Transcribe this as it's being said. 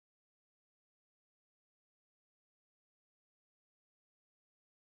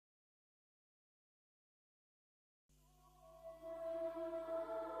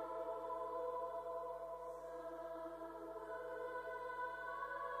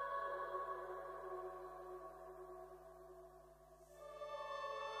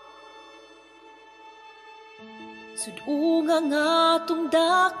Sudunga nga tong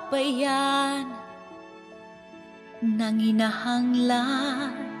dakbayan nang inahanglan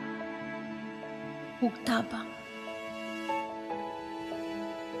ug tabang.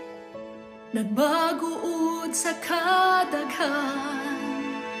 Nagbaguod sa kadaghan,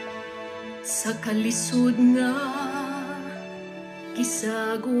 sa kalisod nga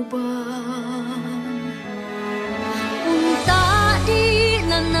gisaguban. Unta di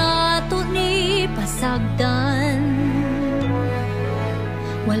na nato ni pasagdan,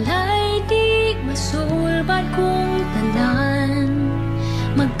 walay di masulbad kung tanan,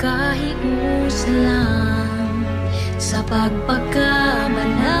 magkahius lang sa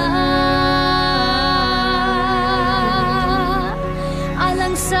pagpagkamana.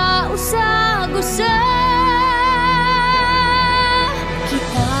 Alang sa usag-usa,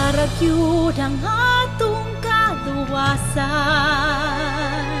 kita ragyud ang atong kaluwasan.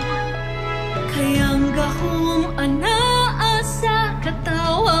 Kayang gahom anaa sa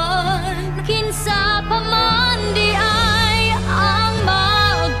katawan, kinsa pa man di ay ang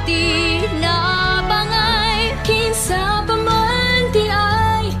magtinabangay, kinsa pa man di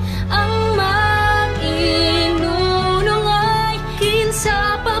ay ang mag-inunungay,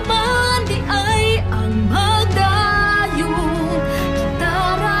 kinsa pa man di ay ang magdayong, kita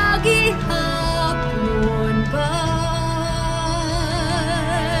ragi hapon bay.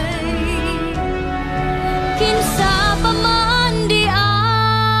 kinsa pa man di ay.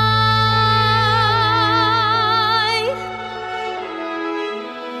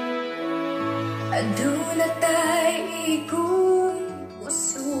 Aduna tay ikong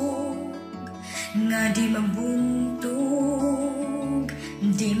usog nga di mabuntog,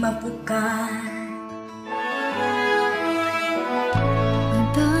 di mapukan.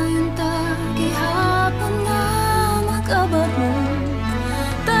 Antayon ta gihapon nga mag-abot mo,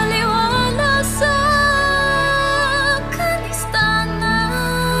 taliwala sa kalistanan.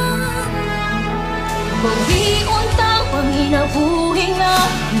 Bawion ta panginabuhi nga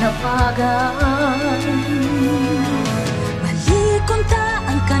napagaan, balikon ta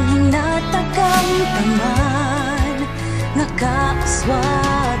ang kaninatagang taman nga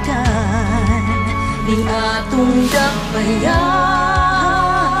kaaswagan ni atong dakbayan.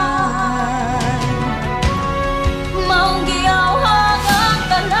 Maong giyawhang ang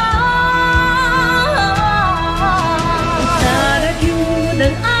tanan, Taragyud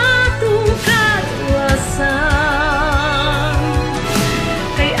ang atong kaluwasan,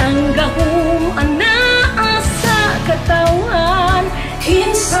 kay ang gahom anaa sa katawan,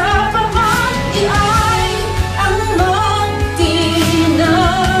 kinsa pa man di ay ang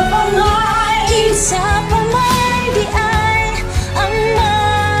magtinabangay, kinsa pa man di ay ang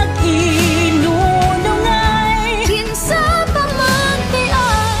mag-inunungay, kinsa pa man di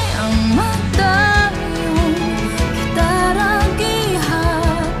ay ang magdayong, kita ragi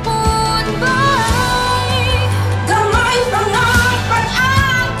hapon bay. gamay pa nga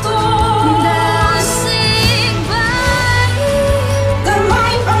pag-ato, Dasig bay,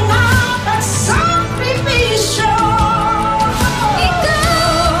 gamay pa nga pagsakripisyo.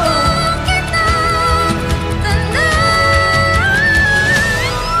 ikaw kung kita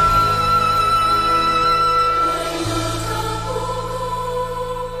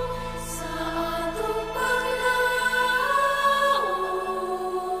Sa atong paglaom,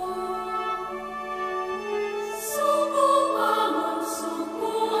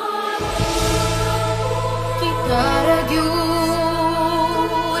 subukan kita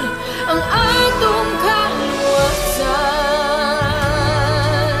ragyud ang atong kaluwasan.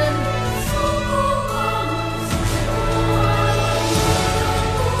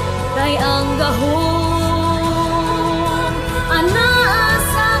 Kay ang gahom anaa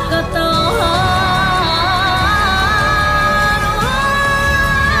sa katawan,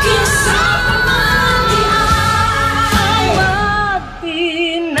 kinsa pa man di ay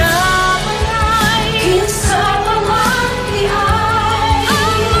magtinabangay, kinsa pa man di ay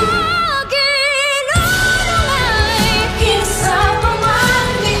ang mag-inunungay, kinsa pa man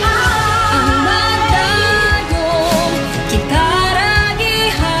di ang ay magdayong, kita ragi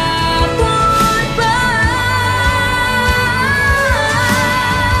hapon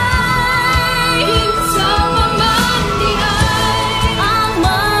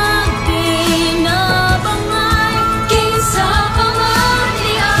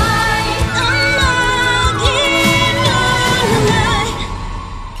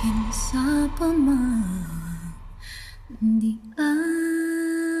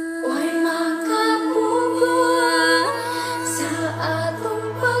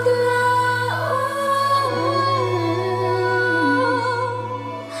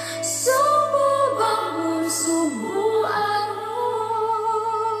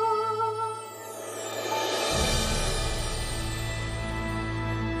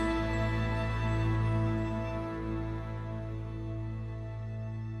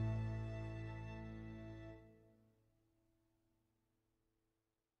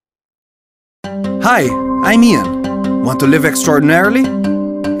Hi, I'm Ian. Want to live extraordinarily?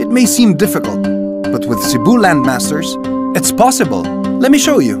 It may seem difficult, but with Cebu Landmasters, it's possible. Let me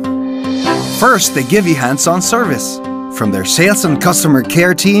show you. First, they give you hands-on service. From their sales and customer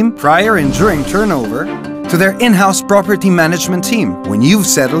care team prior and during turnover, to their in-house property management team when you've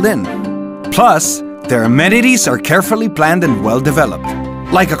settled in. Plus, their amenities are carefully planned and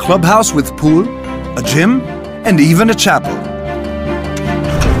well-developed, like a clubhouse with pool, a gym, and even a chapel.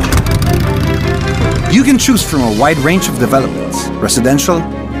 You can choose from a wide range of developments: residential,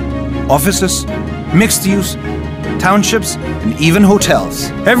 offices, mixed use, townships, and even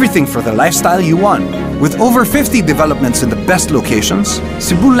hotels. Everything for the lifestyle you want. With over 50 developments in the best locations,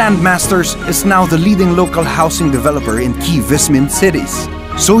 Cebu Landmasters is now the leading local housing developer in key Vismin cities.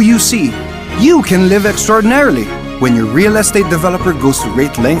 So you see, you can live extraordinarily when your real estate developer goes to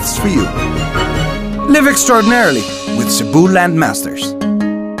great lengths for you. Live extraordinarily with Cebu Landmasters.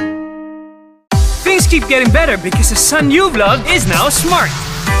 Things keep getting better because the sun you've loved is now smart.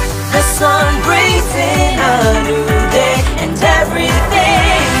 The sun brings in a new day and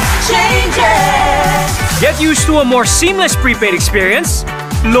everything changes. Get used to a more seamless prepaid experience.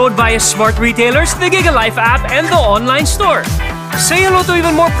 Load via smart retailers, the GigaLife app, and the online store. Say hello to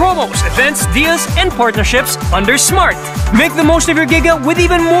even more promos, events, deals, and partnerships under Smart. Make the most of your Giga with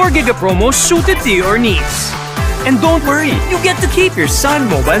even more Giga promos suited to your needs. And don't worry, you get to keep your Sun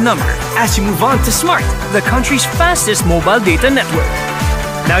mobile number as you move on to Smart, the country's fastest mobile data network.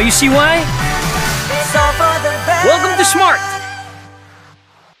 Now you see why? Welcome to Smart!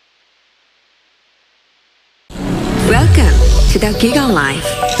 Welcome to the GigaLife.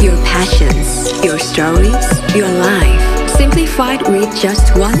 Your passions, your stories, your life. Simplified with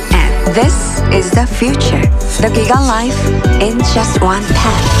just one app. This is the future. The GigaLife in just one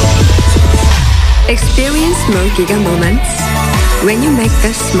tap. Experience more Giga moments when you make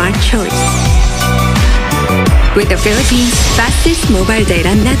the smart choice. With the Philippines' fastest mobile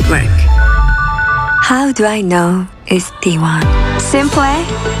data network. How do I know it's T1? Simple,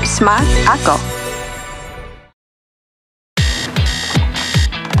 smart ako.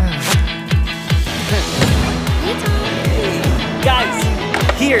 Guys,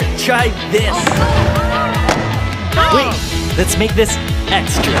 here, try this. Wait, let's make this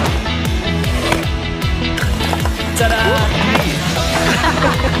extra. Ta-da!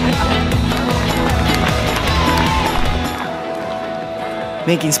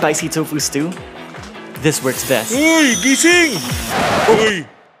 Making spicy tofu stew? This works best. Uy! Gising! Uy!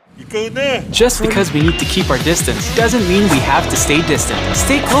 Ikaw na! Just because we need to keep our distance doesn't mean we have to stay distant.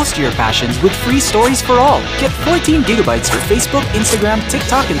 Stay close to your passions with free stories for all. Get 14 gigabytes for Facebook, Instagram,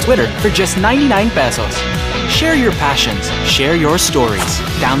 TikTok, and Twitter for just 99 pesos. Share your passions, share your stories.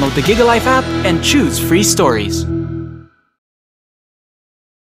 Download the GigaLife app and choose free stories.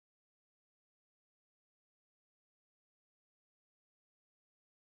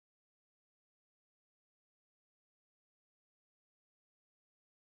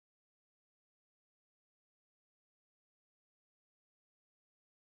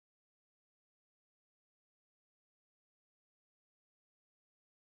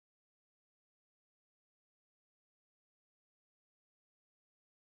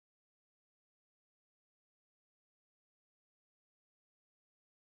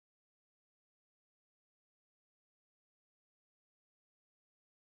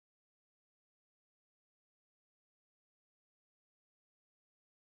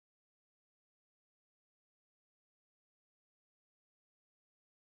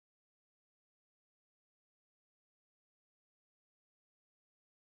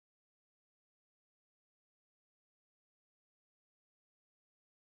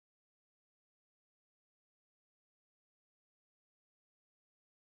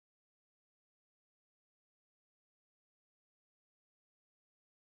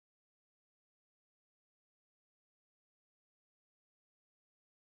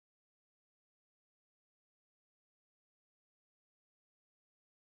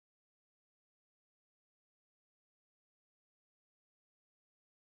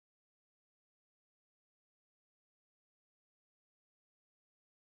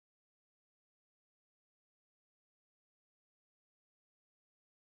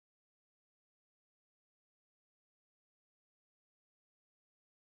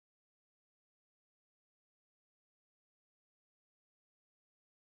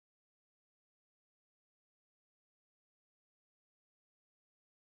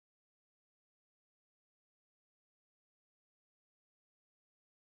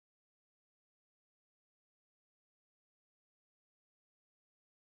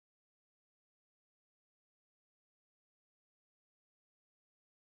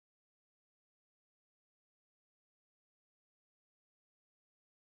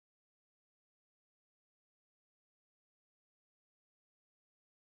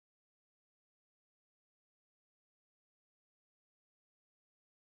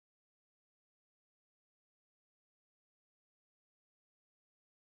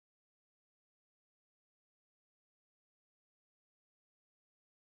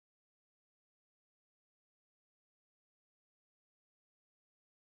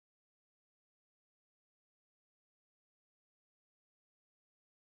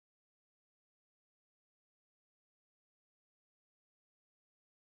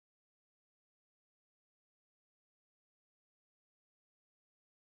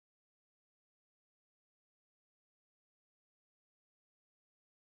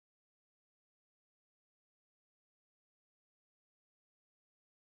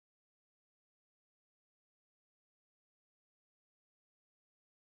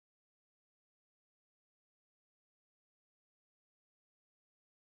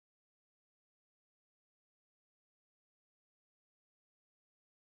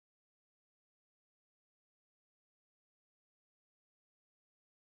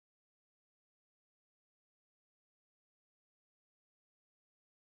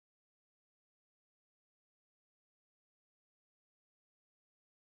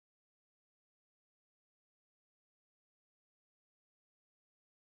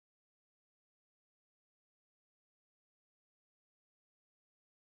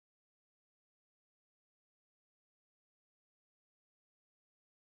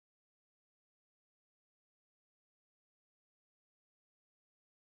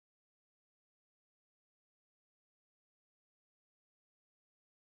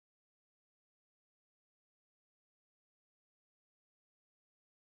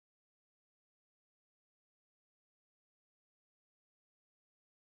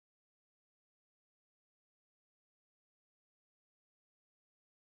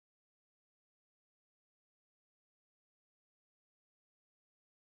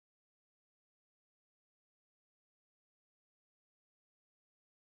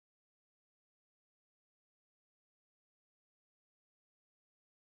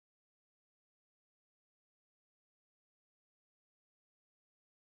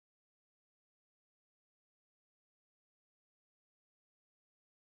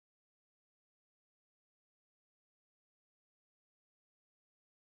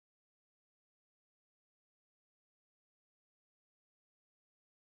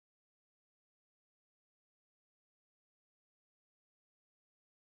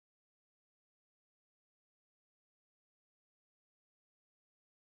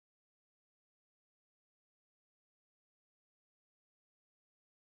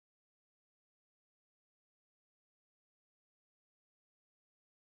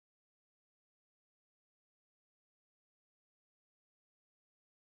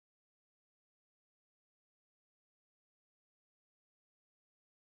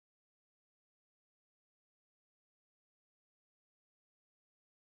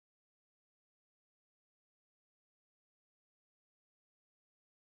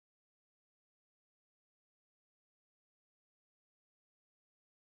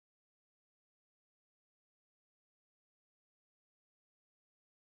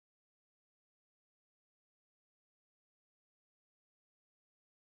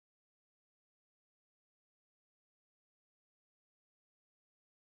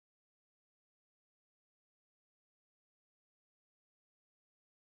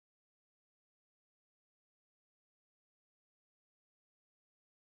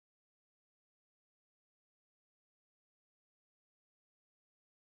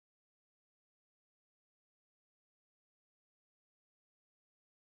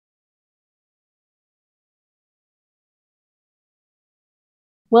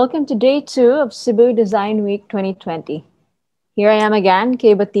 Welcome to day 2 of Cebu Design Week 2020. Here I am again,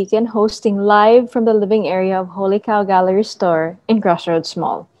 Kay Batican, hosting live from the living area of Holy Cow Gallery Store in Crossroads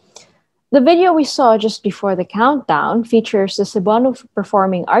Mall. The video we saw just before the countdown features the Cebuano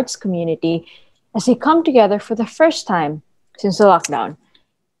performing arts community as they come together for the first time since the lockdown.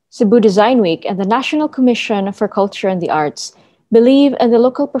 Cebu Design Week and the National Commission for Culture and the Arts believe in the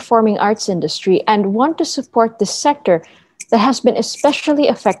local performing arts industry and want to support this sector that has been especially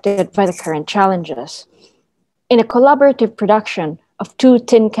affected by the current challenges. In a collaborative production of Two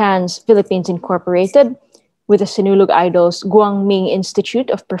Tin Cans Philippines Incorporated with the Sinulog Idols Guangming Institute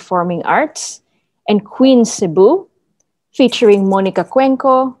of Performing Arts and Queen Cebu, featuring Monica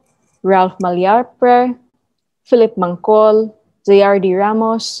Cuenco, Ralph Malyarpre, Philip Mangcol, Zayardi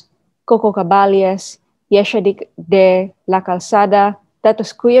Ramos, Coco Cabales, Yesha de La Calzada,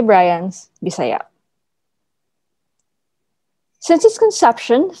 Tatos Kuya Brian's Bisaya. Since its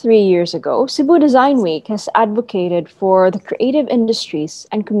conception 3 years ago, Cebu Design Week has advocated for the creative industries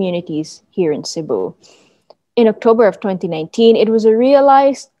and communities here in Cebu. In October of 2019, it was a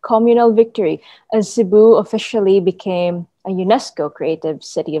realized communal victory as Cebu officially became a UNESCO Creative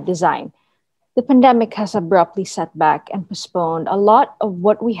City of Design. The pandemic has abruptly set back and postponed a lot of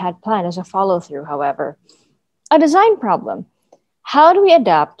what we had planned as a follow-through, however. A design problem. How do we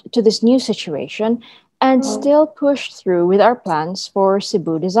adapt to this new situation and still push through with our plans for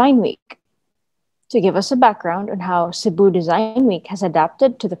Cebu Design Week? To give us a background on how Cebu Design Week has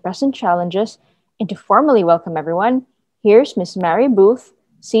adapted to the present challenges and to formally welcome everyone, here's Ms. Mary Booth,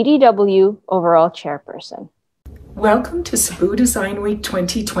 CDW Overall Chairperson. Welcome to Cebu Design Week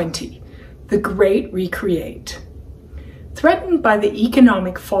 2020, the Great ReCREATE. Threatened by the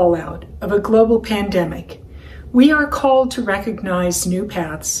economic fallout of a global pandemic, we are called to recognize new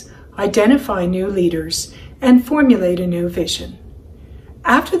paths, identify new leaders, and formulate a new vision.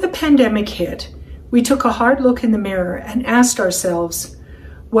 After the pandemic hit, we took a hard look in the mirror and asked ourselves,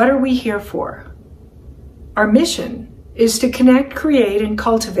 what are we here for? Our mission is to connect, create, and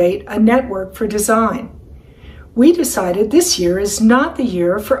cultivate a network for design. We decided this year is not the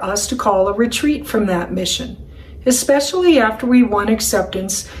year for us to call a retreat from that mission, especially after we won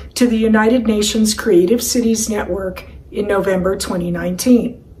acceptance to the United Nations Creative Cities Network in November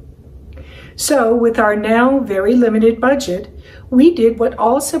 2019. So, with our now very limited budget, we did what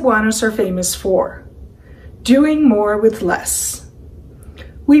all Cebuanos are famous for, doing more with less.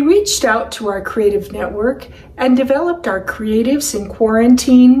 We reached out to our creative network and developed our Creatives in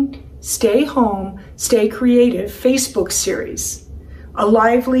Quarantine, Stay Home, Stay Creative Facebook series, a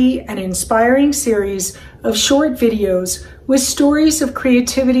lively and inspiring series of short videos with stories of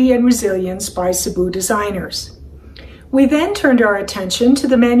creativity and resilience by Cebu designers. We then turned our attention to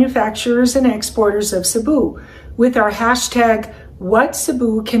the manufacturers and exporters of Cebu with our hashtag What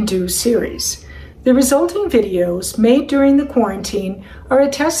Cebu Can Do series. The resulting videos made during the quarantine are a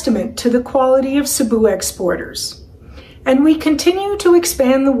testament to the quality of Cebu exporters. And we continue to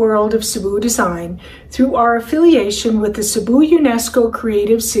expand the world of Cebu design through our affiliation with the Cebu UNESCO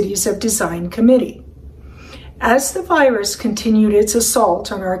Creative Cities of Design Committee. As the virus continued its assault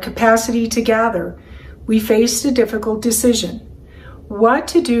on our capacity to gather, we faced a difficult decision: what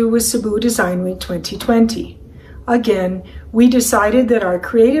to do with Cebu Design Week 2020. Again, we decided that our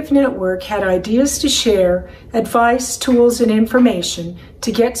creative network had ideas to share, advice, tools, and information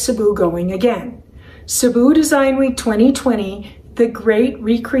to get Cebu going again. Cebu Design Week 2020, the Great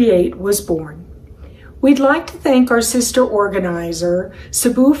ReCREATE, was born. We'd like to thank our sister organizer,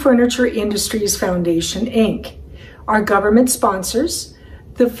 Cebu Furniture Industries Foundation, Inc., our government sponsors,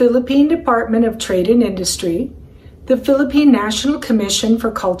 the Philippine Department of Trade and Industry, the Philippine National Commission for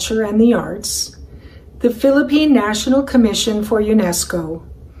Culture and the Arts, the Philippine National Commission for UNESCO,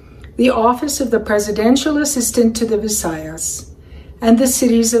 the Office of the Presidential Assistant to the Visayas, and the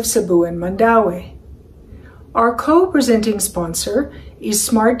cities of Cebu and Mandaue. Our co-presenting sponsor is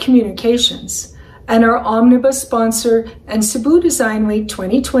Smart Communications, and our omnibus sponsor and Cebu Design Week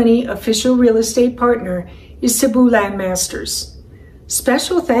 2020 official real estate partner is Cebu Landmasters.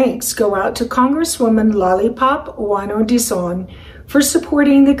 Special thanks go out to Congresswoman Lollipop Uano Dizon for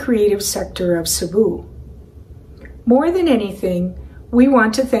supporting the creative sector of Cebu. More than anything, we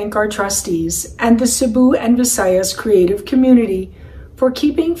want to thank our trustees and the Cebu and Visayas creative community for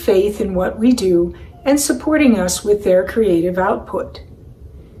keeping faith in what we do and supporting us with their creative output.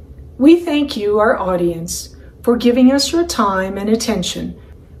 We thank you, our audience, for giving us your time and attention.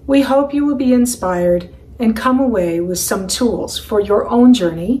 We hope you will be inspired and come away with some tools for your own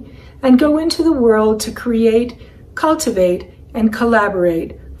journey and go into the world to create, cultivate, and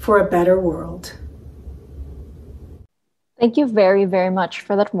collaborate for a better world. Thank you very, very much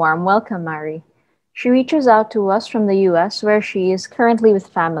for that warm welcome, Mari. She reaches out to us from the US, where she is currently with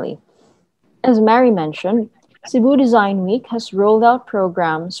family. As Mary mentioned, Cebu Design Week has rolled out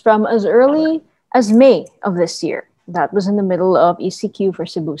programs from as early as May of this year. That was in the middle of ECQ for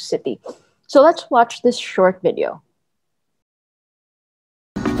Cebu City. So let's watch this short video.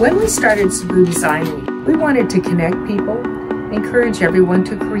 When we started Cebu Design Week, we wanted to connect people, encourage everyone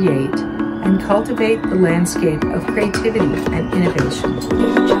to create, and cultivate the landscape of creativity and innovation.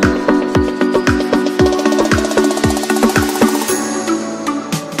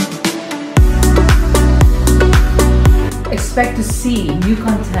 Expect to see new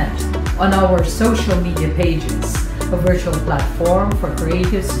content on our social media pages, a virtual platform for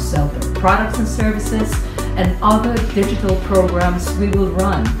creatives to sell their products and services, and other digital programs we will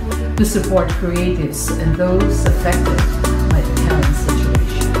run to support creatives and those affected by the current situation.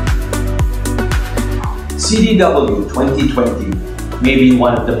 CDW 2020 may be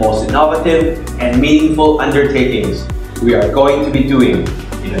one of the most innovative and meaningful undertakings we are going to be doing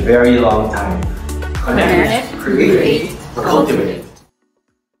in a very long time. Connect, create, cultivate.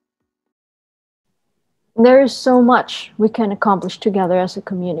 There is so much we can accomplish together as a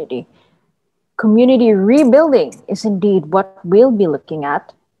community. Community rebuilding is indeed what we'll be looking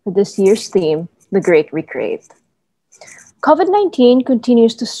at for this year's theme, The Great ReCREATE. COVID-19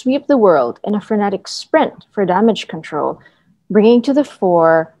 continues to sweep the world in a frenetic sprint for damage control, bringing to the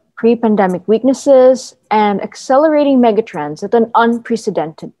fore pre-pandemic weaknesses and accelerating megatrends at an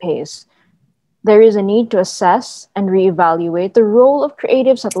unprecedented pace. There is a need to assess and reevaluate the role of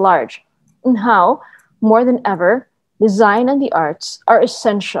creatives at large and how, more than ever, design and the arts are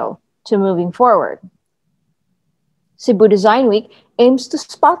essential to moving forward. Cebu Design Week aims to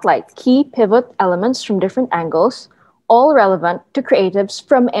spotlight key pivot elements from different angles, all relevant to creatives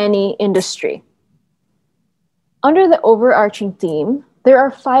from any industry. Under the overarching theme, there are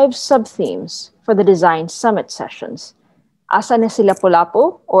 5 sub-themes for the Design Summit sessions. Asa na si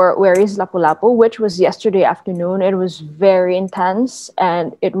Lapu-Lapu, or Where is Lapu-Lapu, which was yesterday afternoon. It was very intense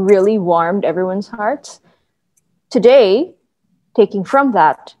and it really warmed everyone's hearts. Today, taking from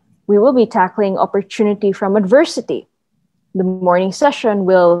that, we will be tackling opportunity from adversity. The morning session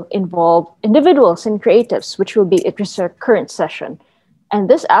will involve individuals and creatives, which will be our current session. And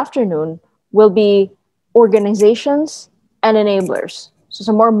this afternoon will be organizations and enablers. So it's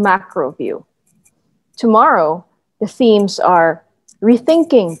a more macro view. Tomorrow, the themes are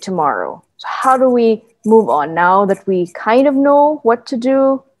rethinking tomorrow. So how do we move on now that we kind of know what to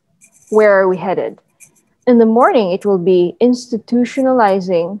do? Where are we headed? In the morning, it will be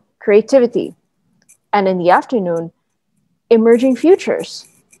institutionalizing creativity. And in the afternoon, emerging futures.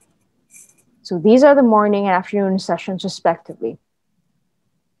 So these are the morning and afternoon sessions respectively.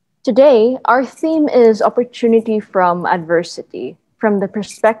 Today, our theme is opportunity from adversity, from the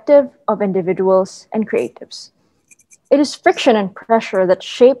perspective of individuals and creatives. It is friction and pressure that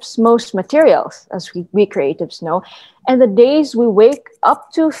shapes most materials, as we creatives know, and the days we wake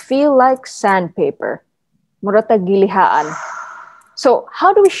up to feel like sandpaper. Murata gilihaan. So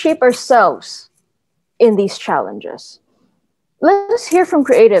how do we shape ourselves in these challenges? Let us hear from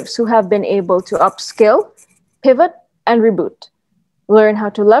creatives who have been able to upskill, pivot, and reboot. Learn how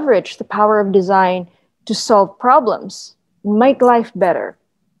to leverage the power of design to solve problems and make life better.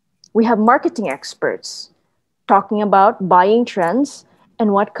 We have marketing experts talking about buying trends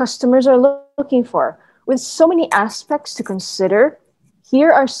and what customers are looking for. With so many aspects to consider,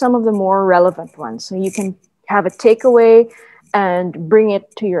 here are some of the more relevant ones so you can have a takeaway and bring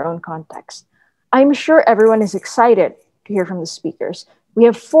it to your own context. I'm sure everyone is excited to hear from the speakers. We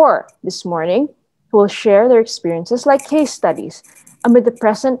have 4 this morning who will share their experiences like case studies amid the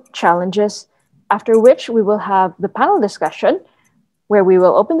present challenges, after which we will have the panel discussion where we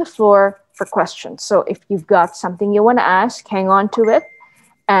will open the floor for questions. So if you've got something you want to ask, hang on to it,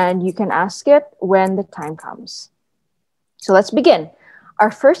 and you can ask it when the time comes. So let's begin.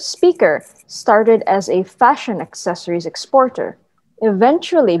 Our first speaker started as a fashion accessories exporter,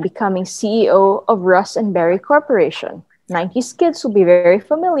 eventually becoming CEO of Russ & Berrie Corporation. 90s kids will be very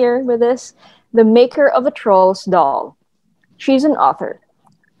familiar with this, the maker of a Trolls doll. She's an author,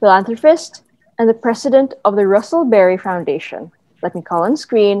 philanthropist, and the president of the Russell Berrie Foundation. Let me call on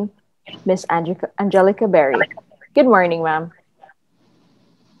screen Miss Angelica Berrie. Good morning, ma'am.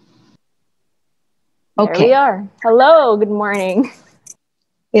 Okay. There we are. Hello, good morning.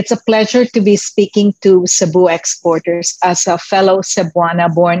 It's a pleasure to be speaking to Cebu exporters as a fellow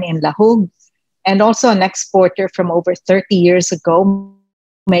Cebuana born in Lahug and also an exporter from over 30 years ago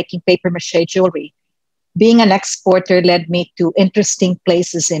making papier-mâché jewelry. Being an exporter led me to interesting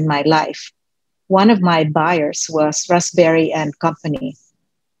places in my life. One of my buyers was Raspberry and Company,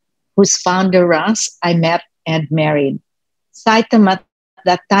 whose founder, Russ, I met and married. Saitem at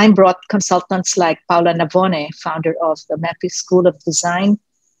that time brought consultants like Paula Navone, founder of the Memphis School of Design,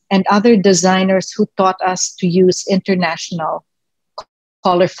 and other designers who taught us to use international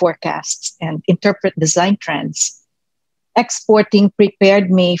color forecasts and interpret design trends. Exporting prepared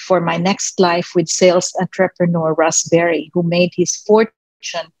me for my next life with sales entrepreneur Russ Berrie, who made his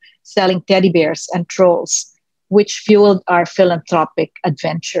fortune selling teddy bears and trolls, which fueled our philanthropic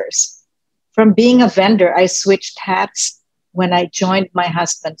adventures. From being a vendor, I switched hats when I joined my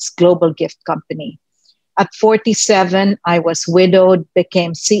husband's global gift company. At 47, I was widowed,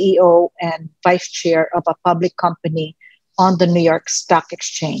 became CEO and vice chair of a public company on the New York Stock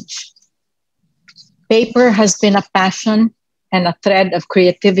Exchange. Paper has been a passion and a thread of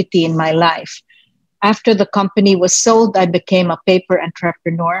creativity in my life. After the company was sold, I became a paper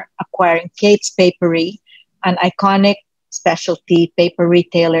entrepreneur, acquiring Kate's Papery, an iconic specialty paper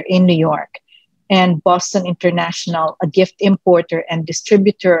retailer in New York, and Boston International, a gift importer and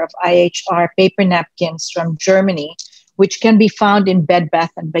distributor of IHR paper napkins from Germany, which can be found in Bed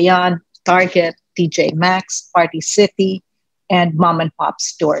Bath & Beyond, Target, TJ Maxx, Party City, and mom and pop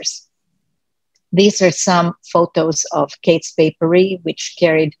stores. These are some photos of Kate's Papery, which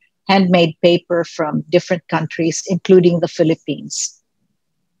carried handmade paper from different countries, including the Philippines.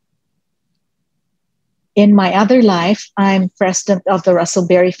 In my other life, I'm president of the Russell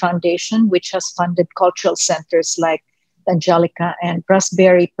Berrie Foundation, which has funded cultural centers like the Angelica and Russ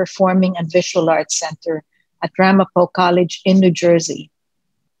Berrie Performing and Visual Arts Center at Ramapo College in New Jersey,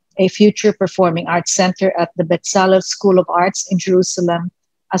 a future performing arts center at the Bezalel School of Arts in Jerusalem,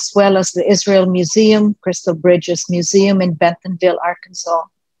 as well as the Israel Museum, Crystal Bridges Museum in Bentonville, Arkansas,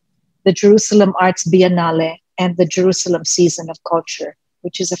 the Jerusalem Arts Biennale, and the Jerusalem Season of Culture,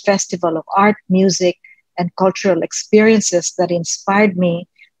 which is a festival of art, music, and cultural experiences that inspired me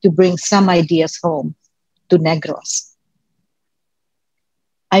to bring some ideas home to Negros.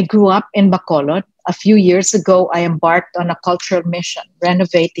 I grew up in Bacolod. A few years ago, I embarked on a cultural mission,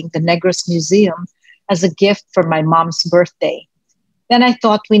 renovating the Negros Museum as a gift for my mom's birthday. Then I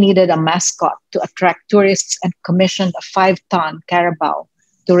thought we needed a mascot to attract tourists and commissioned a 5-ton carabao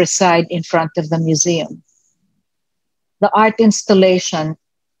to reside in front of the museum. The art installation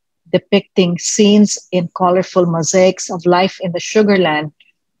depicting scenes in colorful mosaics of life in the sugarland,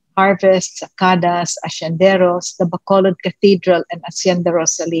 harvests, acadas, hacienderos, the Bacolod Cathedral, and Hacienda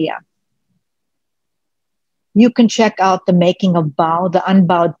Rosalia. You can check out the making of Bao, the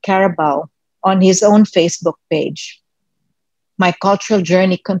unbowed carabao, on his own Facebook page. My cultural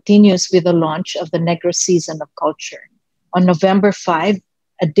journey continues with the launch of the Negros Season of Culture. On November 5,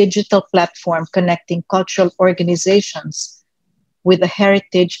 a digital platform connecting cultural organizations with the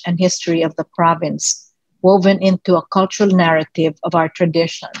heritage and history of the province, woven into a cultural narrative of our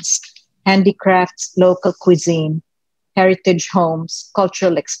traditions, handicrafts, local cuisine, heritage homes,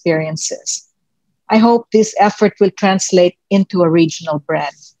 cultural experiences. I hope this effort will translate into a regional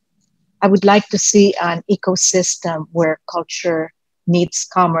brand. I would like to see an ecosystem where culture meets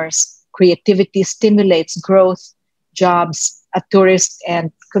commerce, creativity stimulates growth, jobs, a tourist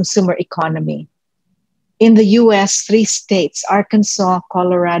and consumer economy. In the US, 3 states, Arkansas,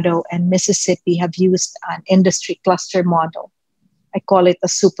 Colorado, and Mississippi, have used an industry cluster model. I call it a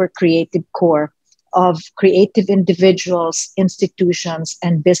super creative core of creative individuals, institutions,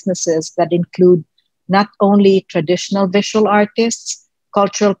 and businesses that include not only traditional visual artists,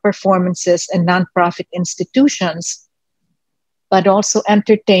 cultural performances, and nonprofit institutions, but also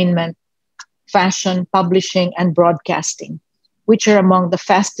entertainment, fashion, publishing, and broadcasting, which are among the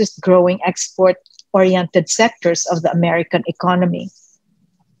fastest growing export-oriented sectors of the American economy.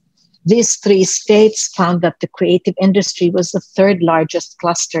 These 3 states found that the creative industry was the 3rd largest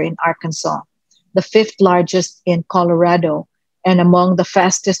cluster in Arkansas, the 5th largest in Colorado, and among the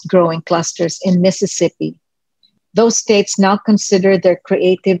fastest growing clusters in Mississippi. Those states now consider their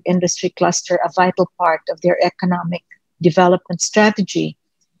creative industry cluster a vital part of their economic development strategy.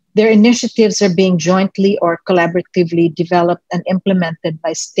 Their initiatives are being jointly or collaboratively developed and implemented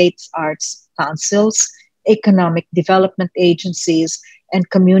by states' arts councils, economic development agencies, and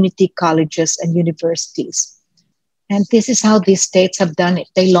community colleges and universities. And this is how these states have done it.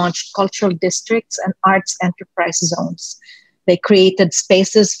 They launched cultural districts and arts enterprise zones. They created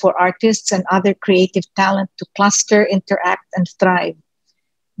spaces for artists and other creative talent to cluster, interact, and thrive.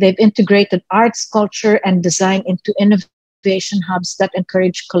 They've integrated arts, culture, and design into innovation hubs that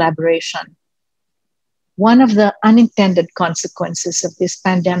encourage collaboration. One of the unintended consequences of this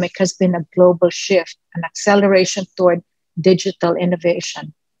pandemic has been a global shift, an acceleration toward digital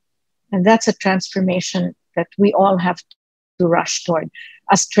innovation. And that's a transformation that we all have to rush toward.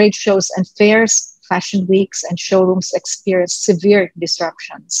 As trade shows and fairs, fashion weeks, and showrooms experience severe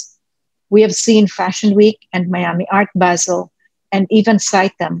disruptions. We have seen Fashion Week and Miami Art Basel and even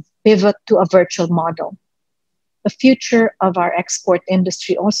CITEM pivot to a virtual model. The future of our export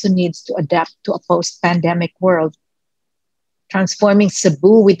industry also needs to adapt to a post-pandemic world. Transforming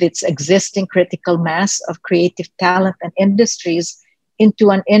Cebu with its existing critical mass of creative talent and industries into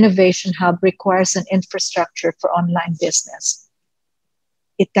an innovation hub requires an infrastructure for online business.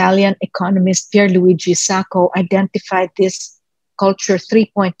 Italian economist Pierluigi Sacco identified this Culture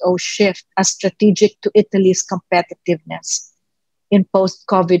 3.0 shift as strategic to Italy's competitiveness in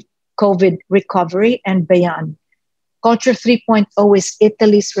post-COVID recovery and beyond. Culture 3.0 is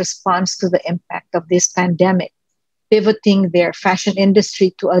Italy's response to the impact of this pandemic. Pivoting their fashion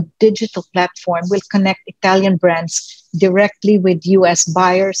industry to a digital platform will connect Italian brands directly with US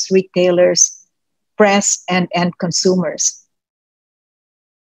buyers, retailers, press, and end consumers.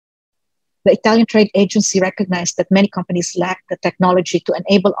 The Italian trade agency recognized that many companies lack the technology to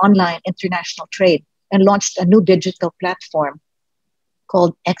enable online international trade and launched a new digital platform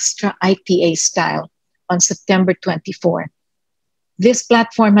called Extra ITA Style on September 24. This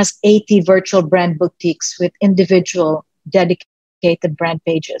platform has 80 virtual brand boutiques with individual dedicated brand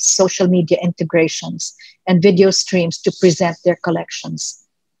pages, social media integrations, and video streams to present their collections.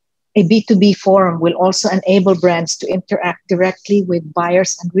 A B2B forum will also enable brands to interact directly with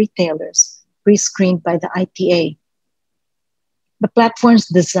buyers and retailers, pre-screened by the ITA. The platform is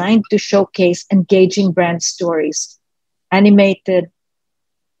designed to showcase engaging brand stories, animated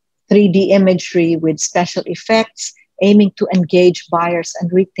 3D imagery with special effects, aiming to engage buyers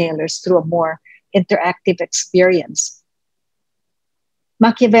and retailers through a more interactive experience.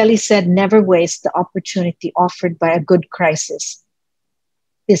 Machiavelli said, "Never waste the opportunity offered by a good crisis."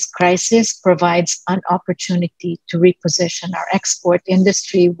 This crisis provides an opportunity to reposition our export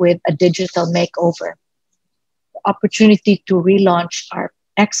industry with a digital makeover. The opportunity to relaunch our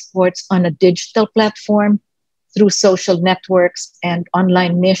exports on a digital platform through social networks and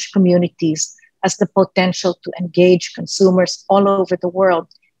online niche communities has the potential to engage consumers all over the world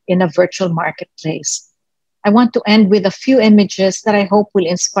in a virtual marketplace. I want to end with a few images that I hope will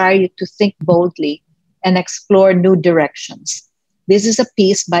inspire you to think boldly and explore new directions. This is a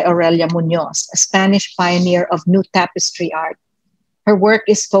piece by Aurelia Munoz, a Spanish pioneer of new tapestry art. Her work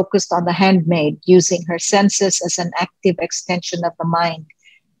is focused on the handmade, using her senses as an active extension of the mind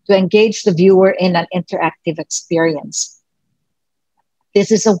to engage the viewer in an interactive experience.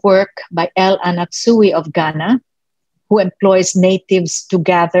 This is a work by El Anatsui of Ghana, who employs natives to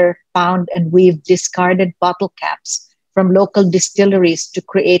gather, pound, and weave discarded bottle caps from local distilleries to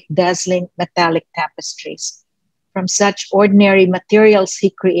create dazzling metallic tapestries. From such ordinary materials, he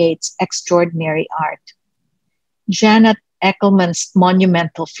creates extraordinary art. Janet Eckelman's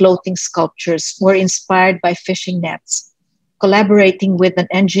monumental floating sculptures were inspired by fishing nets. Collaborating with an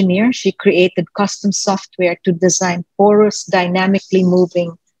engineer, she created custom software to design porous, dynamically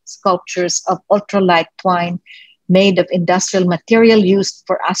moving sculptures of ultralight twine made of industrial material used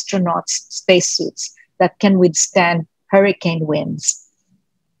for astronauts' spacesuits that can withstand hurricane winds.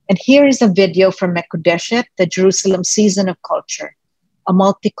 And here is a video from Mekudeshet, the Jerusalem Season of Culture, a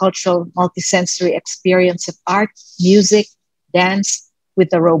multicultural, multisensory experience of art, music, dance,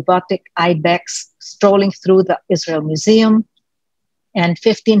 with a robotic ibex strolling through the Israel Museum, and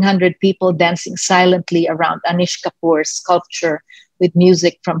 1,500 people dancing silently around Anish Kapoor's sculpture with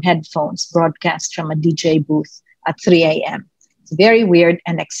music from headphones broadcast from a DJ booth at 3 a.m. It's very weird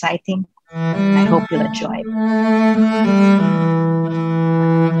and exciting. I hope you'll enjoy it.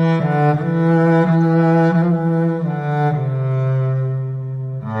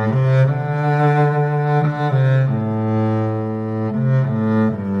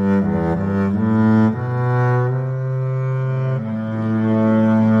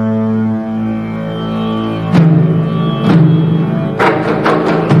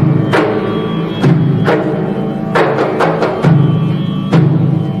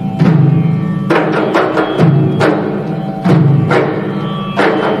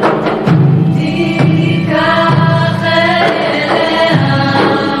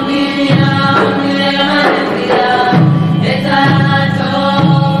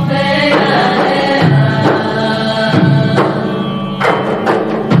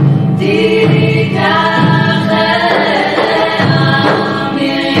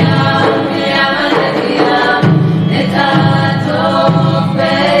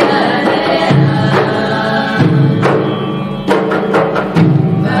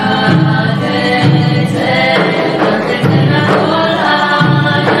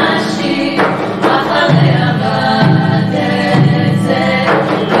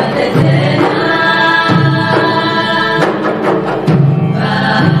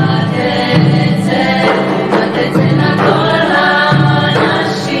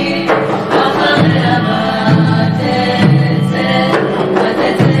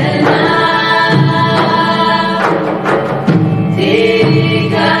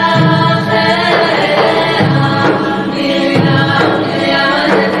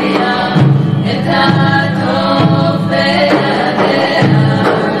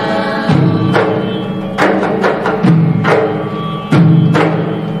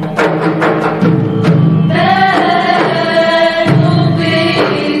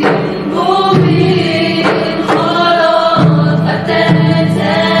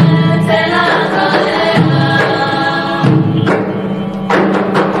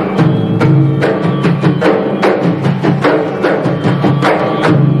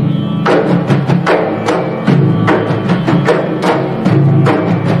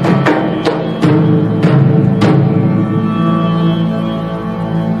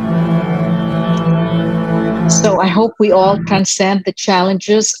 hope we all transcend the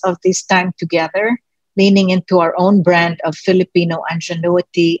challenges of this time together, leaning into our own brand of Filipino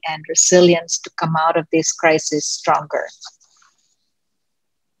ingenuity and resilience to come out of this crisis stronger.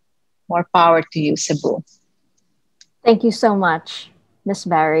 More power to you, Cebu. Thank you so much, Miss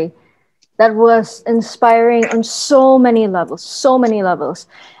Berrie. That was inspiring on so many levels, so many levels.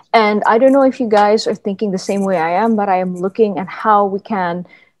 And I don't know if you guys are thinking the same way I am, but I am looking at how we can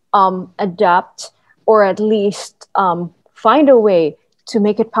adapt or at least find a way to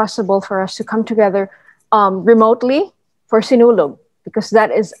make it possible for us to come together remotely for Sinulog, because that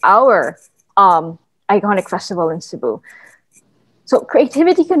is our iconic festival in Cebu. So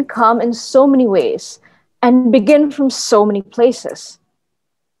creativity can come in so many ways and begin from so many places.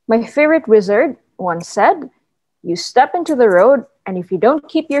 My favorite wizard once said, "You step into the road, and if you don't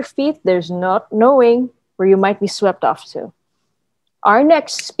keep your feet, there's not knowing where you might be swept off to." Our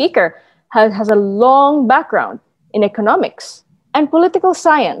next speaker has a long background in economics and political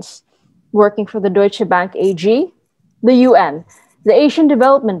science, working for the Deutsche Bank AG, the UN, the Asian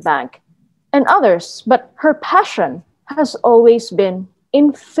Development Bank, and others. But her passion has always been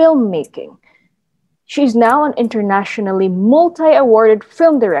in filmmaking. She's now an internationally multi-awarded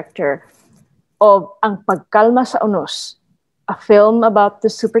film director of Ang Pagkalma sa Unos, a film about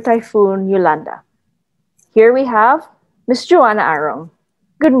the super typhoon Yolanda. Here we have Miss Joanna Arong.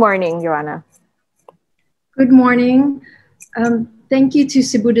 Good morning, Joanna. Good morning. Thank you to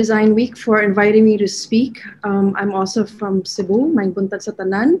Cebu Design Week for inviting me to speak. I'm also from Cebu, may buntag sa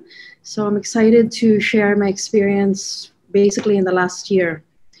tanan. So I'm excited to share my experience basically in the last year.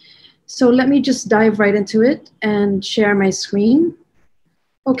 So let me just dive right into it and share my screen.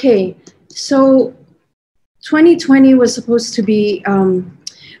 Okay, so 2020 was supposed to be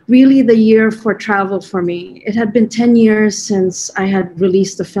really the year for travel for me. It had been 10 years since I had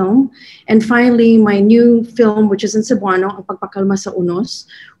released the film. And finally, my new film, which is in Cebuano, Ang Pagpakalma sa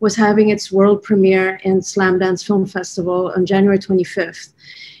Unos, was having its world premiere in Slamdance Film Festival on January 25th.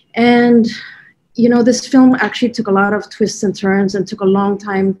 And you know, this film actually took a lot of twists and turns and took a long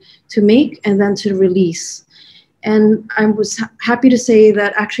time to make and then to release. And I was happy to say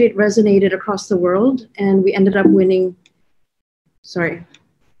that actually it resonated across the world, and we ended up winning,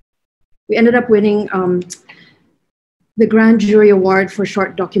 the Grand Jury Award for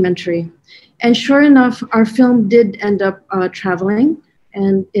Short Documentary. And sure enough, our film did end up traveling,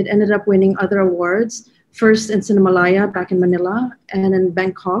 and it ended up winning other awards, first in Cinemalaya back in Manila, and in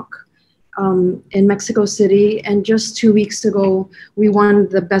Bangkok, in Mexico City. And just 2 weeks ago, we won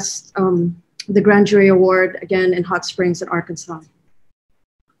the best, the Grand Jury Award again in Hot Springs in Arkansas.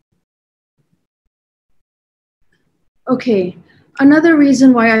 Okay, another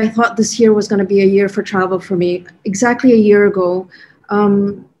reason why I thought this year was going to be a year for travel for me, exactly a year ago,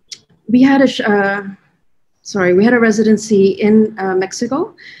 we had a residency in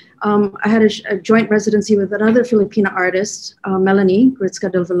Mexico. I had a joint residency with another Filipina artist, Melanie Gritzka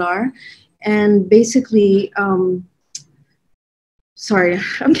del Villar. And basically, sorry,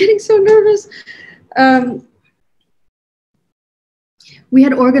 I'm getting so nervous. We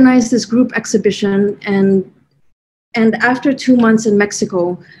had organized this group exhibition, and after 2 months in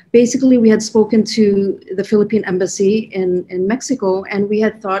Mexico, basically we had spoken to the Philippine Embassy in Mexico, and we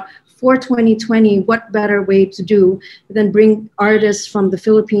had thought, for 2020, what better way to do than bring artists from the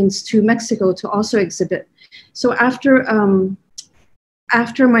Philippines to Mexico to also exhibit. So after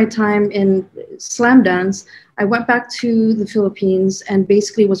my time in Slamdance, I went back to the Philippines and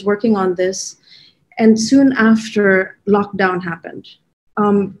basically was working on this. And soon after, lockdown happened.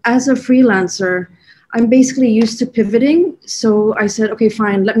 As a freelancer, I'm basically used to pivoting. So I said, okay,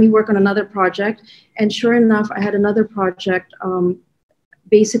 fine, let me work on another project. And sure enough, I had another project.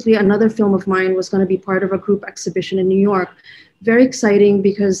 Basically, another film of mine was going to be part of a group exhibition in New York. Very exciting,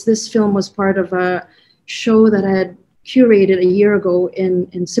 because this film was part of a show that I had curated a year ago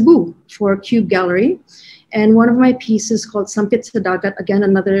in Cebu for Cube Gallery. And one of my pieces called Sampit sa Dagat, again,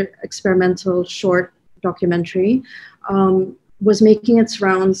 another experimental short documentary, was making its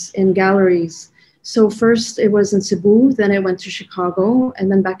rounds in galleries. So first it was in Cebu, then it went to Chicago, and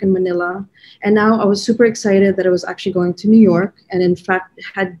then back in Manila. And now I was super excited that I was actually going to New York, and in fact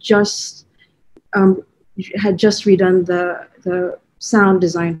had just redone the sound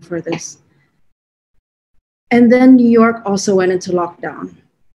design for this. And then New York also went into lockdown.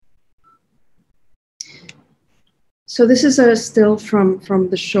 So this is a still from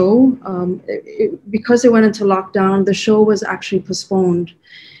the show. Because it went into lockdown, the show was actually postponed.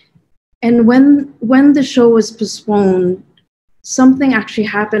 And when the show was postponed, something actually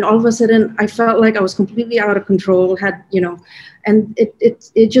happened. All of a sudden, I felt like I was completely out of control, and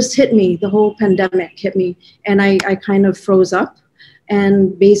it just hit me. The whole pandemic hit me, and I kind of froze up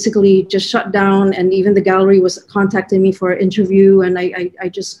and basically just shut down. And even the gallery was contacting me for an interview, and I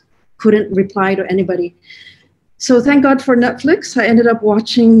just couldn't reply to anybody. So thank God for Netflix. I ended up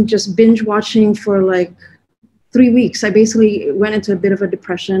just binge watching for like 3 weeks. I basically went into a bit of a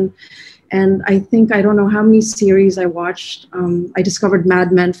depression. And I don't know how many series I watched. I discovered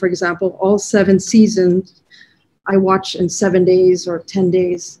Mad Men, for example, all 7 seasons I watched in 7 days or 10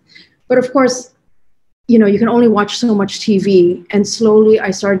 days. But of course, you can only watch so much TV. And slowly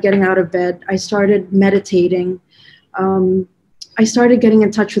I started getting out of bed. I started meditating. I started getting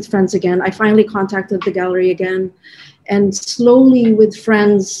in touch with friends again. I finally contacted the gallery again. And slowly with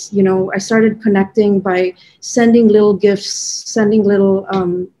friends, I started connecting by sending little gifts, sending little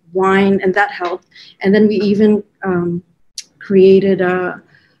wine, and that helped. And then we even created a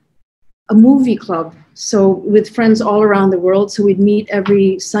movie club. So with friends all around the world. So we'd meet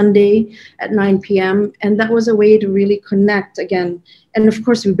every Sunday at 9 p.m. And that was a way to really connect again. And of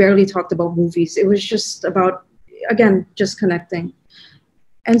course, we barely talked about movies. It was just about, again, just connecting.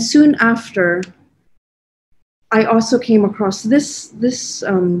 And soon after, I also came across this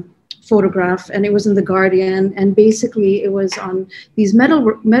photograph, and it was in The Guardian. And basically, it was on these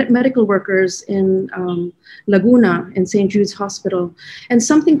medical workers in Laguna, in St. Jude's Hospital. And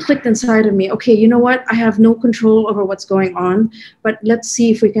something clicked inside of me. Okay, you know what? I have no control over what's going on, but let's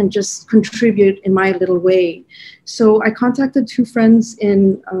see if we can just contribute in my little way. So I contacted 2 friends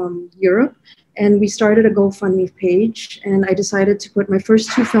in Europe, and we started a GoFundMe page. And I decided to put my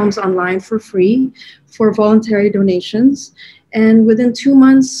first 2 films online for free for voluntary donations. And within 2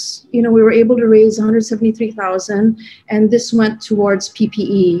 months, we were able to raise $173,000, and this went towards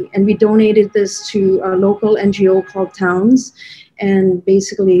PPE. And we donated this to a local NGO called Towns, and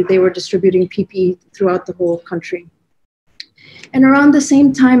basically they were distributing PPE throughout the whole country. And around the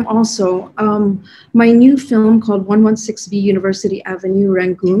same time also, my new film called 116B University Avenue,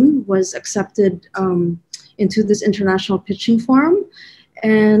 Rangoon, was accepted into this international pitching forum.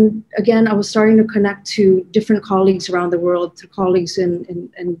 And again, I was starting to connect to different colleagues around the world, to colleagues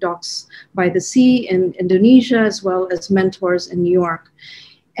in Docks by the Sea in Indonesia, as well as mentors in New York.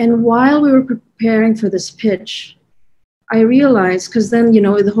 And while we were preparing for this pitch, I realized, because then,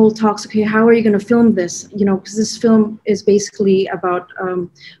 the whole talks, okay, how are you going to film this? Because this film is basically about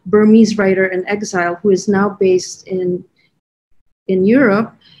Burmese writer in exile who is now based in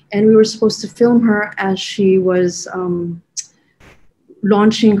Europe. And we were supposed to film her as she was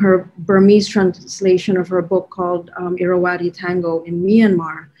launching her Burmese translation of her book called Irrawaddy Tango in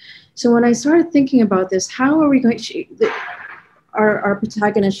Myanmar. So when I started thinking about this, how are we going to, our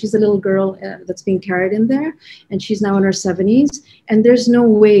protagonist, she's a little girl that's being carried in there, and she's now in her 70s, and there's no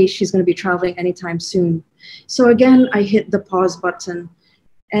way she's going to be traveling anytime soon. So again, I hit the pause button,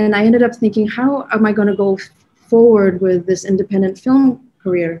 and I ended up thinking, how am I going to go forward with this independent film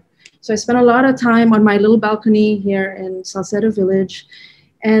career? So I spent a lot of time on my little balcony here in Salcedo Village.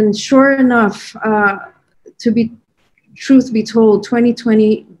 And sure enough, truth be told,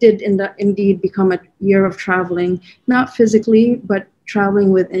 2020 did indeed become a year of traveling, not physically, but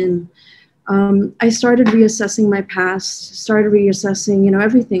traveling within. I started reassessing my past, started reassessing,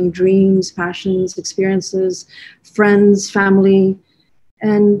 everything, dreams, passions, experiences, friends, family.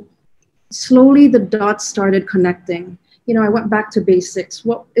 And slowly the dots started connecting. I went back to basics.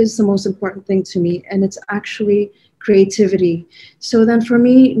 What is the most important thing to me? And it's actually creativity. So then for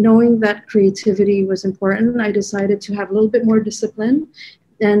me, knowing that creativity was important, I decided to have a little bit more discipline.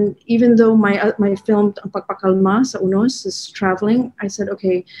 And even though my film, Ang Pagpakalma sa Unos, is traveling, I said,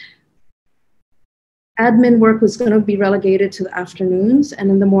 okay, admin work was going to be relegated to the afternoons. And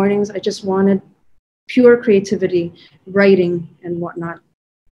in the mornings, I just wanted pure creativity, writing and whatnot.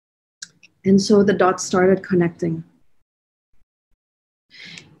 And so the dots started connecting.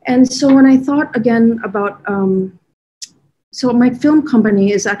 And so when I thought again about, so my film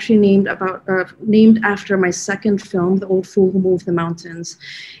company is actually named after my second film, The Old Fool Who Moved the Mountains.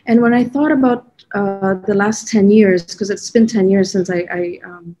 And when I thought about the last 10 years, because it's been 10 years since I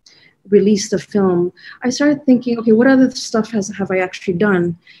released the film, I started thinking, okay, what other stuff have I actually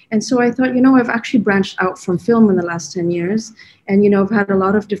done? And so I thought, I've actually branched out from film in the last 10 years. And, I've had a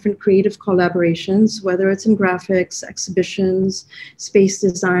lot of different creative collaborations, whether it's in graphics, exhibitions, space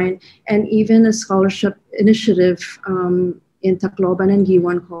design, and even a scholarship initiative in Tacloban and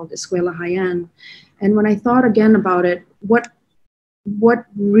Giwan called Escuela Hayan. And when I thought again about it, what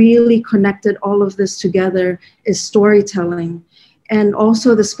really connected all of this together is storytelling. and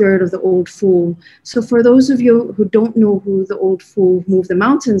also the spirit of the old fool. So for those of you who don't know who the old fool who moved the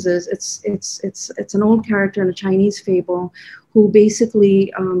mountains is, it's an old character in a Chinese fable who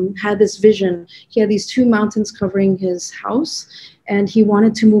basically had this vision. He had these two mountains covering his house, and he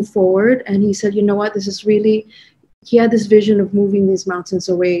wanted to move forward. And he said, you know what, this is really, he had this vision of moving these mountains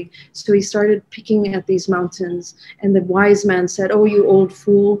away. So he started picking at these mountains, and the wise man said, oh, you old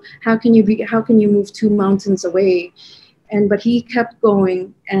fool, how can you move two mountains away? But he kept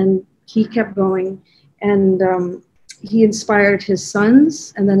going, and he kept going, and he inspired his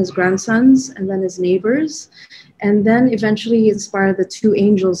sons, and then his grandsons, and then his neighbors. And then eventually he inspired the two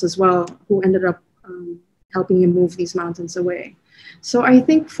angels as well, who ended up helping him move these mountains away. So I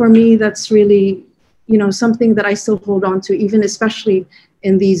think for me, that's really, you know, something that I still hold on to, even especially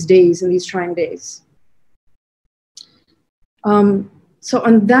in these days, in these trying days. So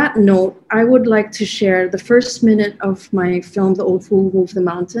on that note, I would like to share the first minute of my film, The Old Fool Who Moved the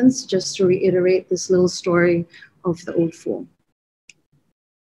Mountains, just to reiterate this little story of the old fool.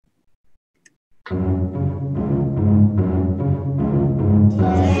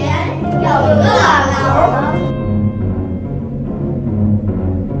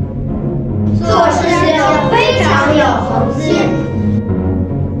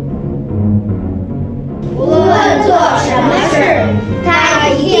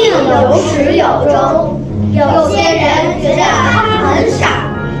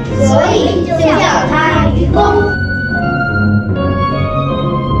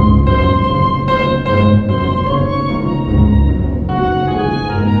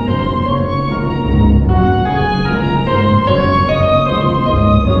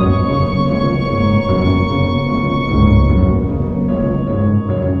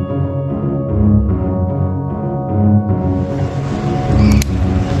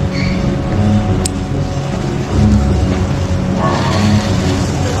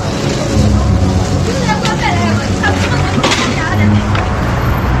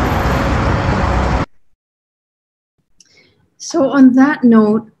 So on that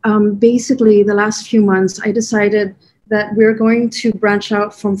note, basically the last few months, I decided that we're going to branch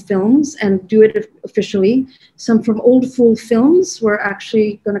out from films and do it officially. Some from Old Fool Films, we're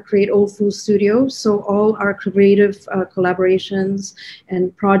actually going to create Old Fool Studios. So all our creative collaborations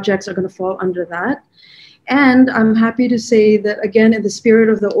and projects are going to fall under that. And I'm happy to say that, again, in the spirit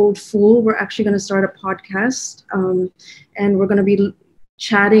of the Old Fool, we're actually going to start a podcast. And we're going to be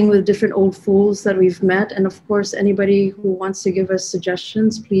chatting with different old fools that we've met. And of course, anybody who wants to give us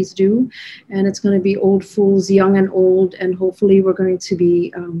suggestions, please do. And it's going to be old fools, young and old. And hopefully we're going to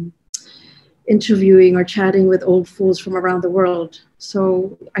be interviewing or chatting with old fools from around the world.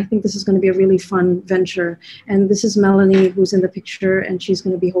 So I think this is going to be a really fun venture. And this is Melanie, who's in the picture, and she's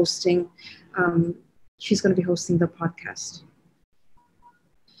going to be hosting the podcast.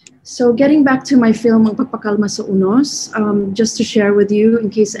 So getting back to my film, Ang Pagpakalma sa Unos, just to share with you, in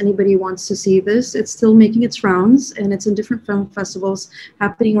case anybody wants to see this, it's still making its rounds, and it's in different film festivals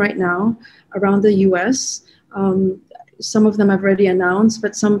happening right now around the US. Some of them I've already announced,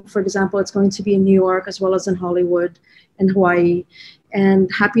 but some, for example, it's going to be in New York as well as in Hollywood and Hawaii.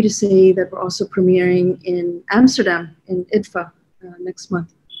 And happy to say that we're also premiering in Amsterdam, in IDFA, next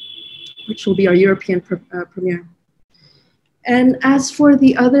month, which will be our European premiere. And as for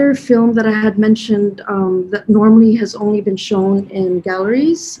the other film that I had mentioned that normally has only been shown in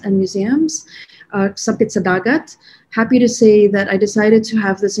galleries and museums, Sapit sa Dagat, happy to say that I decided to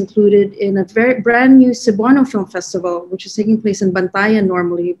have this included in a very brand new Cebuano Film Festival, which is taking place in Bantayan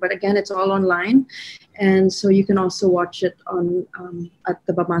normally, but again, it's all online. And so you can also watch it on at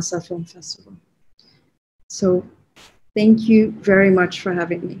the Bamasa Film Festival. So thank you very much for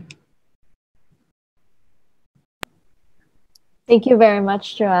having me. Thank you very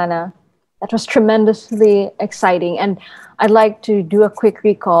much, Joanna. That was tremendously exciting. And I'd like to do a quick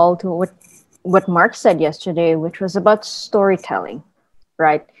recall to what Mark said yesterday, which was about storytelling,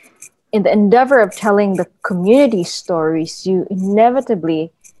 right? In the endeavor of telling the community stories, you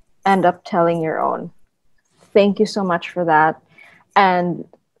inevitably end up telling your own. Thank you so much for that. And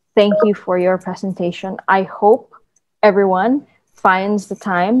thank you for your presentation. I hope everyone finds the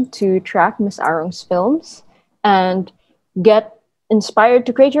time to track Ms. Arong's films and get inspired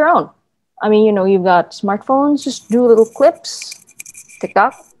to create your own. I mean, you know, you've got smartphones, just do little clips,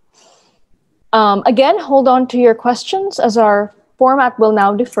 TikTok. Again, hold on to your questions as our format will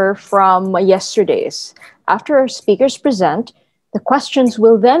now differ from yesterday's. After our speakers present, the questions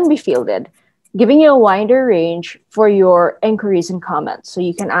will then be fielded, giving you a wider range for your inquiries and comments. So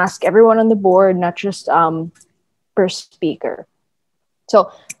you can ask everyone on the board, not just per speaker.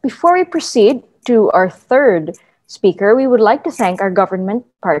 So before we proceed to our third speaker, we would like to thank our government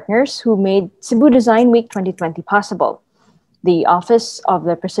partners who made Cebu Design Week 2020 possible. The Office of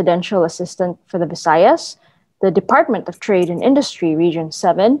the Presidential Assistant for the Visayas, the Department of Trade and Industry Region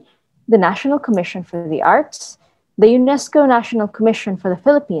 7, the National Commission for the Arts, the UNESCO National Commission for the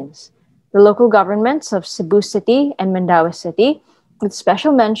Philippines, the local governments of Cebu City and Mandaue City, with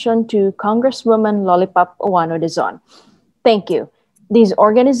special mention to Congresswoman Lollipop Owano Dizon. Thank you. These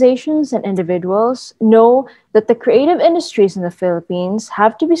organizations and individuals know that the creative industries in the Philippines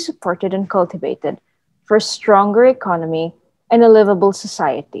have to be supported and cultivated for a stronger economy and a livable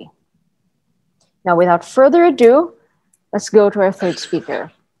society. Now, without further ado, let's go to our third speaker.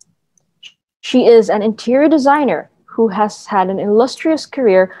 She is an interior designer who has had an illustrious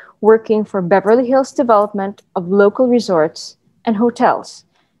career working for Beverly Hills Development of local resorts and hotels.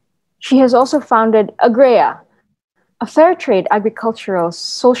 She has also founded Agrea, a fair trade agricultural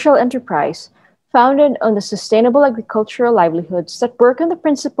social enterprise founded on the sustainable agricultural livelihoods that work on the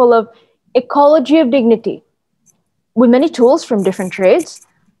principle of ecology of dignity. With many tools from different trades,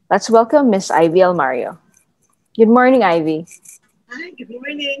 let's welcome Miss Ivy Almario. Good morning, Ivy. Hi, good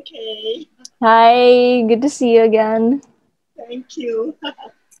morning, Kay. Hi, good to see you again. Thank you.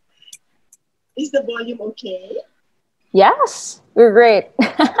 Is the volume okay? Yes, we're great.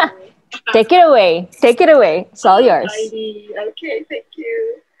 Take it away. Take it away. It's all yours. Ivy. Okay, thank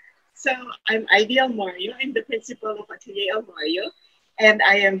you. So I'm Ivy Almario. I'm the principal of Atelier Almario, and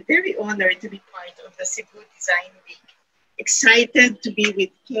I am very honored to be part of the Cebu Design Week. Excited to be with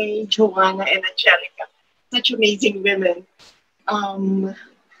Kay, Joanna, and Angelica. Such amazing women.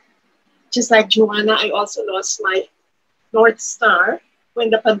 Just like Joanna, I also lost my North Star when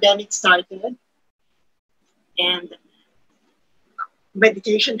the pandemic started. And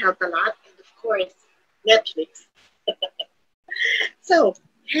meditation helped a lot. And of course, Netflix. So,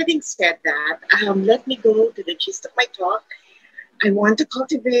 having said that, let me go to the gist of my talk. I want to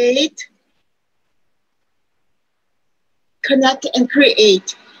cultivate, connect, and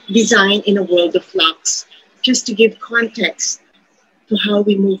create design in a world of flux, just to give context to how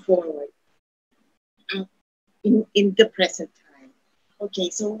we move forward in the present time. Okay,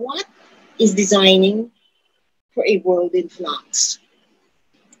 so what is designing for a world in flux?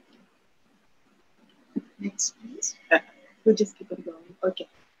 Next, please. We'll just keep on going. Okay.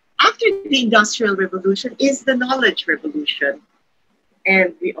 After the Industrial Revolution is the knowledge revolution.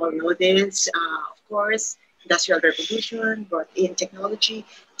 And we all know this, of course. Industrial Revolution brought in technology.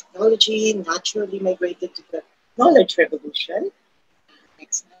 Technology naturally migrated to the knowledge revolution.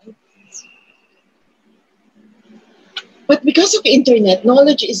 Next slide, please. But because of the internet,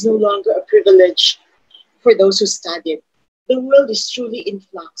 knowledge is no longer a privilege for those who study it. The world is truly in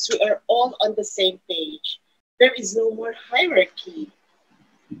flux. We are all on the same page. There is no more hierarchy.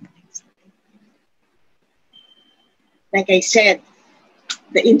 Like I said,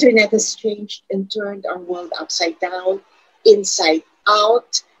 the internet has changed and turned our world upside down, inside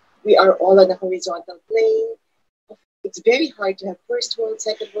out. We are all on a horizontal plane. It's very hard to have first world,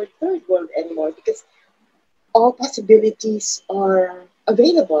 second world, third world anymore because all possibilities are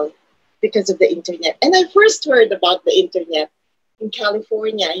available because of the internet. And I first heard about the internet in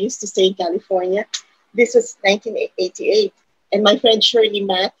California. I used to stay in California. This was 1988. And my friend Shirley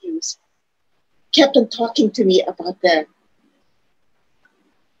Matthews kept on talking to me about the,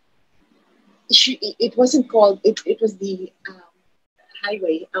 it wasn't called, it was the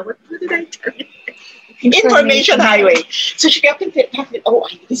highway. What did I tell you? Information highway. So she kept on talking, oh,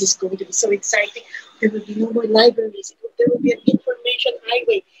 this is going to be so exciting. There will be no more libraries. There will be an information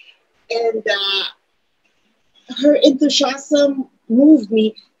highway. And her enthusiasm moved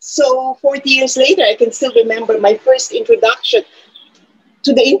me. So 40 years later, I can still remember my first introduction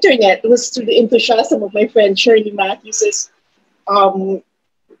to the internet was through the enthusiasm of my friend Shirley Matthews's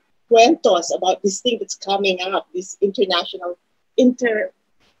cuentos about this thing that's coming up, this international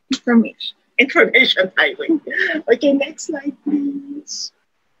information highway. Okay, next slide, please.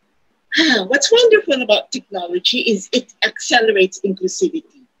 What's wonderful about technology is it accelerates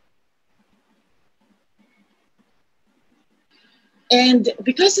inclusivity. And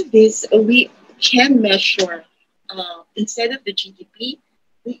because of this, we can measure, instead of the GDP,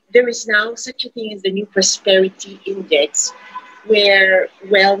 there is now such a thing as the new prosperity index, where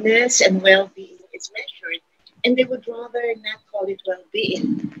wellness and well-being is measured. And they would rather not call it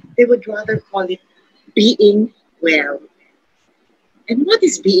well-being. They would rather call it being well. And what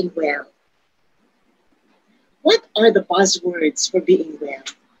is being well? What are the buzzwords for being well?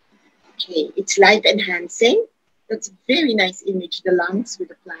 Okay, it's life-enhancing. That's a very nice image, the lungs with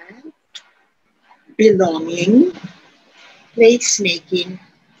the plant. Belonging, place-making,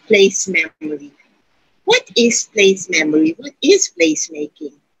 place memory. What is place memory? What is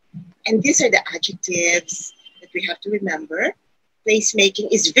placemaking? And these are the adjectives that we have to remember. Placemaking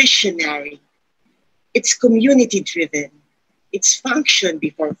is visionary. It's community-driven. It's function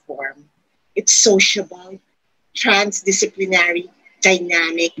before form. It's sociable, transdisciplinary,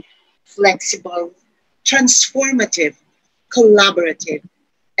 dynamic, flexible, transformative, collaborative,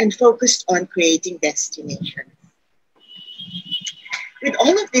 and focused on creating destinations. With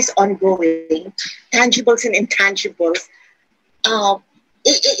all of this ongoing, tangibles and intangibles,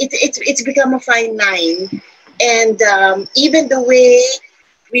 it's become a fine line. And even the way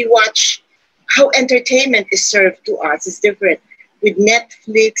we watch, how entertainment is served to us is different. With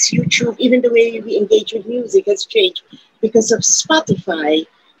Netflix, YouTube, even the way we engage with music has changed because of Spotify.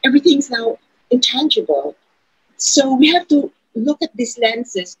 Everything's now intangible. So we have to look at these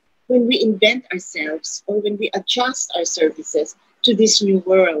lenses when we invent ourselves or when we adjust our services to this new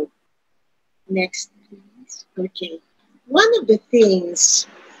world. Next, please. Okay. One of the things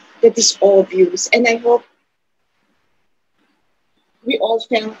that is obvious, and I hope we all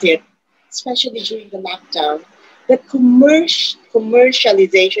felt it, especially during the lockdown, that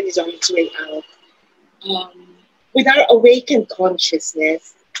commercialization is on its way out. With our awakened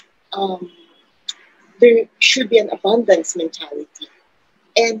consciousness, there should be an abundance mentality.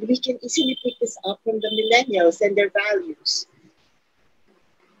 And we can easily pick this up from the millennials and their values.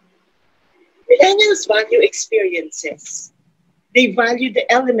 Millennials value experiences. They value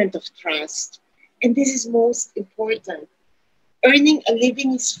the element of trust. And this is most important. Earning a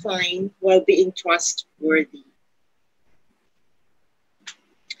living is fine while being trustworthy.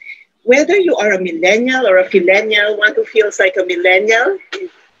 Whether you are a millennial or a phillennial, one who feels like a millennial,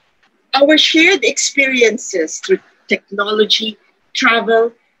 our shared experiences through technology,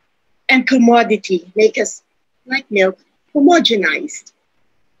 travel, and commodity make us, like milk, homogenized.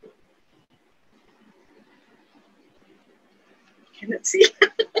 Cannot see.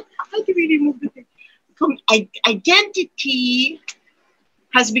 How do we remove the thing? Identity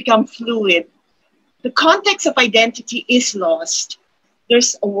has become fluid. The context of identity is lost.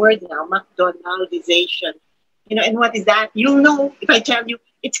 There's a word now, McDonaldization. You know, and what is that? You'll know if I tell you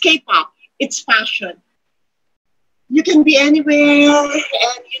it's K-pop, it's fashion. You can be anywhere,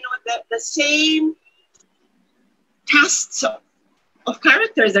 and you know the same casts of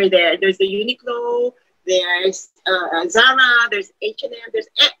characters are there. There's the Uniqlo, there's Zara, there's H&M, there's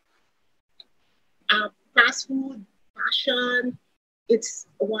fast food, fashion. It's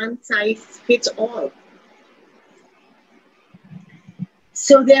one size fits all.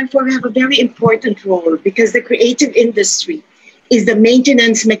 So therefore, we have a very important role because the creative industry is the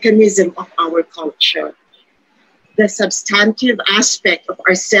maintenance mechanism of our culture, the substantive aspect of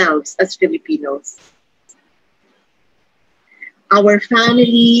ourselves as Filipinos. Our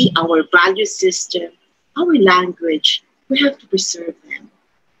family, our value system, our language, we have to preserve them.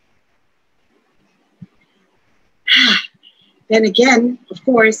 Then again, of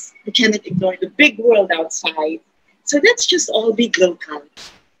course, we cannot ignore the big world outside. So let's just all be global.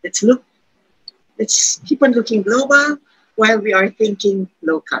 Let's keep on looking global while we are thinking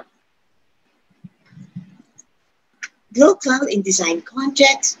local. Local in design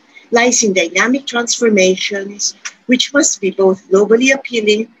context lies in dynamic transformations, which must be both globally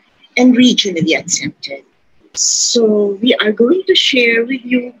appealing and regionally accepted. So we are going to share with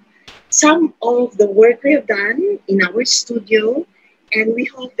you some of the work we have done in our studio, and we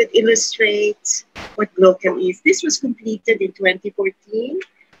hope that illustrates what local is. This was completed in 2014,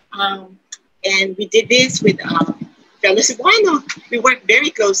 and we did this with fellow Cebuano. We worked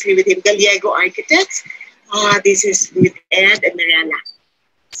very closely with him, Gallego Architects. This is with Ed and Mirella.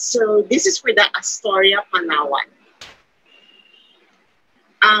 So this is for the Astoria, Palawan.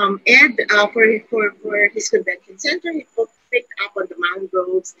 Ed, for his convention center, he picked up on the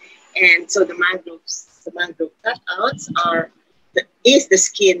mangroves, and so the mangrove cutouts is the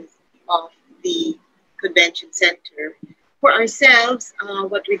skin of the convention center. For ourselves,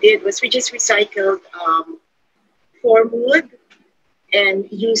 what we did was we just recycled form wood and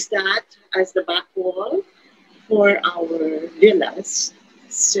used that as the back wall for our villas.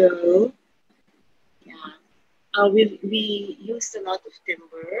 So, yeah, we used a lot of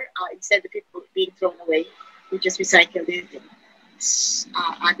timber. Instead of it being thrown away, we just recycled it and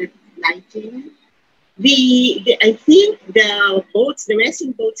added lighting. I think the boats, the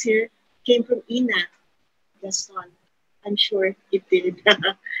racing boats here came from Ina, Gaston. I'm sure it did.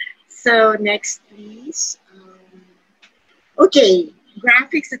 So next, please. Okay,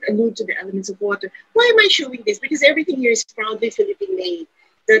 graphics that allude to the elements of water. Why am I showing this? Because everything here is proudly Philippine made.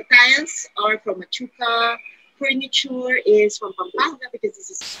 The tiles are from Machuca. Furniture is from Pampanga because this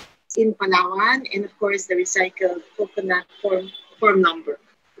is in Palawan, and of course the recycled coconut form number.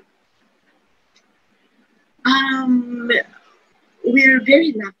 We're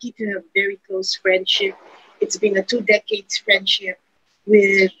very lucky to have very close friendship. It's been a 2 decades friendship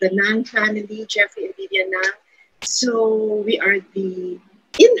with the Nang family, Jeffrey and Vivian Nang. So we are the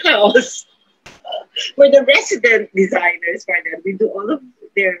in-house, we're the resident designers for them. We do all of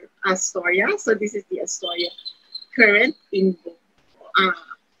their Astoria. So this is the Astoria current in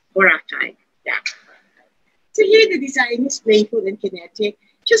Boracay. Yeah. So here the design is playful and kinetic.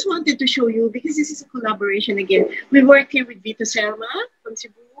 Just wanted to show you because this is a collaboration again. We work here with Vito Selma from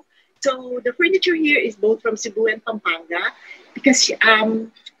Cebu. So the furniture here is both from Cebu and Pampanga because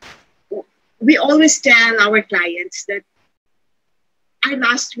we always tell our clients that our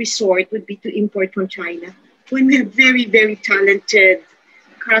last resort would be to import from China when we have very, very talented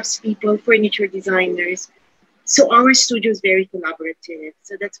craftspeople, furniture designers. So our studio is very collaborative.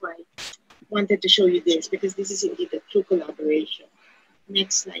 So that's why I wanted to show you this because this is indeed a true collaboration.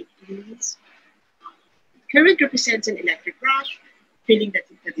 Next slide, please. Current represents an electric rush, feeling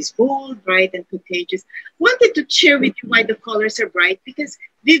that is bold, bright, and contagious. Wanted to share with you why the colors are bright because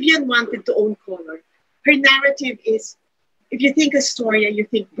Vivian wanted to own color. Her narrative is, if you think Astoria, you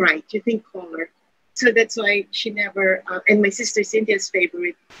think bright, you think color. So that's why she never, and my sister Cynthia's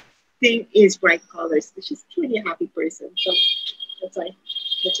favorite thing is bright colors. She's truly a happy person. So that's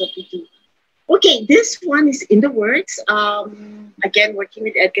what we do. Okay, this one is in the works. Again, working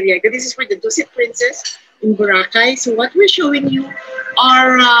with Edgar Diego. This is for the Dusit Princess in Boracay. So what we're showing you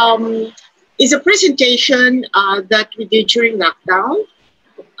is a presentation that we did during lockdown.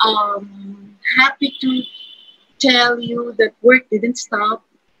 Happy to tell you that work didn't stop.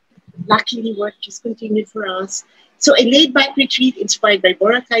 Luckily, work just continued for us. So a laid-back retreat inspired by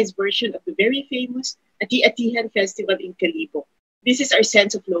Boracay's version of the very famous Ati-Atihan Festival in Calibo. This is our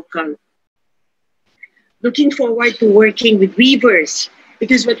sense of local. Looking forward to working with weavers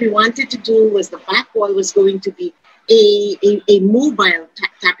because what we wanted to do was the back wall was going to be a mobile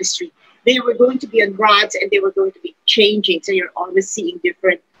tapestry. They were going to be on rods and they were going to be changing. So you're always seeing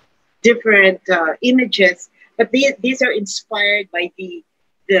different images. But these are inspired by the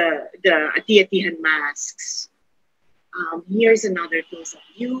Ati-Atihan masks. Here's another close-up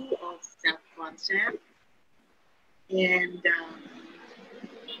view of that concept. And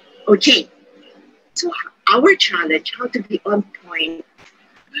okay. So our challenge, how to be on point,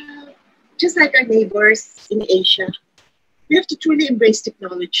 just like our neighbors in Asia, we have to truly embrace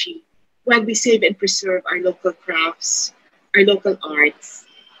technology while we save and preserve our local crafts, our local arts.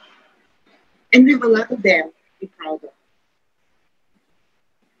 And we have a lot of them to be proud of.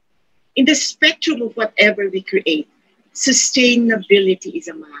 In the spectrum of whatever we create, sustainability is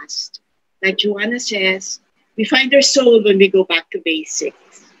a must. Like Joanna says, we find our soul when we go back to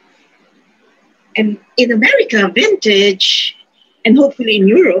basics. And in America, vintage, and hopefully in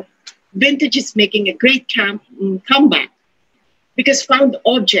Europe, vintage is making a great comeback because found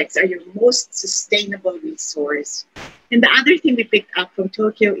objects are your most sustainable resource. And the other thing we picked up from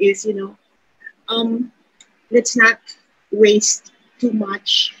Tokyo is, let's not waste too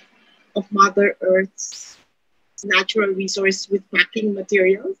much of Mother Earth's natural resource with packing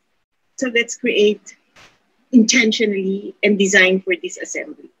materials. So let's create intentionally and design for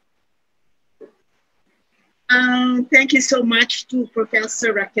disassembly. Thank you so much to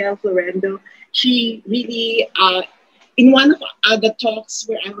Professor Raquel Florendo. She really, in one of the talks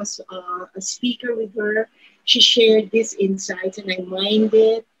where I was a speaker with her, she shared these insights and I mined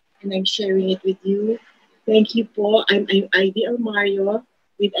it and I'm sharing it with you. Thank you po. I'm Ivy Almario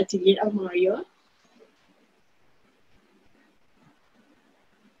with Atelier Almario.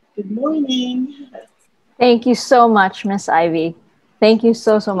 Good morning. Thank you so much, Miss Ivy. Thank you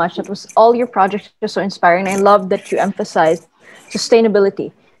so much. That was all your projects are so inspiring. I love that you emphasized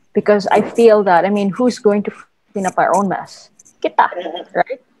sustainability because I feel that, who's going to clean up our own mess? Kita,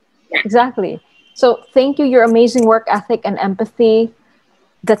 right? Exactly. So thank you, your amazing work ethic and empathy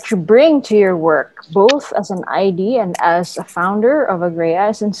that you bring to your work, both as an ID and as a founder of Agrea,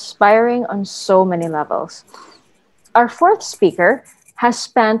 is inspiring on so many levels. Our fourth speaker has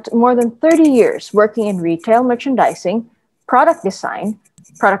spent more than 30 years working in retail merchandising, product design,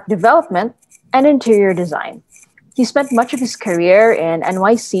 product development, and interior design. He spent much of his career in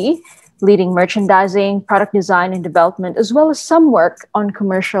NYC, leading merchandising, product design, and development, as well as some work on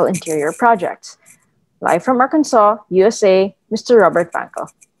commercial interior projects. Live from Arkansas, USA, Mr. Robert Panko.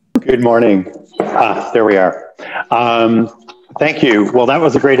 Good morning. There we are. Thank you. Well, that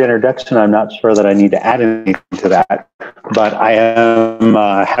was a great introduction. I'm not sure that I need to add anything to that, but I am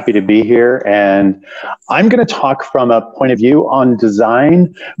happy to be here. And I'm going to talk from a point of view on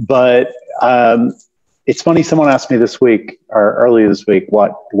design, but it's funny, someone asked me this week, or earlier this week,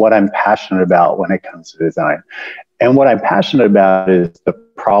 what I'm passionate about when it comes to design. And what I'm passionate about is the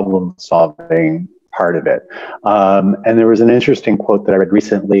problem solving part of it. And there was an interesting quote that I read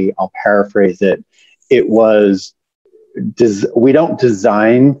recently. I'll paraphrase it. It was, we don't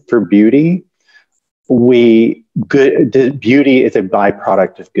design for beauty. Beauty is a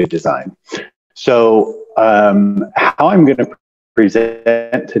byproduct of good design. So how I'm going to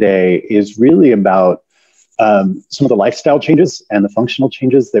present today is really about some of the lifestyle changes and the functional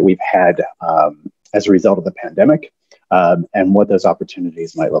changes that we've had as a result of the pandemic, and what those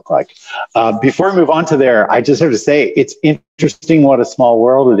opportunities might look like. Before we move on to there, I just have to say it's interesting what a small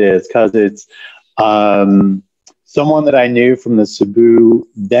world it is, because it's someone that I knew from the Cebu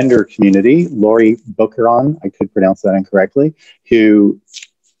vendor community, Lori Bocaron, I could pronounce that incorrectly, who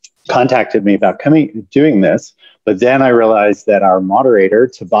contacted me about doing this. But then I realized that our moderator,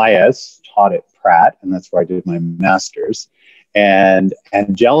 Tobias, taught at Pratt, and that's where I did my master's. And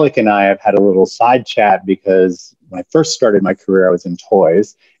Angelica and I have had a little side chat, because when I first started my career, I was in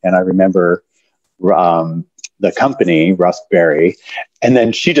toys, and I remember the company, Berrie. And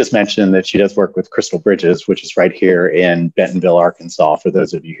then she just mentioned that she does work with Crystal Bridges, which is right here in Bentonville, Arkansas, for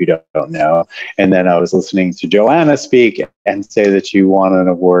those of you who don't know. And then I was listening to Joanna speak and say that you won an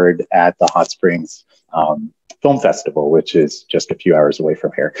award at the Hot Springs Film Festival, which is just a few hours away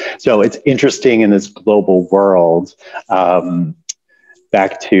from here. So it's interesting in this global world,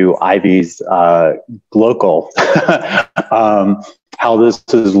 back to Ivy's local, how this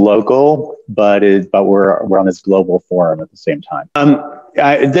is local, but we're on this global forum at the same time.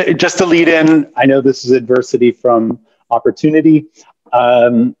 Just to lead in, I know this is adversity from opportunity.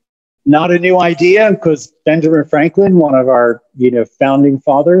 Not a new idea, because Benjamin Franklin, one of our founding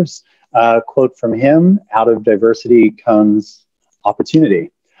fathers, quote from him: "Out of diversity comes opportunity."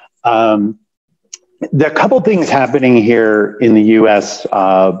 There are a couple things happening here in the U.S.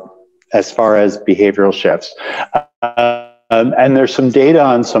 As far as behavioral shifts. And there's some data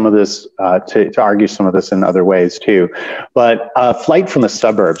on some of this to argue some of this in other ways too. But flight from the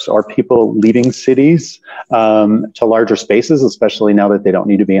suburbs, or people leaving cities to larger spaces, especially now that they don't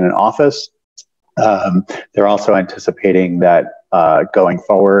need to be in an office. They're also anticipating that going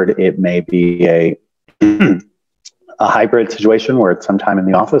forward, it may be a hybrid situation where it's sometime in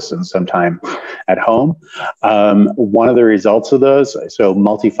the office and sometime at home. One of the results of those, so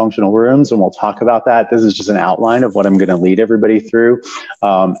multifunctional rooms, and we'll talk about that. This is just an outline of what I'm going to lead everybody through.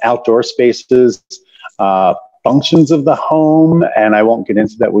 Outdoor spaces, functions of the home, and I won't get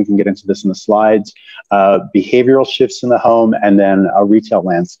into that. We can get into this in the slides. Behavioral shifts in the home, and then a retail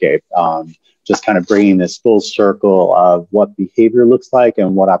landscape. Just kind of bringing this full circle of what behavior looks like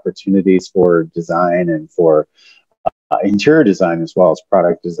and what opportunities for design and for interior design, as well as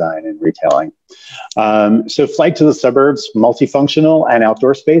product design and retailing. So flight to the suburbs, multifunctional, and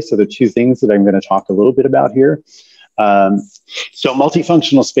outdoor space are the two things that I'm going to talk a little bit about here. So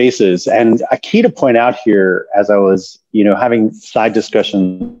multifunctional spaces, and a key to point out here, as I was having side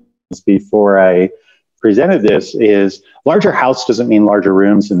discussions before I presented this, is larger house doesn't mean larger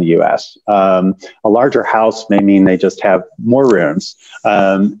rooms in the US. A larger house may mean they just have more rooms.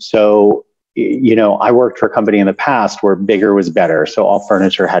 So I worked for a company in the past where bigger was better. So all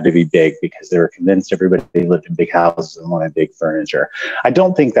furniture had to be big, because they were convinced everybody lived in big houses and wanted big furniture. I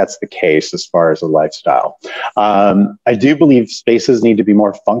don't think that's the case as far as a lifestyle. I do believe spaces need to be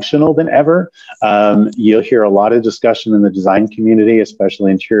more functional than ever. You'll hear a lot of discussion in the design community,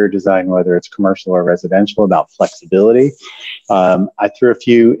 especially interior design, whether it's commercial or residential, about flexibility. I threw a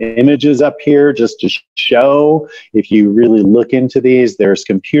few images up here just to show, if you really look into these, there's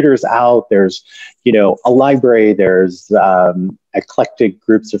computers out, there's a library, there's eclectic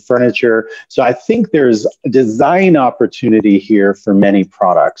groups of furniture. So I think there's a design opportunity here for many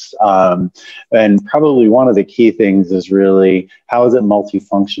products. And probably one of the key things is really, how is it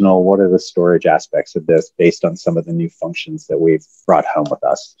multifunctional? What are the storage aspects of this based on some of the new functions that we've brought home with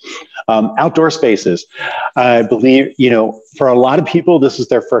us? Outdoor spaces. I believe, for a lot of people, this is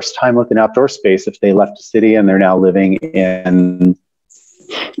their first time with an outdoor space if they left a city and they're now living in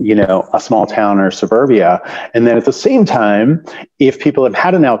a small town or suburbia. And then at the same time, if people have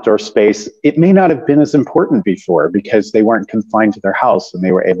had an outdoor space, it may not have been as important before, because they weren't confined to their house and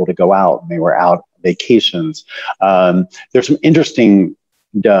they were able to go out and they were out vacations. There's some interesting,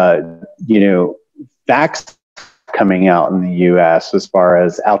 facts coming out in the US as far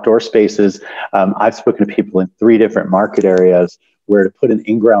as outdoor spaces. I've spoken to people in 3 different market areas where to put an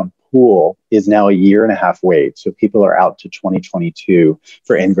in-ground pool is now a 1.5 year wait. So people are out to 2022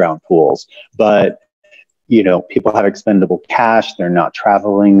 for in-ground pools. But you know, people have expendable cash. They're not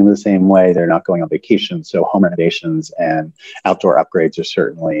traveling in the same way. They're not going on vacation. So home renovations and outdoor upgrades are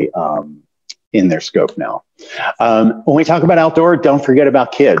certainly in their scope now. When we talk about outdoor, don't forget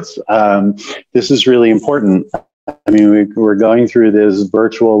about kids. This is really important. I mean, we're going through this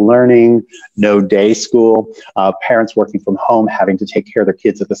virtual learning, no day school, parents working from home, having to take care of their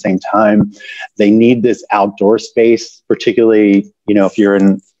kids at the same time. They need this outdoor space, particularly, you know, if you're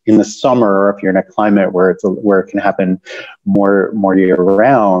in the summer, or if you're in a climate where it can happen more year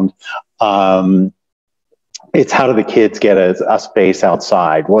round. It's how do the kids get a space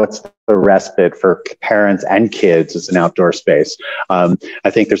outside? What's the respite for parents and kids as an outdoor space? I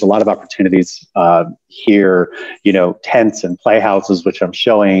think there's a lot of opportunities here, you know, tents and playhouses, which I'm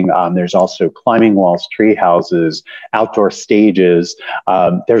showing. There's also climbing walls, tree houses, outdoor stages.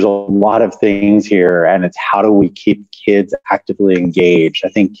 There's a lot of things here, and it's how do we keep kids actively engaged? I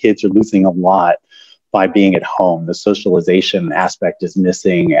think kids are losing a lot by being at home. The socialization aspect is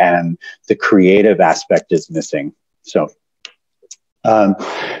missing and the creative aspect is missing. So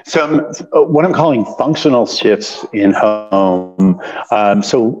what I'm calling functional shifts in home.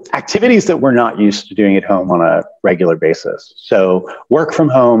 So activities that we're not used to doing at home on a regular basis. So work from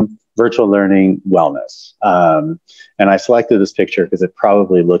home, virtual learning, wellness. And I selected this picture because it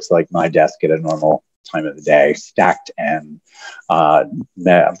probably looks like my desk at a normal time of the day, stacked, and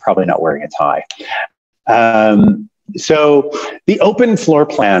I'm probably not wearing a tie. So the open floor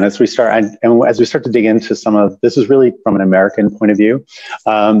plan, as we start, and as we start to dig into some of this, is really from an American point of view.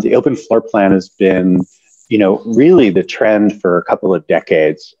 The open floor plan has been, you know, really the trend for a couple of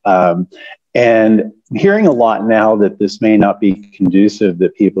decades. And I'm hearing a lot now that this may not be conducive,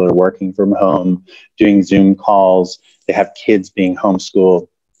 that people are working from home, doing Zoom calls, they have kids being homeschooled.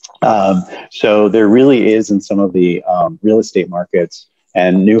 So there really is in some of the real estate markets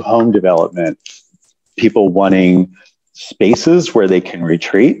and new home development, people wanting spaces where they can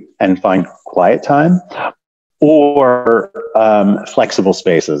retreat and find quiet time, or flexible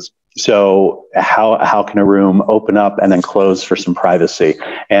spaces. So how can a room open up and then close for some privacy?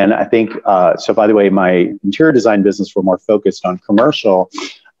 And I think, so by the way, my interior design business, we're more focused on commercial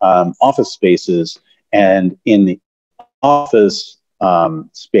office spaces, and in the office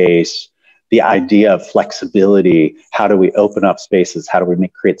space, the idea of flexibility, how do we open up spaces? How do we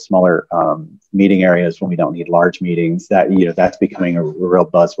create smaller meeting areas when we don't need large meetings? That, you know, that's becoming a real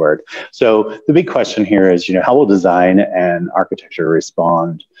buzzword. So the big question here is, you know, how will design and architecture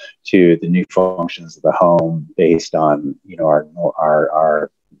respond to the new functions of the home based on, you know,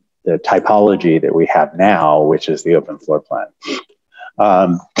 the typology that we have now, which is the open floor plan.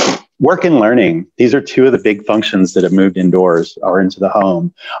 Work and learning, these are 2 of the big functions that have moved indoors or into the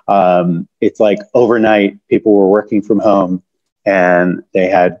home. It's like overnight, people were working from home and they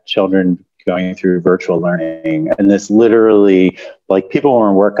had children going through virtual learning. And this literally, like, people were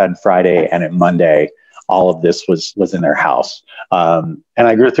on work on Friday, and at Monday, all of this was in their house. And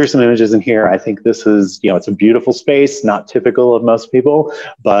I grew through some images in here. I think this is, you know, it's a beautiful space, not typical of most people,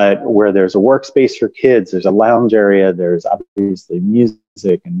 but where there's a workspace for kids, there's a lounge area, there's obviously music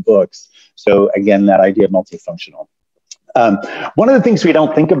and books. So again, that idea of multifunctional. One of the things we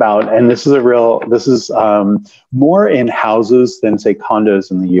don't think about, and this is more in houses than, say,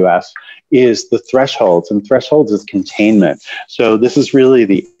 condos in the US, is the thresholds, and thresholds is containment. So this is really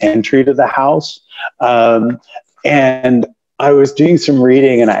the entry to the house. And I was doing some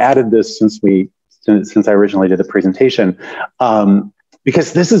reading, and I added this since I originally did the presentation,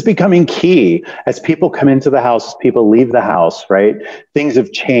 because this is becoming key as people come into the house, people leave the house, right? Things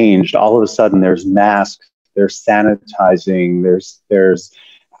have changed. All of a sudden, there's masks, there's sanitizing, there's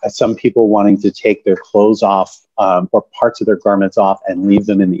some people wanting to take their clothes off or parts of their garments off and leave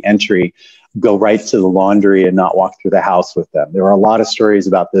them in the entry, go right to the laundry and not walk through the house with them. There are a lot of stories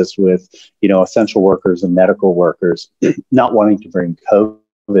about this with, you know, essential workers and medical workers not wanting to bring COVID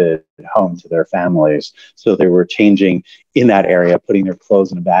home to their families. So they were changing in that area, putting their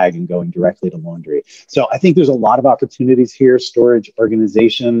clothes in a bag and going directly to laundry. So I think there's a lot of opportunities here, storage,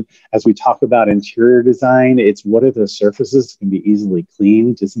 organization. As we talk about interior design, it's what are the surfaces that can be easily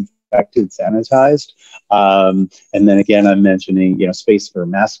cleaned, disinfected, sanitized. And then again, I'm mentioning, you know, space for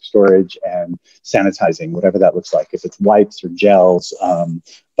mask storage and sanitizing, whatever that looks like, if it's wipes or gels,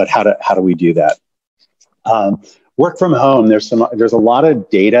 but how do we do that? Work from home, there's a lot of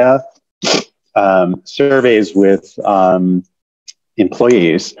data, surveys with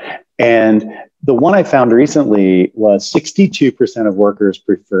employees, and the one I found recently was 62% of workers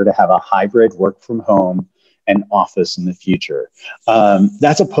prefer to have a hybrid work from home and office in the future.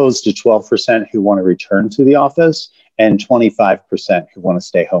 That's opposed to 12% who want to return to the office and 25% who want to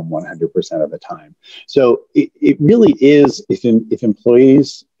stay home 100% of the time. So it really is, if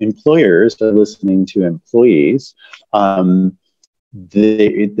employers are listening to employees,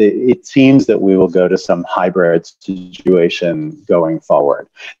 it seems that we will go to some hybrid situation going forward.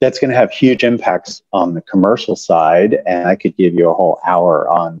 That's going to have huge impacts on the commercial side, and I could give you a whole hour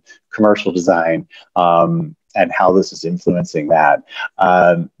on commercial design and how this is influencing that.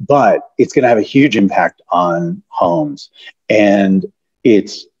 But it's going to have a huge impact on homes, and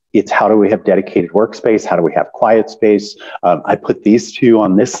it's how do we have dedicated workspace? How do we have quiet space? I put these two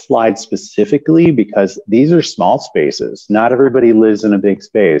on this slide specifically because these are small spaces. Not everybody lives in a big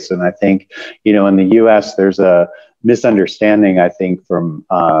space. And I think, you know, in the US, there's a misunderstanding, I think, from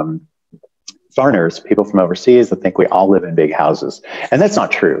foreigners, people from overseas, that think we all live in big houses. And that's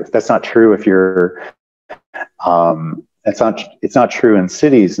not true. That's not true if you're, it's not true in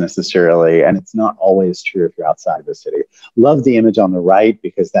cities necessarily, and it's not always true if you're outside of a city. Love the image on the right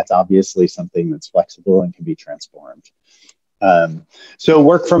because that's obviously something that's flexible and can be transformed. So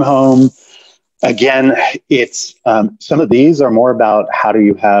work from home, again, it's some of these are more about how do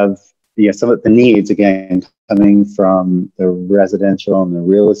you have some of the needs, again, coming from the residential and the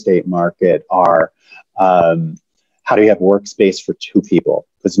real estate market are how do you have workspace for two people?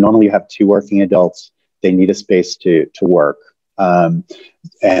 Because normally you have two working adults. They need a space to work. And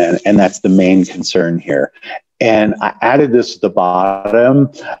that's the main concern here. And I added this at the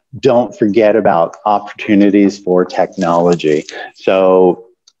bottom. Don't forget about opportunities for technology. So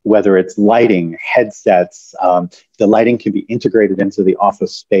whether it's lighting, headsets, the lighting can be integrated into the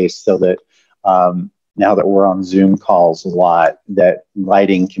office space so that now that we're on Zoom calls a lot, that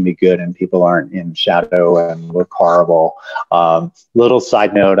lighting can be good and people aren't in shadow and look horrible. Little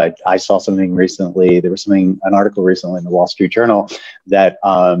side note, I saw something recently, there was an article recently in the Wall Street Journal that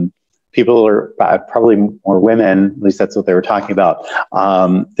people are probably more women, at least that's what they were talking about.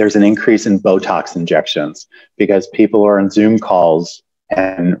 There's an increase in Botox injections because people are on Zoom calls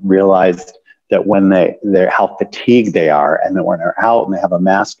and realized that when they're how fatigued they are, and that when they're out and they have a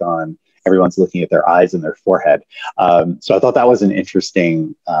mask on, everyone's looking at their eyes and their forehead. So I thought that was an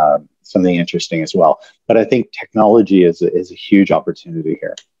interesting, something interesting as well. But I think technology is a huge opportunity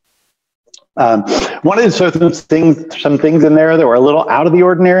here. Wanted to show some things in there that were a little out of the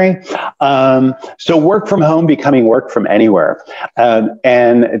ordinary. So work from home becoming work from anywhere.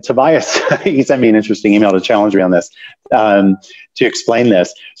 And Tobias, he sent me an interesting email to challenge me on this, to explain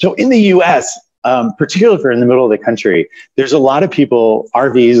this. So in the US, particularly if you're in the middle of the country, there's a lot of people,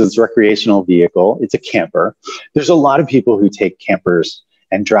 RVs is a recreational vehicle, it's a camper. There's a lot of people who take campers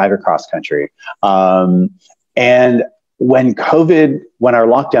and drive across country. And when our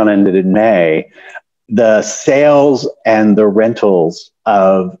lockdown ended in May, the sales and the rentals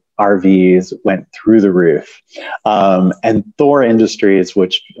of RVs went through the roof. And Thor Industries,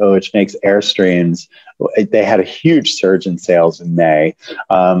 which makes Airstreams, they had a huge surge in sales in May.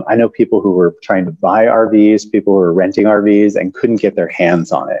 I know people who were trying to buy RVs, people who were renting RVs and couldn't get their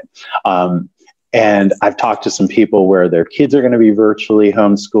hands on it. And I've talked to some people where their kids are going to be virtually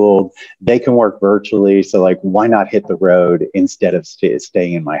homeschooled. They can work virtually. So like, why not hit the road instead of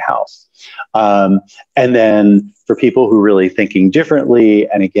staying in my house? And then for people who are really thinking differently,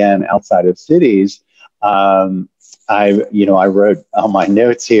 and again, outside of cities, I wrote on my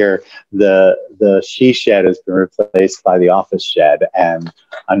notes here, the she shed has been replaced by the office shed. And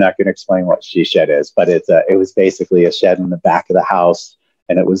I'm not going to explain what she shed is, but it was basically a shed in the back of the house.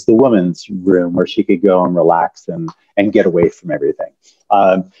 And it was the woman's room where she could go and relax and get away from everything.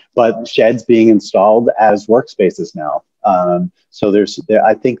 But sheds being installed as workspaces now. So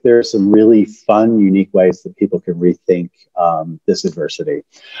I think there's some really fun, unique ways that people can rethink this adversity.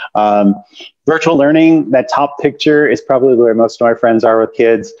 Virtual learning, that top picture is probably where most of my friends are with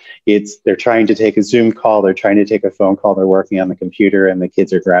kids. They're trying to take a Zoom call, they're trying to take a phone call, they're working on the computer, and the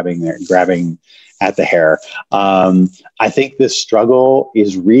kids are grabbing at the hair. I think this struggle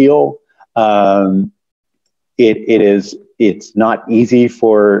is real. It's not easy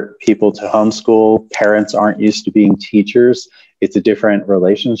for people to homeschool. Parents aren't used to being teachers. It's a different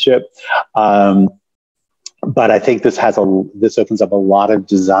relationship. But I think this opens up a lot of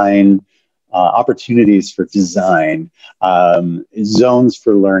design opportunities for design, zones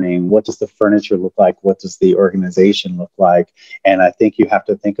for learning. What does the furniture look like? What does the organization look like? And I think you have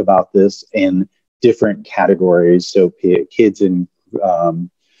to think about this in different categories. So kids in,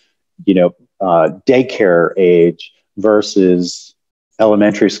 daycare age versus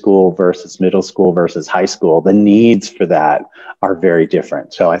elementary school versus middle school versus high school, the needs for that are very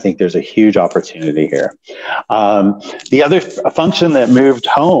different. So I think there's a huge opportunity here. The other function that moved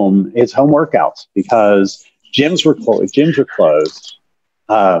home is home workouts, because gyms were closed.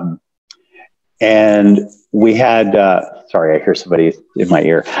 And we had, sorry, I hear somebody in my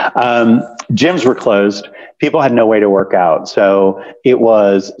ear. Gyms were closed. People had no way to work out. So it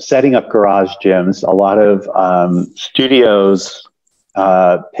was setting up garage gyms. A lot of studios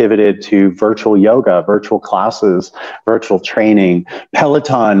pivoted to virtual yoga, virtual classes, virtual training.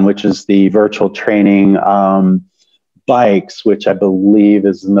 Peloton, which is the virtual training bikes, which I believe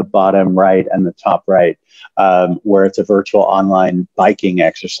is in the bottom right and the top right, where it's a virtual online biking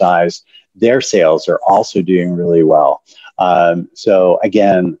exercise. Their sales are also doing really well. So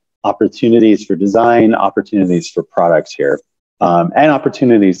again, opportunities for design, opportunities for products here, and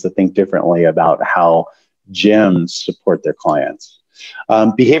opportunities to think differently about how gyms support their clients.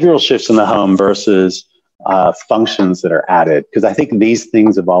 Behavioral shifts in the home versus functions that are added, because I think these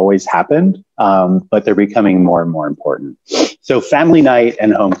things have always happened, but they're becoming more and more important. So family night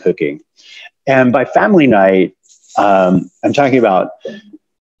and home cooking. And by family night, I'm talking about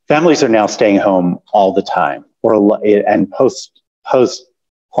families are now staying home all the time, and post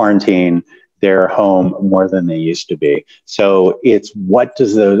quarantine, they're home more than they used to be. So it's what do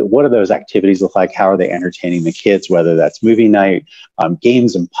those activities look like? How are they entertaining the kids? Whether that's movie night,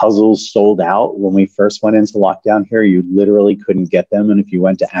 games and puzzles sold out. When we first went into lockdown here, you literally couldn't get them. And if you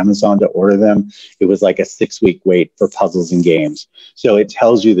went to Amazon to order them, it was like a 6-week wait for puzzles and games. So it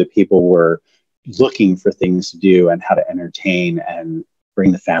tells you that people were looking for things to do and how to entertain and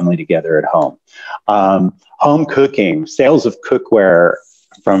bring the family together at home. Home cooking, sales of cookware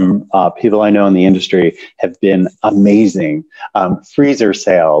from people I know in the industry have been amazing. Freezer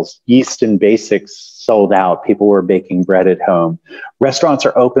sales, yeast and basics sold out. People were baking bread at home. Restaurants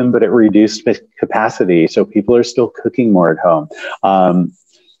are open, but at reduced capacity. So people are still cooking more at home.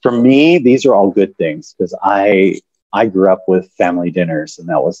 For me, these are all good things, because I grew up with family dinners, and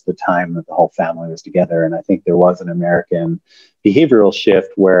that was the time that the whole family was together. And I think there was an American behavioral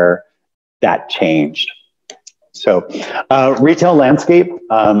shift where that changed. So retail landscape,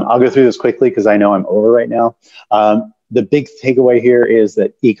 I'll go through this quickly because I know I'm over right now. The big takeaway here is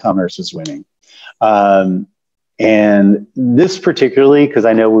that e-commerce is winning. And this particularly, because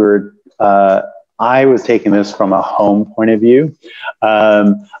I know I was taking this from a home point of view.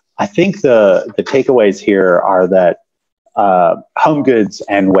 I think the takeaways here are that Home Goods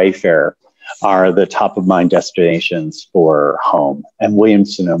and Wayfair are the top of mind destinations for home, and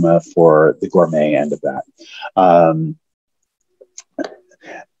Williams-Sonoma for the gourmet end of that.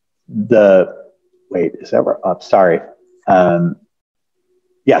 Wait, is that up? Sorry.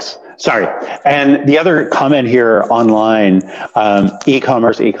 Yes, sorry. And the other comment here online,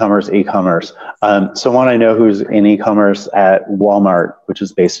 e-commerce. Someone I know who's in e-commerce at Walmart, which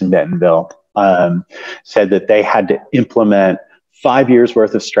is based in Bentonville, said that they had to implement 5 years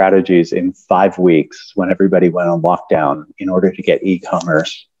worth of strategies in 5 weeks when everybody went on lockdown in order to get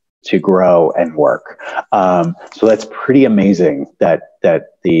e-commerce to grow and work. So that's pretty amazing that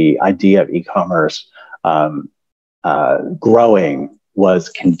the idea of e-commerce growing was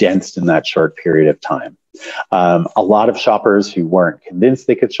condensed in that short period of time. A lot of shoppers who weren't convinced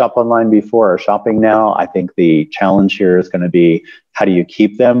they could shop online before are shopping now. I think the challenge here is going to be, how do you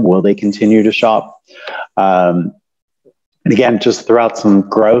keep them? Will they continue to shop? And again, just throughout some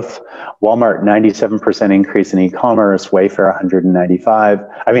growth, Walmart 97% increase in e-commerce, Wayfair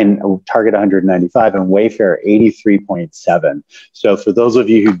Target 195, and Wayfair 83.7. So for those of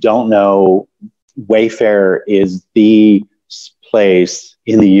you who don't know, Wayfair is the place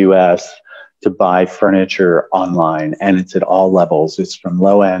in the US to buy furniture online, and it's at all levels. It's from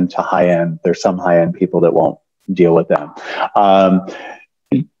low end to high end. There's some high end people that won't deal with them.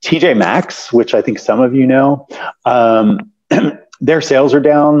 TJ Maxx, which I think some of you know, their sales are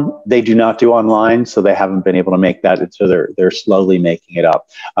down. They do not do online, so they haven't been able to make that. So they're slowly making it up.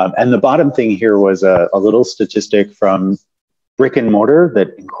 And the bottom thing here was a little statistic from Brick and Mortar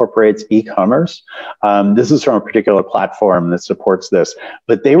that incorporates e-commerce. This is from a particular platform that supports this,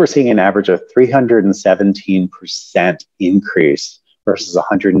 but they were seeing an average of 317% increase versus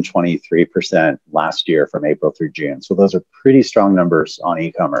 123% last year from April through June. So those are pretty strong numbers on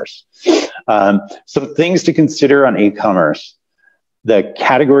e-commerce. Some things to consider on e-commerce: the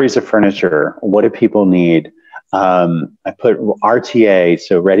categories of furniture. What do people need? I put RTA,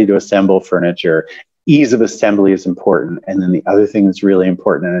 so ready to assemble furniture. ease of assembly is important. And then the other thing that's really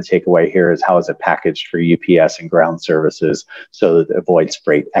important and a takeaway here is how is it packaged for UPS and ground services so that it avoids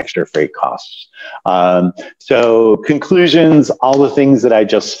extra freight costs. So conclusions, all the things that I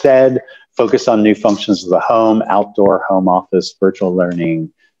just said, focus on new functions of the home, outdoor, home office, virtual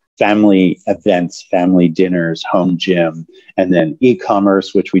learning, family events, family dinners, home gym, and then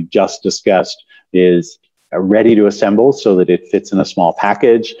e-commerce, which we just discussed, is ready to assemble so that it fits in a small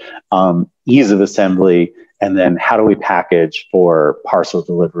package, ease of assembly, and then how do we package for parcel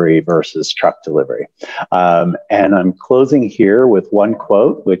delivery versus truck delivery. And I'm closing here with one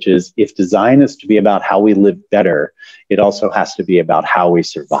quote, which is, if design is to be about how we live better, it also has to be about how we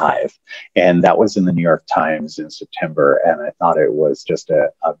survive. And that was in the New York Times in September, and I thought it was just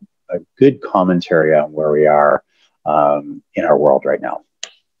a good commentary on where we are in our world right now.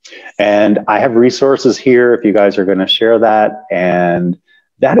 And I have resources here if you guys are going to share that. And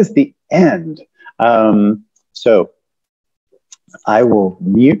that is the end. So I will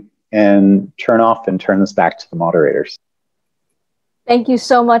mute and turn off and turn this back to the moderators. Thank you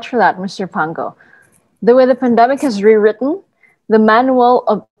so much for that, Mr. Panko. The way the pandemic has rewritten the manual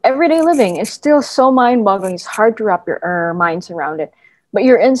of everyday living is still so mind-boggling. It's hard to wrap your minds around it. But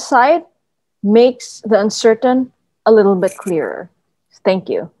your insight makes the uncertain a little bit clearer. Thank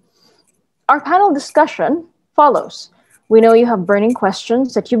you. Our panel discussion follows. We know you have burning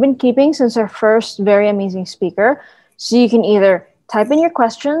questions that you've been keeping since our first very amazing speaker. So you can either type in your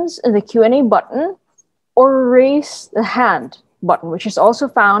questions in the Q&A button or raise the hand button, which is also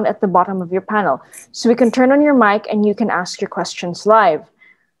found at the bottom of your panel. So we can turn on your mic and you can ask your questions live.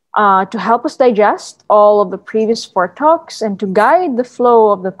 To help us digest all of the previous 4 talks and to guide the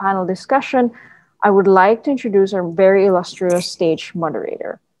flow of the panel discussion, I would like to introduce our very illustrious stage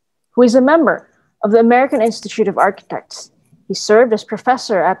moderator, who is a member of the American Institute of Architects. He served as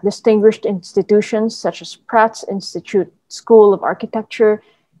professor at distinguished institutions such as Pratt's Institute School of Architecture,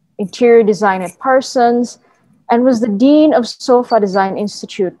 Interior Design at Parsons, and was the Dean of SOFA Design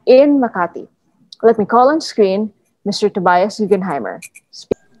Institute in Makati. Let me call on screen Mr. Tobias Guggenheimer.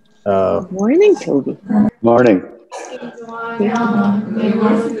 Morning, Toby. Morning.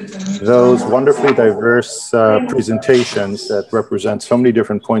 Those wonderfully diverse presentations that represent so many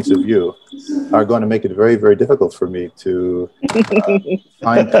different points of view are going to make it very, very difficult for me to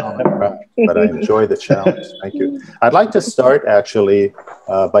find common ground, but I enjoy the challenge. Thank you. I'd like to start actually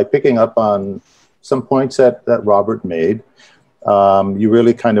by picking up on some points that Robert made. You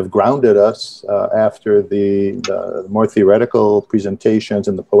really kind of grounded us after the more theoretical presentations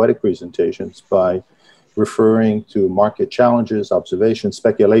and the poetic presentations by referring to market challenges, observations,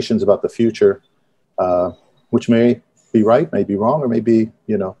 speculations about the future, which may be right, may be wrong, or may be,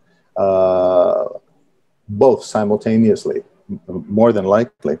 you know, both simultaneously, more than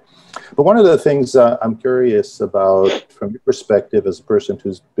likely. But one of the things I'm curious about from your perspective as a person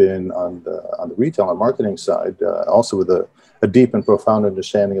who's been on the retail and marketing side, also with a deep and profound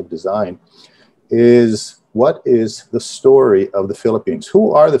understanding of design, is what is the story of the Philippines?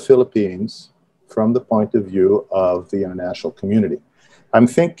 Who are the Philippines from the point of view of the international community? I'm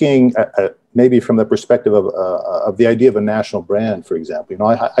thinking maybe from the perspective of the idea of a national brand, for example. You know,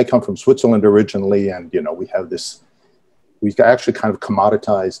 I come from Switzerland originally, and, you know, we have this, we actually kind of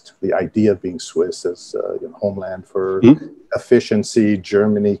commoditized the idea of being Swiss as you know, homeland for efficiency.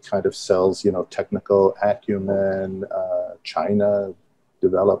 Germany kind of sells, you know, technical acumen. China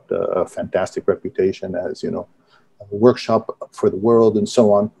developed a fantastic reputation as, you know, a workshop for the world and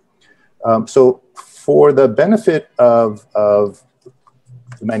so on. So for the benefit of the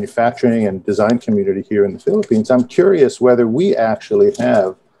manufacturing and design community here in the Philippines, I'm curious whether we actually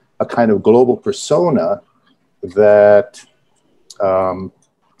have a kind of global persona that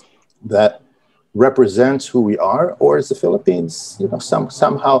that represents who we are, or is the Philippines, you know,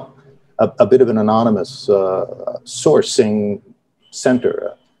 somehow a bit of an anonymous sourcing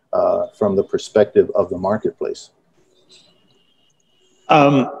center from the perspective of the marketplace?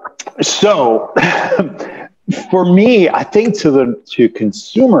 So for me, I think to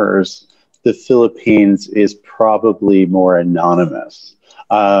consumers, the Philippines is probably more anonymous.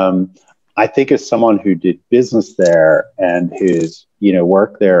 I think as someone who did business there and who's, you know,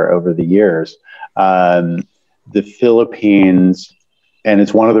 worked there over the years, the Philippines, and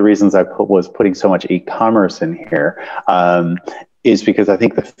it's one of the reasons I was putting so much e-commerce in here, is because I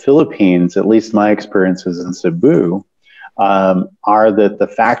think the Philippines, at least my experiences in Cebu, are that the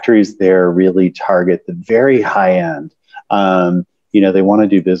factories there really target the very high end. You know, they want to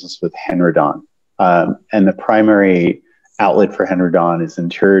do business with Henredon, and the primary outlet for Henredon is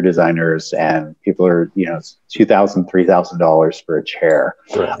interior designers, and people are, you know, $2,000, $3,000 for a chair.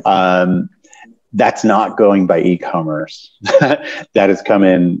 Right. that's not going by e-commerce. That is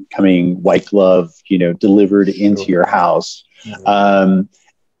coming white glove, delivered into your house. And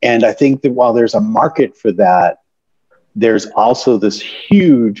I think that while there's a market for that, there's also this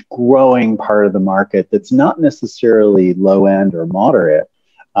huge growing part of the market that's not necessarily low end or moderate,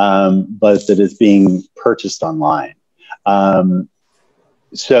 but that is being purchased online.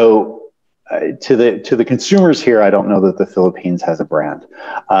 So to the consumers here, I don't know that the Philippines has a brand.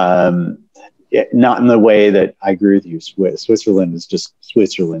 Not in the way that I agree with you. Switzerland is just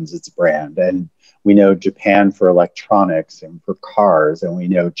Switzerland's its brand, and we know Japan for electronics and for cars, and we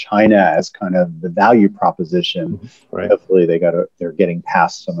know China as kind of the value proposition. Right. Hopefully, they're getting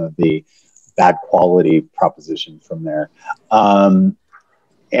past some of the bad quality proposition from there. And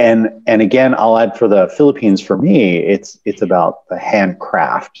again, I'll add for the Philippines, for me, it's about the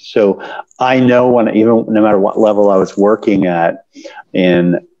handcraft. So I know no matter what level I was working at,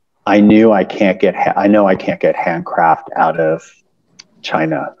 I know I can't get handcraft out of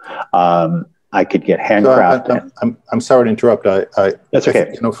China. I could get handcraft. So I'm sorry to interrupt. That's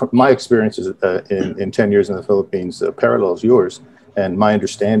okay. From my experiences in 10 years in the Philippines parallels yours, and my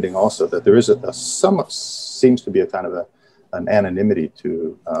understanding also that there is seems to be a kind of an anonymity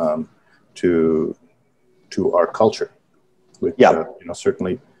to our culture, which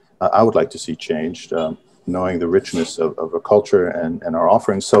certainly I would like to see changed, knowing the richness of our culture and our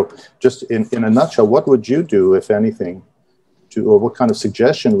offerings. So just in a nutshell, what would you do, if anything, or what kind of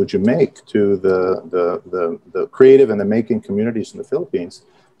suggestion would you make to the creative and the making communities in the Philippines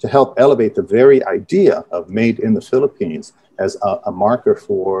to help elevate the very idea of made in the Philippines as a marker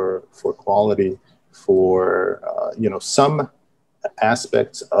for quality, for some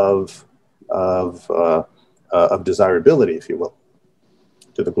aspects of desirability, if you will,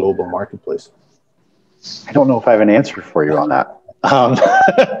 to the global marketplace? I don't know if I have an answer for you on that.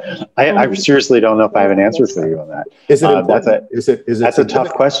 I seriously don't know if I have an answer for you on that. Is it important? That's a tough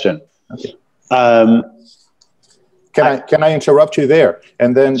question. Okay. Can I interrupt you there?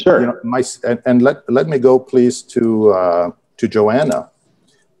 And then sure. Let me go please to Joanna,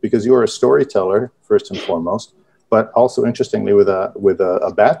 because you are a storyteller first and foremost, but also interestingly with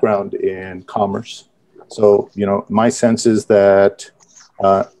a background in commerce. So my sense is that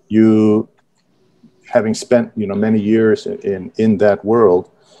you, having spent many years in that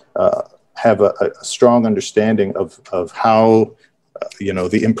world, have a strong understanding of how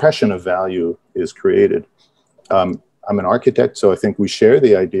the impression of value is created. I'm an architect, so I think we share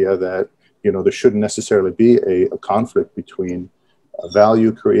the idea that there shouldn't necessarily be a conflict between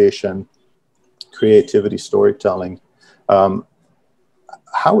value creation, creativity, storytelling.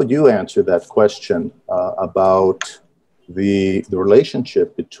 How would you answer that question about the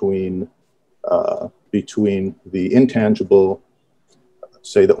relationship between the intangible,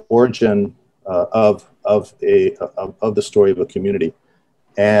 say the origin of the story of a community,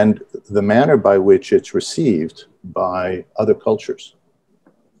 and the manner by which it's received by other cultures?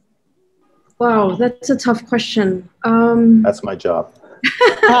 Wow, that's a tough question. That's my job.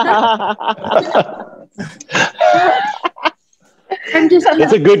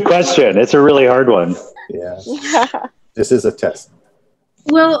 It's a good question. It's a really hard one. Yeah. This is a test.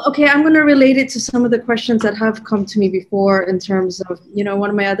 Well, okay, I'm going to relate it to some of the questions that have come to me before in terms of, one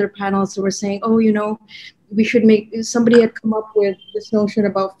of my other panels that were saying, oh, we should somebody had come up with this notion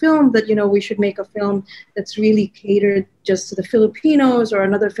about film that, we should make a film that's really catered just to the Filipinos, or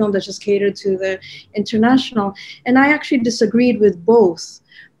another film that's just catered to the international. And I actually disagreed with both.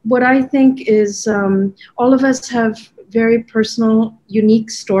 What I think is all of us have very personal,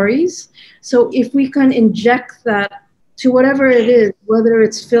 unique stories. So if we can inject that to whatever it is, whether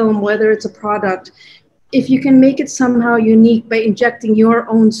it's film, whether it's a product, if you can make it somehow unique by injecting your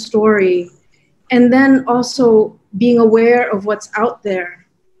own story, and then also being aware of what's out there,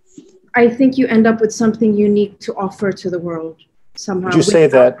 I think you end up with something unique to offer to the world somehow. Would you say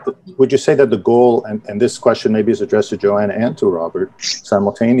that the goal, and this question maybe is addressed to Joanna and to Robert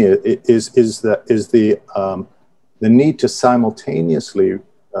simultaneously, is the need to simultaneously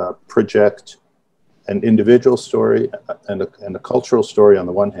project an individual story and a cultural story on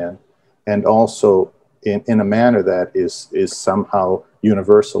the one hand, and also in a manner that is somehow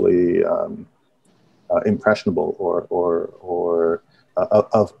universally impressionable or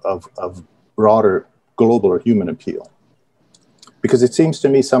of broader global or human appeal? Because it seems to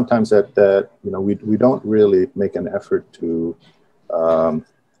me sometimes that we don't really make an effort to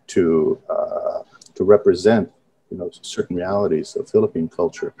represent certain realities of Philippine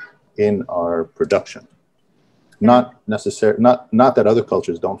culture in our production. Not that other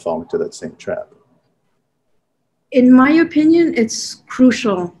cultures don't fall into that same trap. in my opinion, it's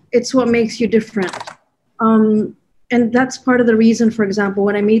crucial. It's what makes you different. And that's part of the reason, for example,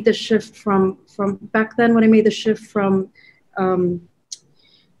 when I made the shift from back then, when I made the shift from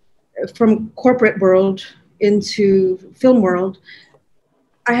corporate world into film world,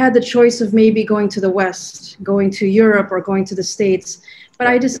 I had the choice of maybe going to the West, going to Europe, or going to the States. But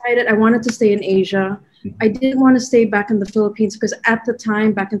I decided I wanted to stay in Asia. I didn't want to stay back in the Philippines because at the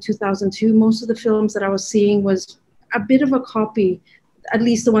time, back in 2002, most of the films that I was seeing was a bit of a copy, at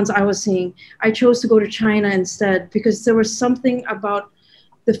least the ones I was seeing. I chose to go to China instead because there was something about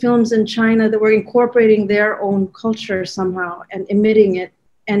the films in China that were incorporating their own culture somehow and emitting it,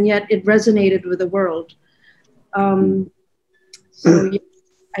 and yet it resonated with the world. So yeah,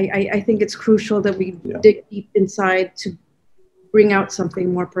 I think it's crucial that we dig deep inside to bring out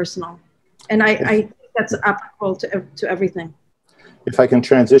something more personal. And I think that's applicable to everything. If I can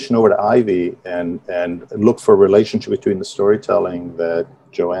transition over to Ivy and look for a relationship between the storytelling that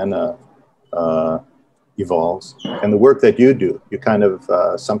Joanna evolves and the work that you do. You kind of,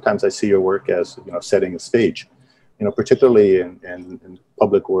 sometimes I see your work as, setting a stage, particularly in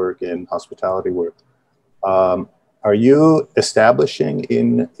public work, in hospitality work. Are you establishing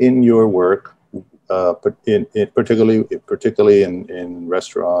in your work, particularly in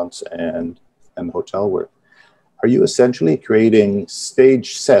restaurants and hotel work, are you essentially creating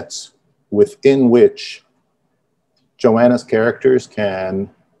stage sets within which Joanna's characters can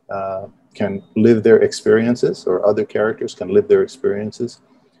live their experiences, or other characters can live their experiences?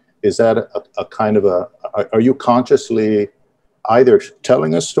 Is that a kind of are you consciously either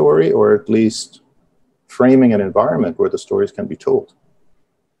telling a story or at least framing an environment where the stories can be told?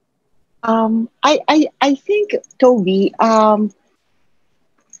 I think, Toby,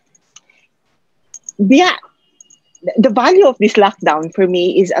 the value of this lockdown for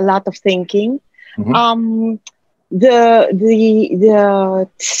me is a lot of thinking. Mm-hmm. The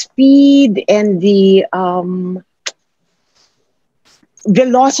speed and the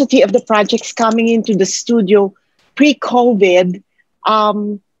velocity of the projects coming into the studio pre-COVID,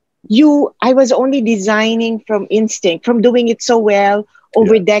 I was only designing from instinct, from doing it so well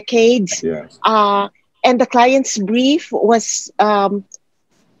over decades. Yes. And the client's brief was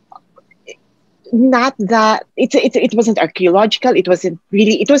not that, it wasn't archaeological, it wasn't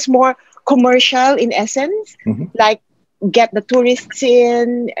really, it was more commercial in essence, like get the tourists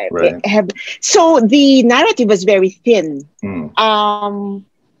in, so the narrative was very thin.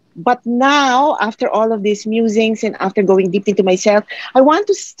 But now, after all of these musings and after going deep into myself, I want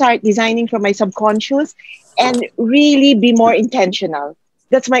to start designing from my subconscious and really be more intentional.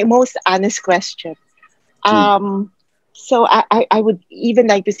 That's my most honest question. So I would even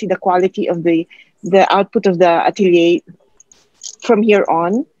like to see the quality of the output of the atelier from here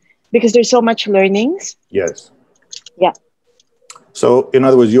on, because there's so much learnings. Yes. Yeah. So in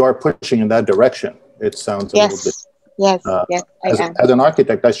other words, you are pushing in that direction. It sounds a little bit. Yes, yes, I am. As an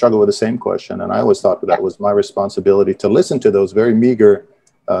architect, I struggle with the same question, and I always thought that was my responsibility to listen to those very meager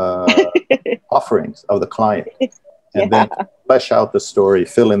offerings of the client, and then flesh out the story,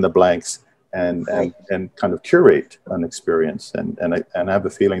 fill in the blanks, and kind of curate an experience. And I have a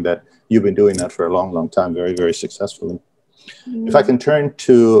feeling that you've been doing that for a long, long time, very, very successfully. If I can turn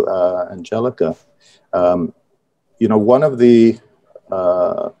to Angelica, one of the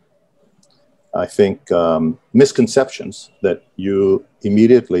I think misconceptions that you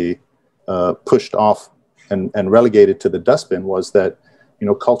immediately pushed off and relegated to the dustbin was that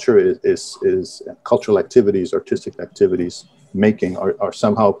culture is cultural activities, artistic activities, making are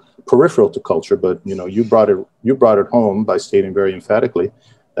somehow peripheral to culture. But you brought it home by stating very emphatically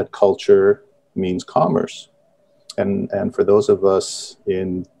that culture means commerce, and for those of us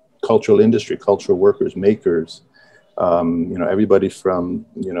in cultural industry, cultural workers, makers, everybody from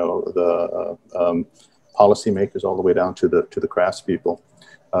the policymakers all the way down to the craftspeople,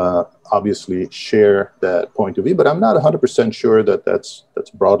 obviously share that point of view. But I'm not 100% sure that that's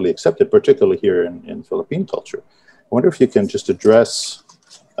broadly accepted, particularly here in Philippine culture. I wonder if you can just address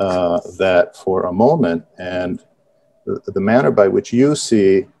that for a moment, and the manner by which you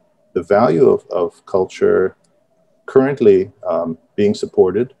see the value of culture currently being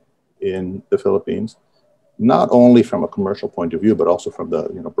supported in the Philippines, not only from a commercial point of view, but also from the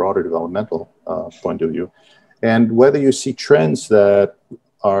broader developmental point of view, and whether you see trends that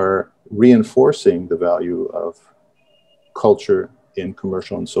are reinforcing the value of culture in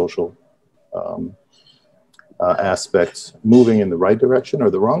commercial and social aspects, moving in the right direction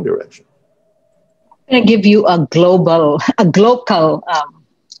or the wrong direction. I'm going to give you a global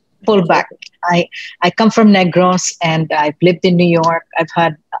pullback. I come from Negros, and I've lived in New York. I've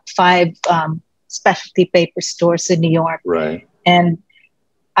had 5 specialty paper stores in New York. Right. And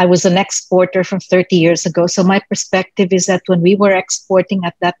I was an exporter from 30 years ago. So my perspective is that when we were exporting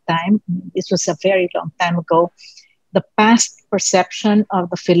at that time, this was a very long time ago, the past perception of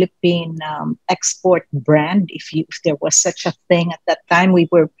the Philippine export brand, if there was such a thing at that time, we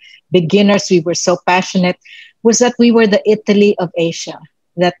were beginners, we were so passionate, was that we were the Italy of Asia.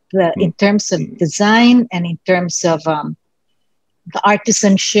 That in terms of design and in terms of the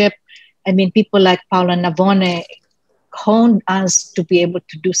artisanship, I mean, people like Paula Navone honed us to be able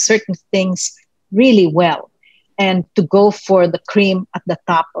to do certain things really well and to go for the cream at the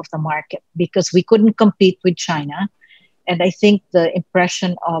top of the market because we couldn't compete with China. And I think the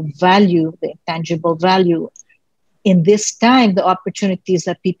impression of value, the intangible value in this time, the opportunities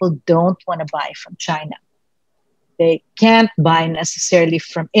that people don't want to buy from China. They can't buy necessarily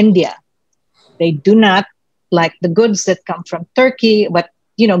from India. They do not like the goods that come from Turkey, but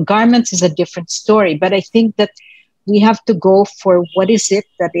garments is a different story. But I think that we have to go for what is it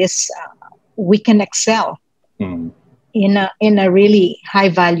that is we can excel in a really high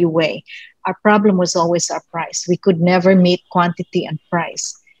value way. Our problem was always our price. We could never meet quantity and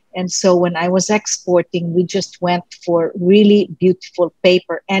price. And so when I was exporting, we just went for really beautiful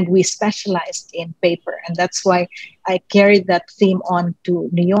paper and we specialized in paper. And that's why I carried that theme on to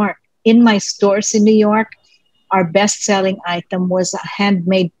New York. In my stores in New York, our best-selling item was a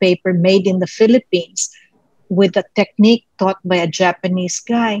handmade paper made in the Philippines with a technique taught by a Japanese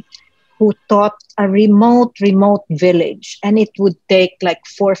guy who taught a remote village. And it would take like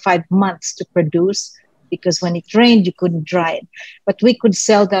 4 or 5 months to produce because when it rained, you couldn't dry it. But we could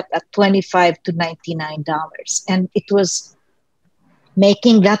sell that at $25 to $99. And it was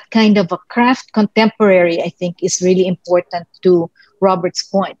making that kind of a craft contemporary, I think, is really important to Robert's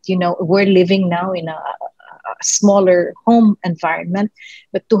point. We're living now in a smaller home environment,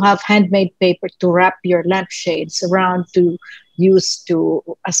 but to have handmade paper to wrap your lampshades around, to use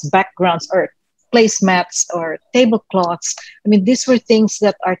as backgrounds or placemats or tablecloths. I mean, these were things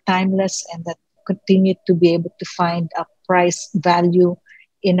that are timeless and that continue to be able to find a price value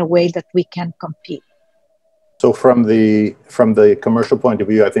in a way that we can compete. So from the commercial point of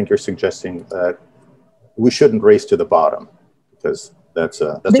view, I think you're suggesting that we shouldn't race to the bottom because there's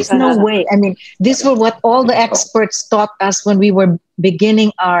no way. I mean, these were what all the experts taught us when we were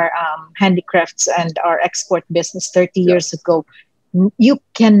beginning our handicrafts and our export business 30 years ago. You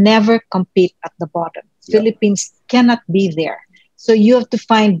can never compete at the bottom. Philippines cannot be there. So you have to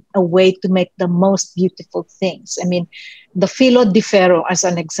find a way to make the most beautiful things. I mean, the filo di ferro, as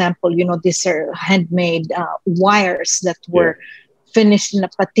an example, these are handmade wires that were finished in a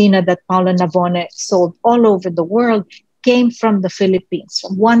patina that Paula Navone sold all over the world, came from the Philippines,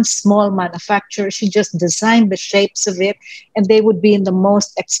 from one small manufacturer. She just designed the shapes of it, and they would be in the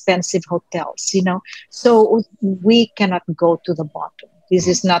most expensive hotels, So we cannot go to the bottom. This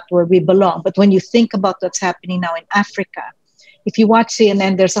is not where we belong. But when you think about what's happening now in Africa, if you watch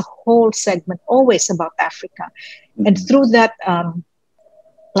CNN, there's a whole segment always about Africa. And through that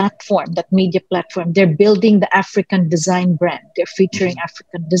platform, that media platform, they're building the African design brand. They're featuring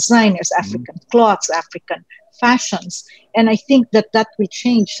African designers, African cloths, African fashions. And I think that will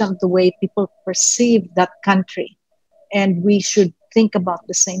change some of the way people perceive that country. And we should think about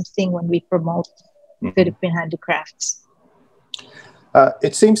the same thing when we promote Philippine handicrafts.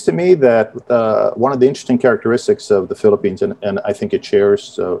 It seems to me that one of the interesting characteristics of the Philippines, and I think it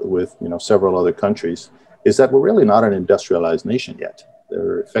shares with several other countries, is that we're really not an industrialized nation yet. There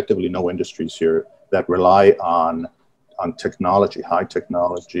are effectively no industries here that rely on technology, high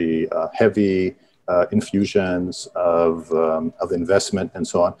technology, heavy infusions of investment and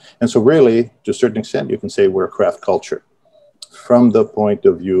so on. And so really, to a certain extent, you can say we're a craft culture from the point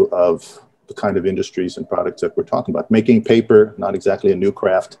of view of the kind of industries and products that we're talking about. Making paper, not exactly a new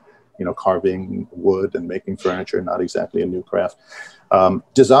craft. Carving wood and making furniture, not exactly a new craft.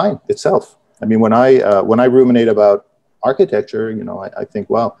 Design itself. I mean, when I ruminate about architecture, I think,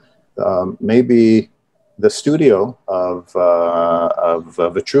 well, maybe the studio of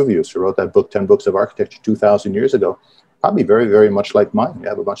Vitruvius, who wrote that book, 10 Books of Architecture 2,000 years ago, probably very, very much like mine. You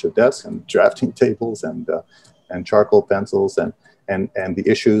have a bunch of desks and drafting tables and charcoal pencils and the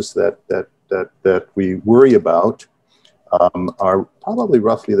issues that we worry about are probably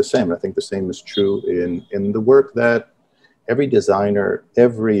roughly the same. I think the same is true in the work that every designer,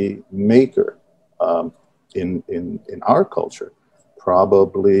 every maker in our culture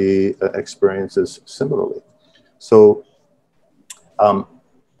probably experiences similarly. So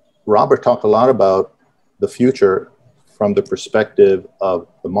Robert talked a lot about the future from the perspective of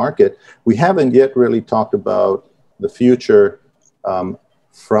the market. We haven't yet really talked about the future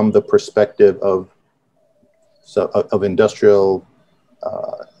from the perspective of industrial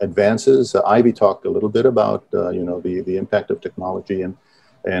advances. Ivy talked a little bit about the impact of technology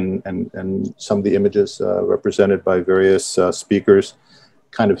and some of the images represented by various speakers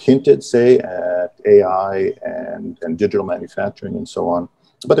kind of hinted, say, at AI and digital manufacturing and so on.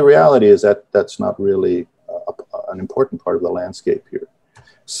 But the reality is that that's not really an important part of the landscape here.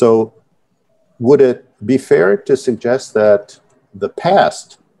 So would it be fair to suggest that the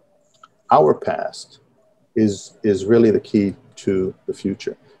past, our past, is really the key to the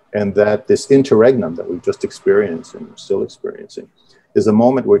future, and that this interregnum that we've just experienced and still experiencing is a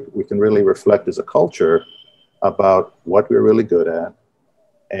moment where we can really reflect as a culture about what we're really good at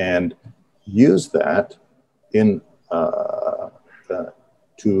and use that in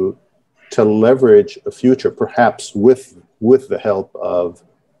to leverage a future, perhaps with the help of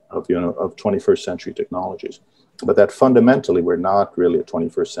 21st century technologies, but that fundamentally we're not really a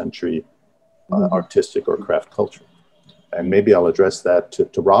 21st century artistic or craft culture. And maybe I'll address that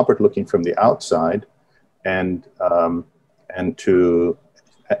to Robert looking from the outside, and to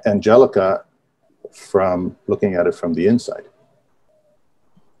Angelica from looking at it from the inside.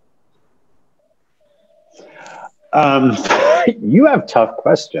 You have tough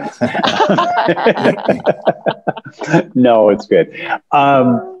questions. No, it's good.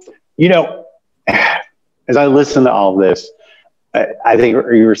 As I listen to all this, I think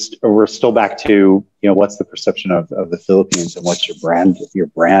we're still back to, what's the perception of the Philippines, and what's your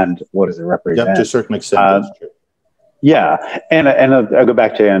brand, what does it represent? Yeah, to a certain extent, that's true. Yeah, and I'll go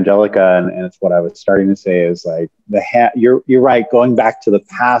back to Angelica, and it's what I was starting to say is like you're right. Going back to the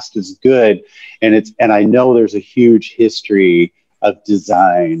past is good, and I know there's a huge history of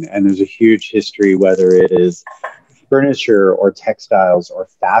design, and there's a huge history, whether it is furniture or textiles or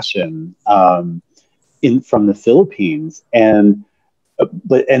fashion, from the Philippines, and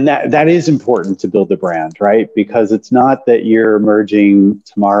that is important to build the brand, right? Because it's not that you're emerging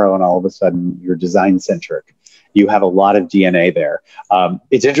tomorrow and all of a sudden you're design centric. You have a lot of DNA there.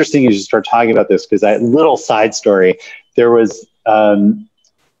 It's interesting as you start talking about this, because that little side story, there was,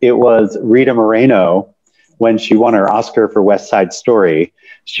 it was Rita Moreno, when she won her Oscar for West Side Story.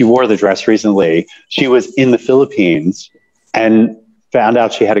 She wore the dress recently. She was in the Philippines and found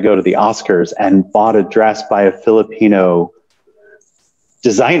out she had to go to the Oscars and bought a dress by a Filipino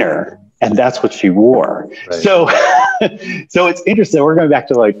designer. And that's what she wore. Right. So it's interesting. We're going back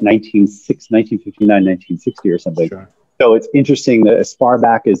to like 1959, 1960 or something. Sure. So it's interesting that as far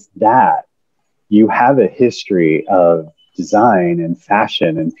back as that, you have a history of design and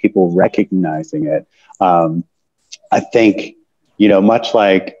fashion and people recognizing it. I think, much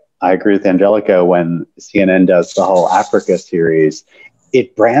like I agree with Angelica, when CNN does the whole Africa series,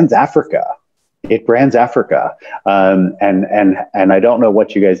 it brands Africa. It brands Africa. And I don't know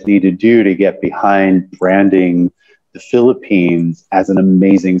what you guys need to do to get behind branding the Philippines as an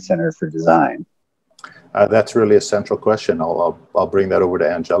amazing center for design. That's really a central question. I'll bring that over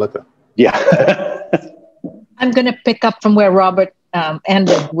to Angelica. Yeah. I'm going to pick up from where Robert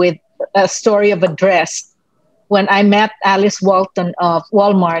ended with a story of a dress. When I met Alice Walton of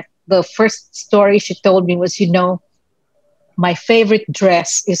Walmart, the first story she told me was, my favorite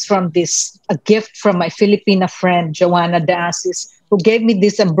dress is from a gift from my Filipina friend, Joanna Arong, who gave me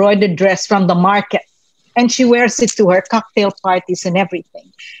this embroidered dress from the market. And she wears it to her cocktail parties and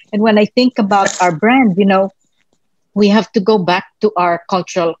everything. And when I think about our brand, we have to go back to our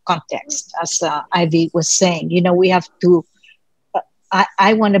cultural context, as Ivy was saying. We have to,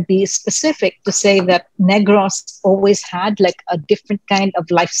 I want to be specific to say that Negros always had like a different kind of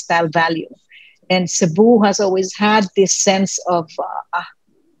lifestyle value. And Cebu has always had this sense of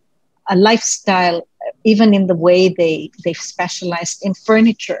a lifestyle, even in the way they've specialized in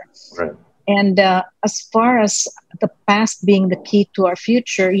furniture. Right. And as far as the past being the key to our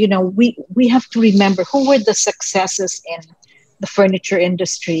future, we have to remember who were the successes in the furniture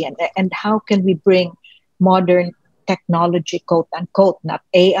industry, and how can we bring modern technology, quote unquote, not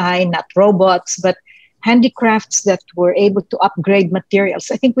AI, not robots, but handicrafts that were able to upgrade materials.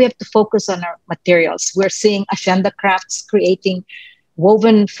 I think we have to focus on our materials. We're seeing Hacienda Crafts creating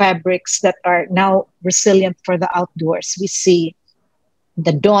woven fabrics that are now resilient for the outdoors. We see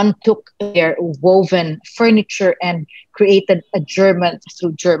the Dawn took their woven furniture and created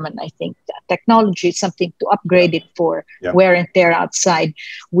through German, I think, technology, something to upgrade it for wear and tear outside.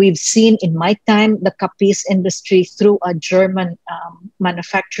 We've seen in my time the Capiz industry through a German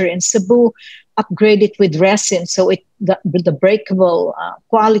manufacturer in Cebu upgrade it with resin, so the breakable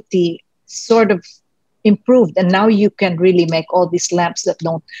quality sort of improved, and now you can really make all these lamps that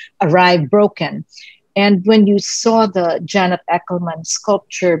don't arrive broken. And when you saw the Janet Eckelman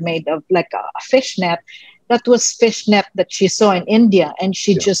sculpture made of like a fishnet, that was fishnet that she saw in India, and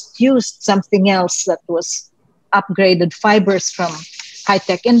she just used something else that was upgraded fibers from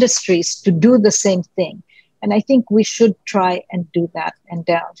high-tech industries to do the same thing. And I think we should try and do that and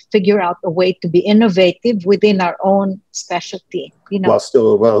figure out a way to be innovative within our own specialty, you know,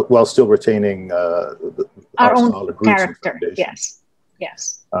 while still retaining our own character. Yes,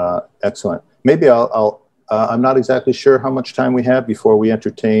 yes. Excellent. Maybe I'm not exactly sure how much time we have before we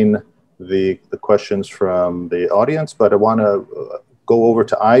entertain the questions from the audience, but I want to go over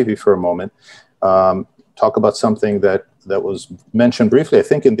to Ivy for a moment. Talk about something that was mentioned briefly, I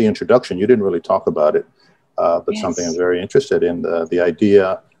think, in the introduction. You didn't really talk about it, but yes. Something I'm very interested in, the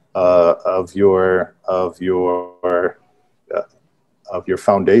idea of your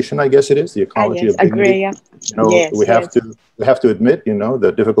foundation, I guess it is, the ecology of dignity. You know, yes, we have to admit, you know,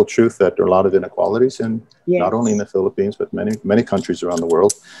 the difficult truth that there are a lot of inequalities in not only in the Philippines but many countries around the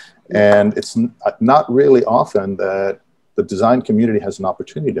world, and it's not really often that the design community has an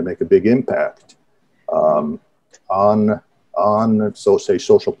opportunity to make a big impact on so say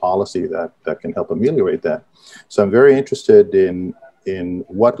social policy that can help ameliorate that. So I'm very interested in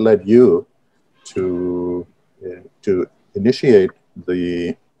what led you to initiate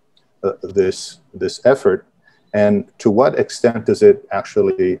this effort, and to what extent does it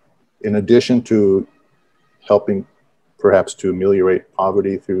actually, in addition to helping perhaps to ameliorate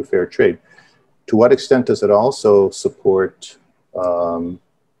poverty through fair trade, to what extent does it also support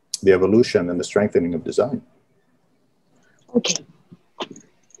the evolution and the strengthening of design? Okay.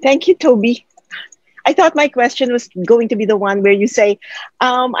 Thank you, Toby. I thought my question was going to be the one where you say,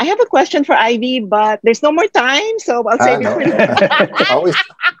 I have a question for Ivy, but there's no more time, so I'll save it for you.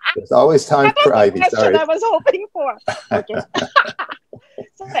 There's always time for Ivy. Sorry. I was hoping for. Okay.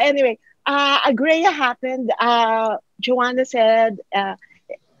 So anyway, Agrea happened. Joanna said,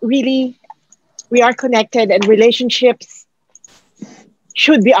 really, we are connected, and relationships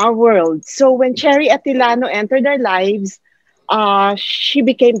should be our world. So when Cherry Atilano entered our lives, she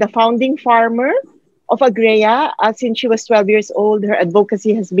became the founding farmer of Agrea. Since she was 12 years old, her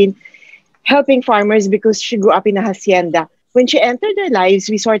advocacy has been helping farmers because she grew up in a hacienda. When she entered our lives,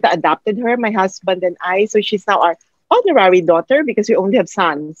 we sort of adopted her, my husband and I. So she's now our honorary daughter because we only have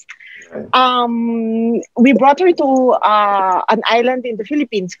sons. We brought her to an island in the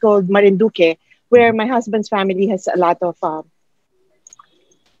Philippines called Marinduque, where my husband's family has a lot of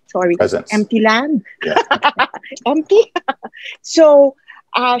empty land. Yeah. Empty. So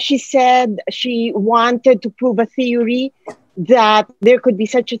she said she wanted to prove a theory that there could be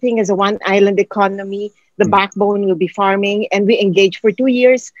such a thing as a one island economy. The backbone will be farming, and we engaged for 2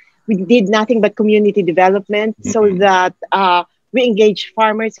 years. We did nothing but community development so that we engaged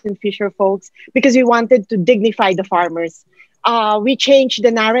farmers and fisher folks because we wanted to dignify the farmers. We changed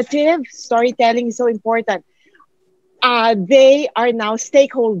the narrative. Storytelling is so important. They are now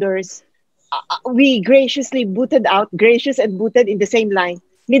stakeholders. We graciously booted out, gracious and booted in the same line,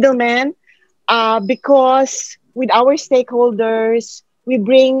 middleman, because with our stakeholders, we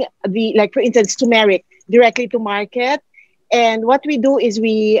bring like for instance, turmeric directly to market. And what we do is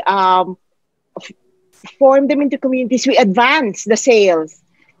we form them into communities. We advance the sales.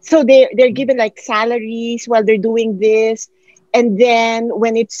 So they're given like salaries while they're doing this. And then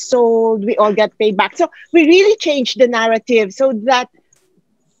when it's sold, we all get paid back. So we really changed the narrative so that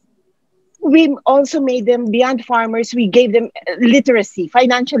we also made them beyond farmers. We gave them literacy,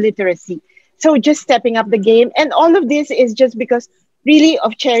 financial literacy. So just stepping up the game. And all of this is just because really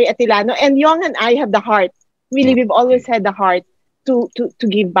of Cherry Atilano. And Yong and I have the heart. Really, we've always had the heart to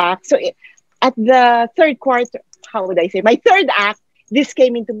give back. So at the third quarter, how would I say, my third act, this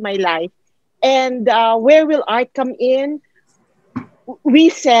came into my life. And where will art come in? We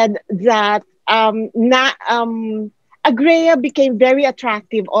said that Agrea became very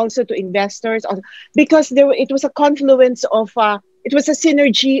attractive also to investors because it was a confluence of, it was a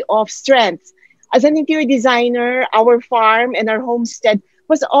synergy of strengths. As an interior designer, our farm and our homestead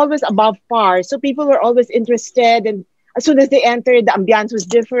was always above par. So people were always interested. And as soon as they entered, the ambiance was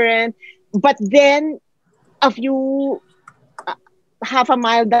different. But then half a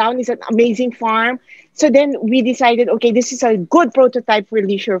mile down is an amazing farm. So then we decided, okay, this is a good prototype for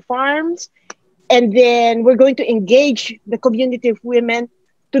leisure farms. And then we're going to engage the community of women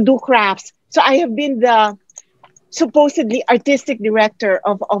to do crafts. So I have been the supposedly artistic director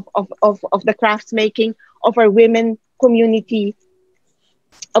of the crafts making of our women community,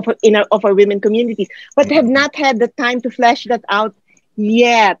 of our women communities, but have not had the time to flesh that out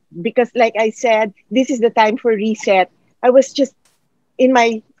yet. Because like I said, this is the time for reset. I was just in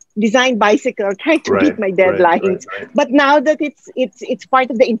my design bicycle trying to beat my deadlines. But now that it's part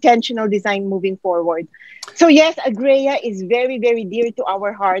of the intentional design moving forward. So yes, Agrea is very, very dear to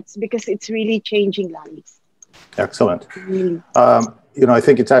our hearts because it's really changing lives. Excellent. You know, I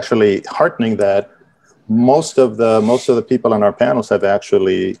think it's actually heartening that most of the people on our panels have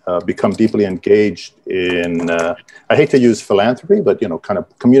actually become deeply engaged in, I hate to use philanthropy, but, you know, kind of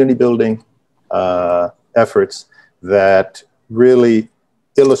community building efforts that really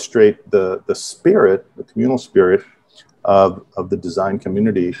illustrate the spirit, the communal spirit of the design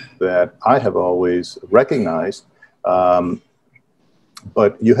community that I have always recognized,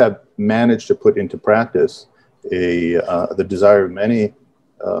 but you have managed to put into practice the desire of many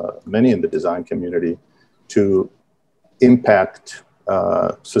in the design community to impact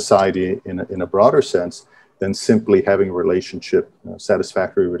society in a broader sense than simply having a relationship, a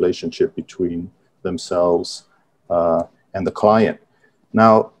satisfactory relationship between themselves and the client.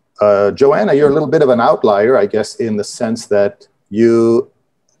 Now, Joanna, you're a little bit of an outlier, I guess, in the sense that you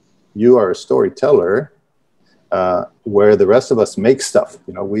are a storyteller, where the rest of us make stuff.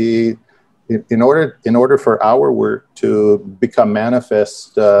 You know, in order for our work to become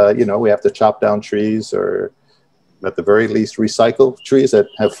manifest, you know, we have to chop down trees, or at the very least recycle trees that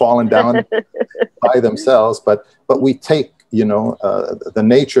have fallen down by themselves. But we take, you know, the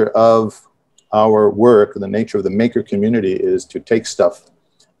nature of our work, the nature of the maker community is to take stuff,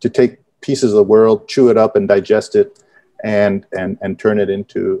 to take pieces of the world, chew it up and digest it, and turn it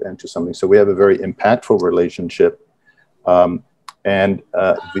into something. So we have a very impactful relationship.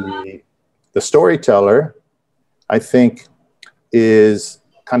 The storyteller, I think, is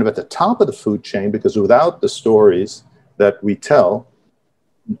kind of at the top of the food chain, because without the stories that we tell,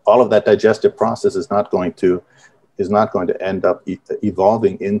 all of that digestive process is not going to end up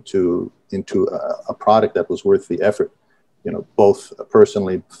evolving into a product that was worth the effort, you know, both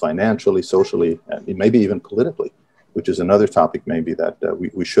personally, financially, socially, and maybe even politically, which is another topic maybe that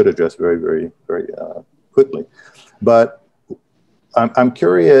we should address very, very, very quickly. But I'm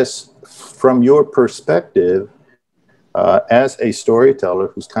curious, from your perspective, as a storyteller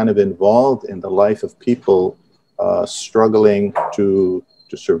who's kind of involved in the life of people struggling to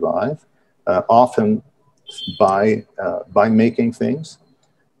survive, often by making things,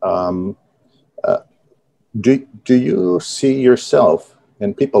 do you see yourself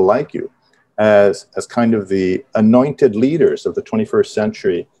and people like you as kind of the anointed leaders of the 21st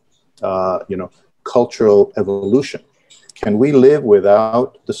century, you know, cultural evolution? Can we live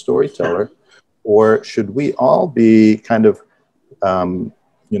without the storyteller, or should we all be kind of,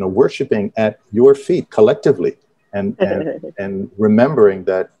 you know, worshiping at your feet collectively, and remembering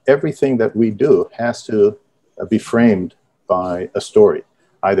that everything that we do has to be framed by a story,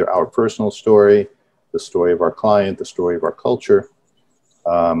 either our personal story, the story of our client, the story of our culture,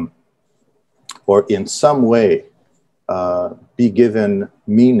 or in some way be given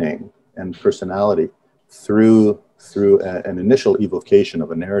meaning and personality through an initial evocation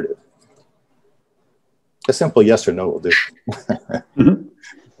of a narrative? A simple yes or no will do.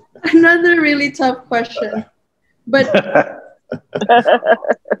 Another really tough question, but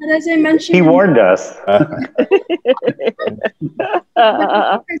as I mentioned, he warned us. As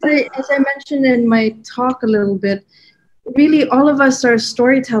I mentioned in my talk a little bit, really all of us are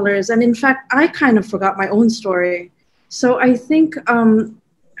storytellers, and in fact, I kind of forgot my own story. So I think,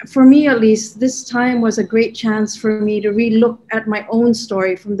 for me at least, this time was a great chance for me to relook at my own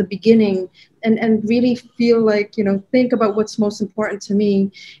story from the beginning, and really feel like, you know, think about what's most important to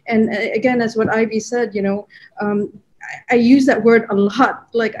me. And again, as what Ivy said, you know, I use that word a lot.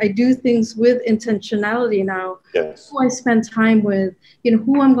 Like, I do things with intentionality now. Yes. Who I spend time with, you know,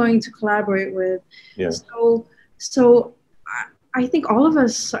 who I'm going to collaborate with. Yes. So I think all of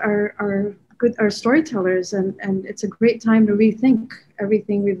us are storytellers, and it's a great time to rethink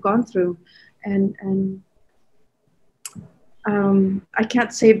everything we've gone through. And I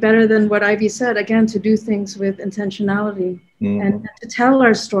can't say better than what Ivy said, again, to do things with intentionality, and to tell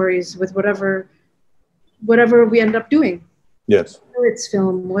our stories with whatever we end up doing. Yes. Whether it's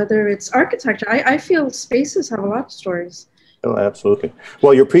film, whether it's architecture. I feel spaces have a lot of stories. Oh, absolutely.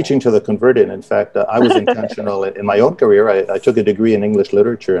 Well, you're preaching to the converted. In fact, I was intentional in my own career. I took a degree in English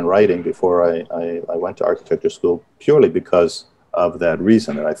literature and writing before I went to architecture school, purely because of that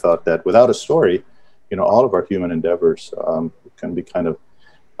reason. And I thought that without a story, you know, all of our human endeavors can be kind of,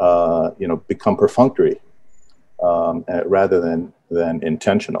 you know, become perfunctory rather than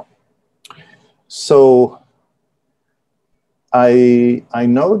intentional. So I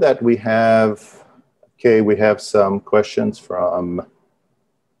know that we have some questions from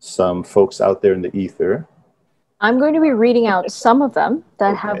some folks out there in the ether. I'm going to be reading out some of them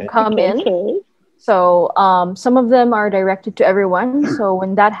that have come in. Okay. So some of them are directed to everyone. So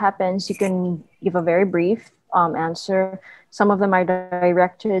when that happens, you can give a very brief answer. Some of them are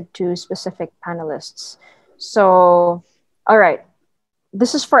directed to specific panelists. So, all right,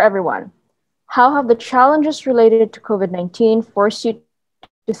 this is for everyone. How have the challenges related to COVID-19 forced you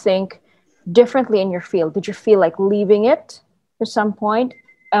to think differently in your field? Did you feel like leaving it for some point?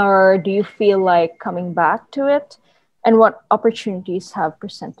 Or do you feel like coming back to it? And what opportunities have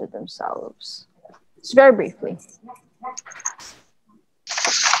presented themselves? Just very briefly.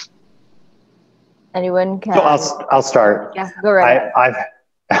 Anyone can. So I'll start. Yeah, go right ahead.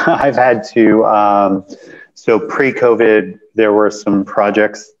 I've had to. So pre-COVID, there were some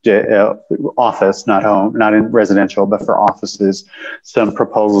projects, office, not home, not in residential, but for offices, some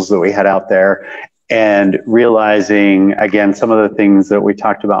proposals that we had out there. And realizing, again, some of the things that we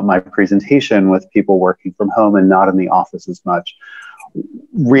talked about in my presentation with people working from home and not in the office as much,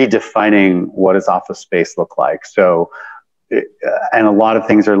 redefining what does office space look like. So, and a lot of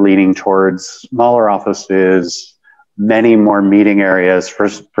things are leaning towards smaller offices, many more meeting areas for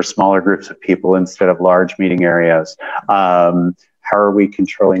smaller groups of people instead of large meeting areas. How are we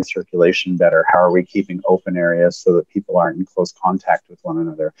controlling circulation better? How are we keeping open areas so that people aren't in close contact with one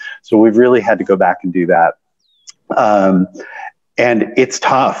another? So we've really had to go back and do that. And it's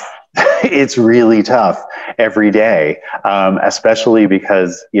tough. It's really tough every day, especially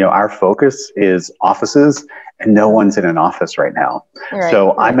because, you know, our focus is offices and no one's in an office right now. Right.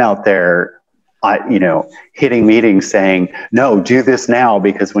 So I'm out there, you know, hitting meetings saying, no, do this now,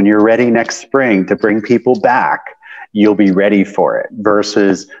 because when you're ready next spring to bring people back, you'll be ready for it,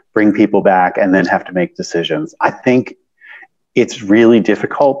 versus bring people back and then have to make decisions. I think it's really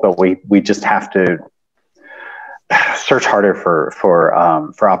difficult, but we just have to search harder for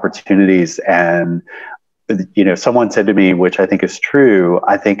opportunities. And, you know, someone said to me, which I think is true,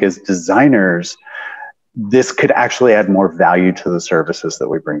 I think as designers, this could actually add more value to the services that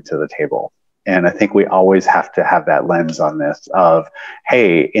we bring to the table. And I think we always have to have that lens on this of,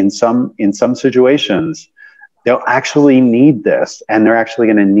 hey, in some situations, they'll actually need this, and they're actually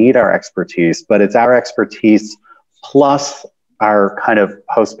going to need our expertise, but it's our expertise plus our kind of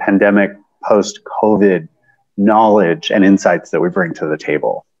post-pandemic, post-COVID knowledge and insights that we bring to the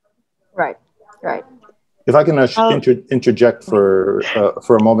table. Right, right. If I can interject for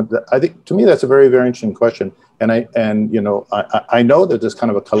a moment, I think to me that's a very, very interesting question, and I know that there's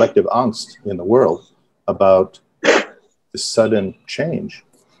kind of a collective angst in the world about this sudden change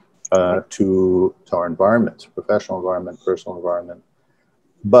to our environment, professional environment, personal environment.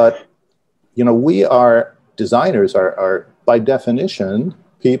 But, you know, we are designers are by definition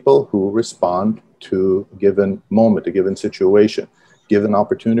people who respond to a given moment, a given situation, given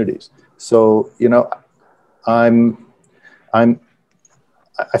opportunities. So, you know, I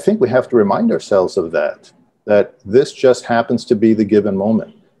think we have to remind ourselves of that this just happens to be the given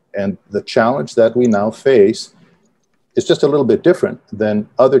moment. And the challenge that we now face is just a little bit different than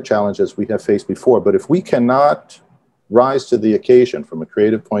other challenges we have faced before. But if we cannot rise to the occasion from a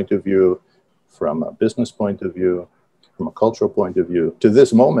creative point of view, from a business point of view, from a cultural point of view, to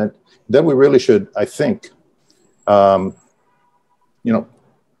this moment, then we really should, I think, you know,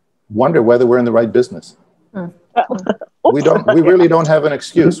 wonder whether we're in the right business. We really don't have an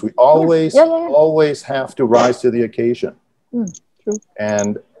excuse. We always have to rise to the occasion. True.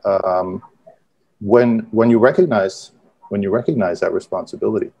 And when you recognize that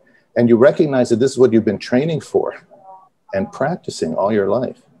responsibility, and you recognize that this is what you've been training for and practicing all your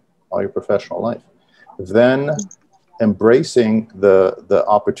life, all your professional life, then embracing the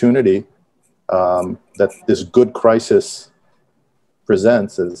opportunity that this good crisis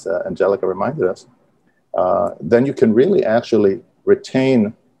presents, as Angelica reminded us, then you can really actually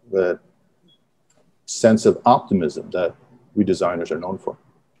retain the sense of optimism that we designers are known for.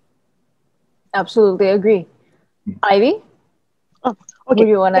 Absolutely agree. Ivy? Oh, okay. Do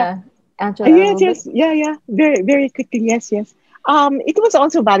you want to answer that? Yes. Very, very quickly. Yes. It was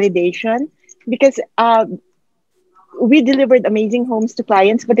also validation because we delivered amazing homes to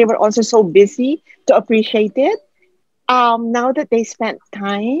clients, but they were also so busy to appreciate it. Now that they spent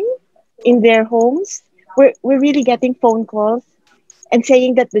time in their homes, we're really getting phone calls and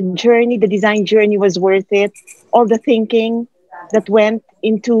saying that the design journey was worth it. All the thinking that went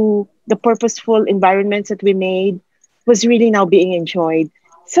into the purposeful environments that we made was really now being enjoyed.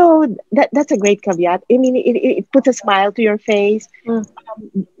 So that's a great caveat. I mean, it puts a smile to your face.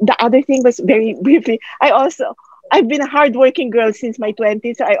 The other thing was, very briefly, I've been a hardworking girl since my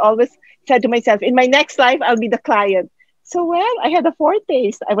 20s. So I always said to myself, in my next life, I'll be the client. so well. I had a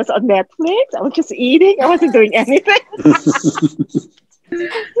foretaste. I was on Netflix. I was just eating. I wasn't doing anything.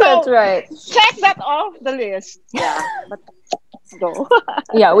 That's right. Check that off the list. Yeah, but go.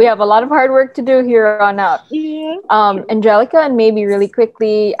 Yeah, we have a lot of hard work to do here on out. Yeah. Angelica, and maybe really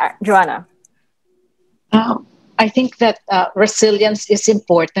quickly, Joanna. I think that resilience is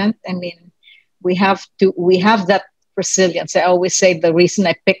important. I mean, we have that resilience. I always say the reason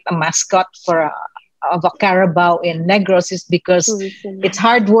I picked a mascot of a carabao in Negros is because it's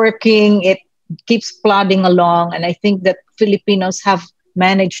hardworking. It keeps plodding along, and I think that Filipinos have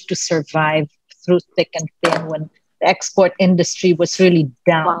managed to survive through thick and thin when the export industry was really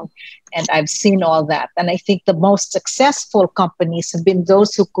down. Wow. And I've seen all that. And I think the most successful companies have been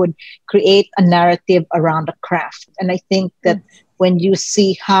those who could create a narrative around a craft. And I think that when you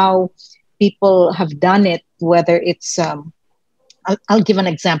see how people have done it, whether it's, I'll give an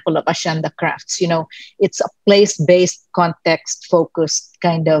example of Ashanda Crafts. You know, it's a place-based, context-focused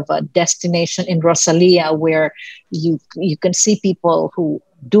kind of a destination in Rosalia where you can see people who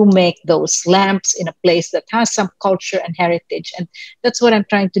do make those lamps in a place that has some culture and heritage. And that's what I'm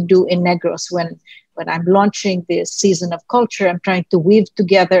trying to do in Negros. When I'm launching this season of culture, I'm trying to weave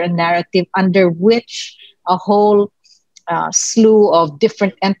together a narrative under which a whole slew of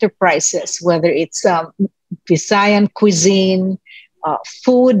different enterprises, whether it's Visayan cuisine,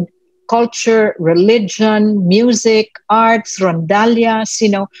 food, culture, religion, music, arts, rondallas, you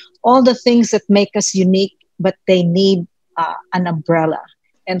know, all the things that make us unique, but they need an umbrella.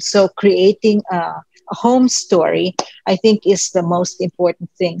 And so creating a home story, I think, is the most important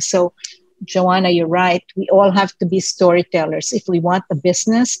thing. So, Joanna, you're right. We all have to be storytellers if we want a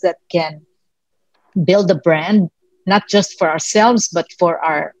business that can build a brand, not just for ourselves, but for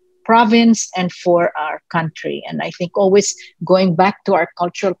our province and for our country. And I think always going back to our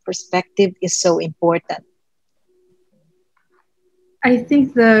cultural perspective is so important. I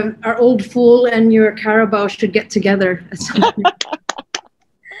think our old fool and your Carabao should get together at some point.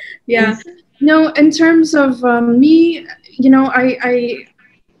 Yeah. No, in terms of me, you know, I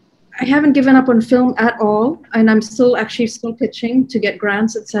haven't given up on film at all, and I'm still pitching to get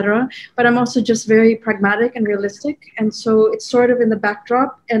grants, etc. But I'm also just very pragmatic and realistic, and so it's sort of in the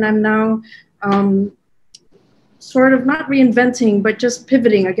backdrop. And I'm now sort of not reinventing, but just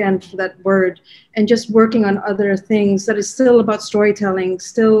pivoting again for that word, and just working on other things that is still about storytelling,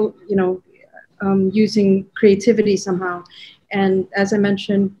 still, you know, using creativity somehow. And as I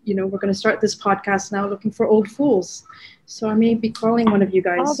mentioned, you know, we're going to start this podcast now looking for old fools. So I may be calling one of you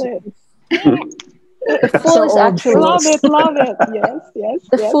guys. Love it. The fool is actually love it. Yes.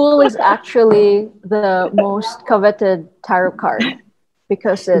 The fool is actually the most coveted tarot card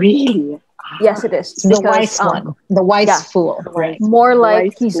because it really. Yes, it is. The wise one, the wise fool. Right. More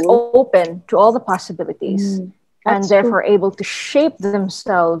like he's open to all the possibilities. And therefore able to shape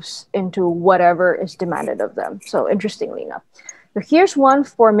themselves into whatever is demanded of them. So interestingly enough. So here's one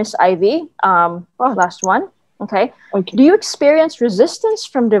for Miss Ivy, last one. Okay. Do you experience resistance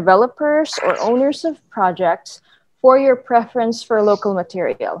from developers or owners of projects for your preference for local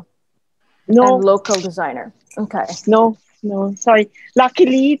material? No. And local designer? Okay. No, sorry.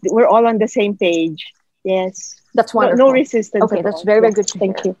 Luckily, we're all on the same page. Yes. That's wonderful. No resistance. Okay, that's very, very good to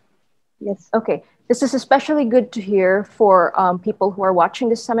hear. Thank you. Yes. Okay. This is especially good to hear for people who are watching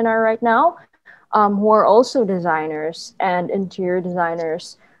this seminar right now, who are also designers and interior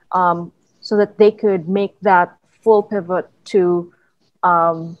designers, so that they could make that full pivot to,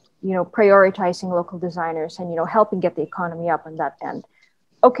 you know, prioritizing local designers and, you know, helping get the economy up on that end.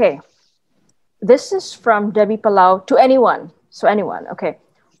 Okay. This is from Debbie Palau to anyone. So anyone, okay.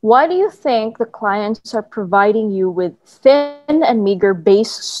 Why do you think the clients are providing you with thin and meager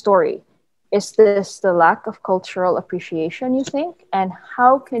base story? Is this the lack of cultural appreciation, you think? And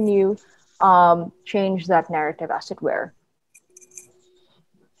how can you change that narrative, as it were?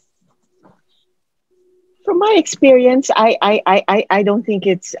 From my experience, I don't think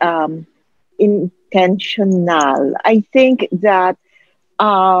it's intentional. I think that,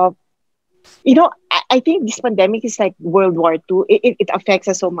 you know, I think this pandemic is like World War II. It affects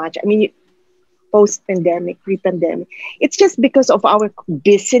us so much. I mean, post-pandemic, pre-pandemic. It's just because of our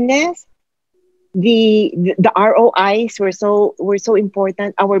busyness. The ROIs were so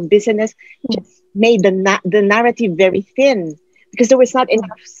important. Our business just made the narrative very thin because there was not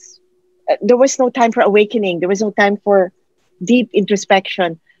enough. There was no time for awakening. There was no time for deep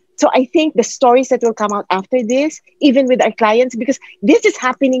introspection. So I think the stories that will come out after this, even with our clients, because this is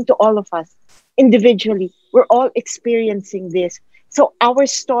happening to all of us individually. We're all experiencing this. So our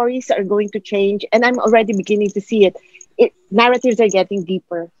stories are going to change, and I'm already beginning to see it. Narratives are getting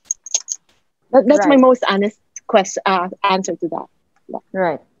deeper. That's my most honest answer to that. Yeah.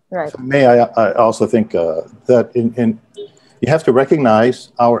 Right, right. May I also think that you have to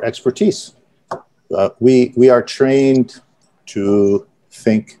recognize our expertise. We are trained to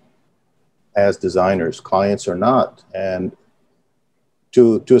think as designers. Clients are not, and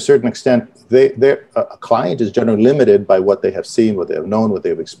to a certain extent, a client is generally limited by what they have seen, what they have known, what they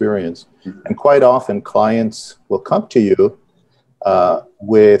have experienced. And quite often, clients will come to you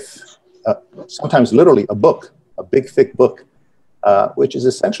with sometimes literally a book, a big, thick book, which is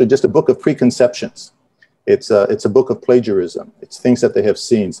essentially just a book of preconceptions. It's a book of plagiarism. It's things that they have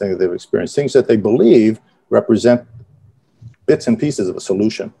seen, things that they've experienced, things that they believe represent bits and pieces of a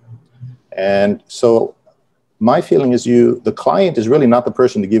solution. And so my feeling is the client is really not the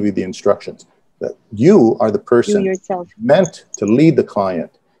person to give you the instructions. That you are the person meant to lead the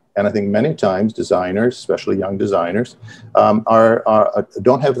client. And I think many times designers, especially young designers,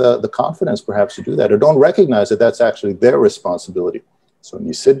 don't have the confidence perhaps to do that, or don't recognize that that's actually their responsibility. So when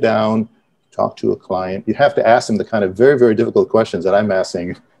you sit down, talk to a client, you have to ask them the kind of very, very difficult questions that I'm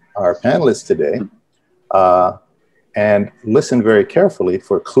asking our panelists today, and listen very carefully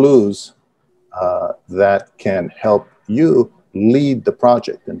for clues that can help you lead the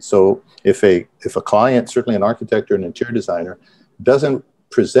project. And so if a client, certainly an architect or an interior designer, doesn't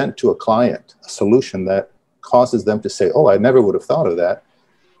present to a client a solution that causes them to say, oh, I never would have thought of that,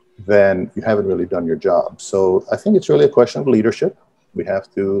 then you haven't really done your job. So I think it's really a question of leadership. We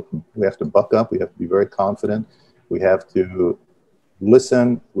have to buck up. We have to be very confident. We have to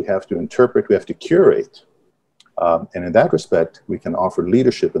listen. We have to interpret. We have to curate. And in that respect, we can offer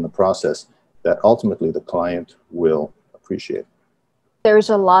leadership in the process that ultimately the client will appreciate. There's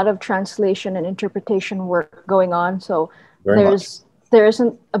a lot of translation and interpretation work going on. So there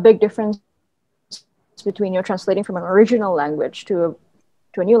isn't a big difference between translating from an original language to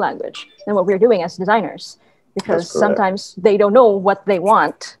a new language than what we're doing as designers, because sometimes they don't know what they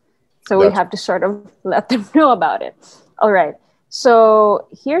want. So we have to sort of let them know about it. All right. So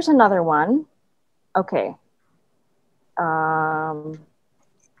here's another one. Okay.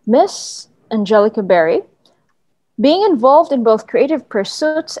 Miss Angelica Berrie, being involved in both creative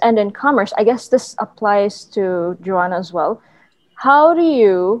pursuits and in commerce, I guess this applies to Joanna as well. How do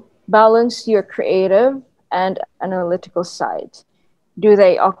you balance your creative and analytical side? Do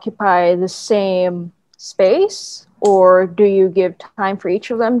they occupy the same space, or do you give time for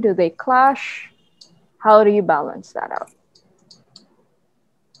each of them? Do they clash? How do you balance that out?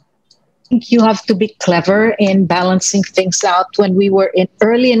 I think you have to be clever in balancing things out. When we were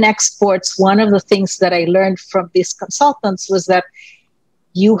early in exports, one of the things that I learned from these consultants was that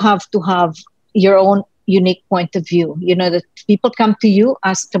you have to have your own unique point of view. You know, that people come to you,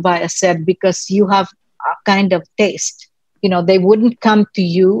 as Tobias said, because you have a kind of taste. You know, they wouldn't come to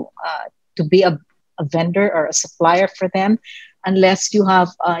you to be a vendor or a supplier for them unless you have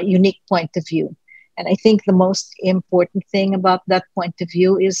a unique point of view. And I think the most important thing about that point of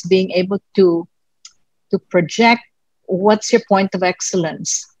view is being able to project what's your point of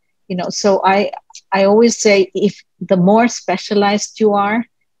excellence. You know, so I always say, if the more specialized you are,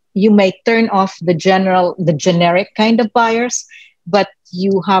 you may turn off the generic kind of buyers, but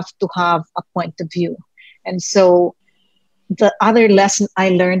you have to have a point of view. And so the other lesson I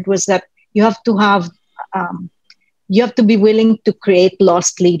learned was that you have to be willing to create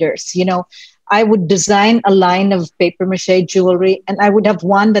lost leaders. You know, I would design a line of paper mache jewelry, and I would have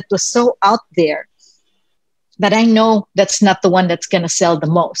one that was so out there that I know that's not the one that's going to sell the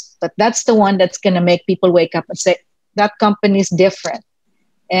most, but that's the one that's going to make people wake up and say, that company is different.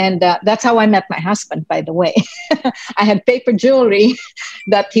 And that's how I met my husband, by the way. I had paper jewelry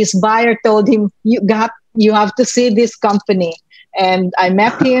that his buyer told him, you have to see this company. And I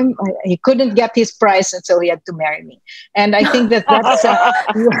met him. He couldn't get his price, and so he had to marry me. And I think that's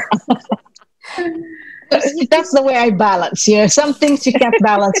that's the way I balance. You know, some things you can't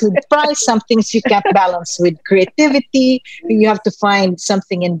balance with price, some things you can't balance with creativity. You have to find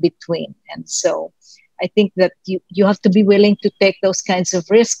something in between. And so I think that you have to be willing to take those kinds of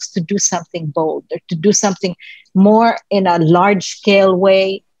risks to do something bold, or to do something more in a large scale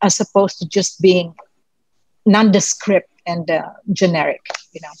way, as opposed to just being nondescript and generic,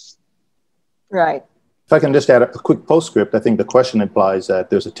 you know. Right. If I can just add a quick postscript, I think the question implies that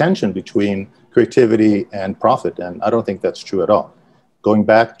there's a tension between creativity and profit, and I don't think that's true at all. Going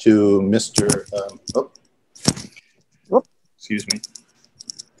back to Mr. Excuse me.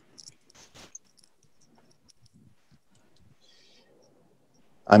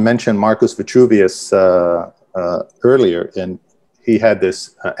 I mentioned Marcus Vitruvius earlier, and he had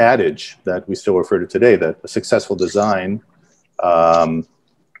this adage that we still refer to today, that a successful design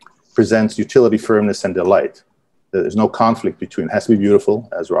presents utility, firmness, and delight. There's no conflict between. It has to be beautiful,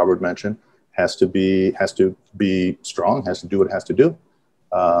 as Robert mentioned. Has to be strong. Has to do what it has to do,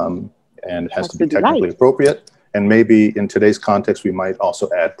 and it has to be technically appropriate. And maybe in today's context, we might also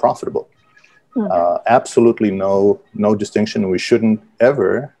add profitable. Absolutely no distinction. We shouldn't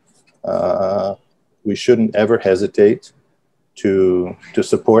ever hesitate to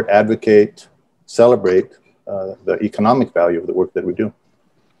support, advocate, celebrate the economic value of the work that we do.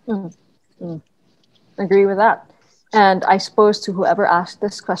 Agree with that. And I suppose to whoever asked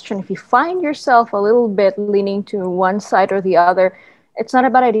this question, if you find yourself a little bit leaning to one side or the other, it's not a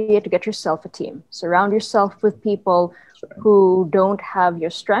bad idea to get yourself a team. Surround yourself with people who don't have your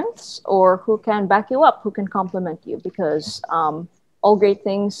strengths or who can back you up, who can complement you, because all great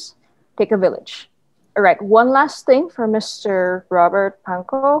things take a village. All right, one last thing for Mr. Robert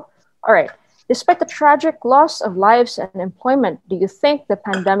Panko. All right, despite the tragic loss of lives and employment, do you think the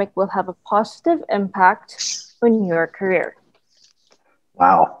pandemic will have a positive impact on your career?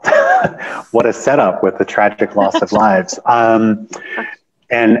 Wow, what a setup with the tragic loss of lives. And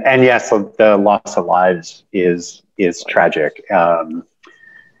yes, the loss of lives is tragic, and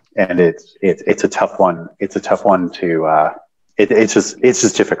it's a tough one. It's a tough one to. It's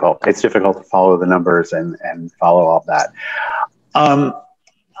just difficult. It's difficult to follow the numbers and follow all that.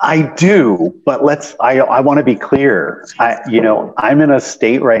 I do, but I want to be clear. I'm in a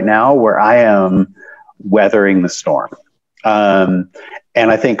state right now where I am weathering the storm. And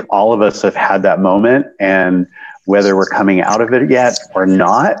I think all of us have had that moment, and whether we're coming out of it yet or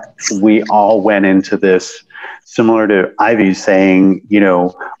not, we all went into this, similar to Ivy saying,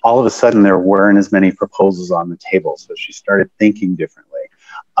 all of a sudden there weren't as many proposals on the table. So she started thinking differently.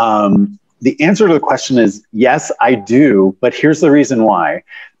 The answer to the question is yes, I do, but here's the reason why.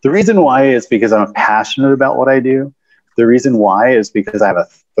 The reason why is because I'm passionate about what I do. The reason why is because I have a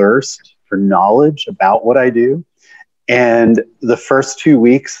thirst for knowledge about what I do. And the first 2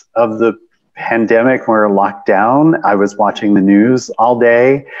 weeks of the pandemic, when we were locked down, I was watching the news all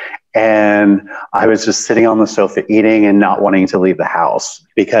day, and I was just sitting on the sofa eating and not wanting to leave the house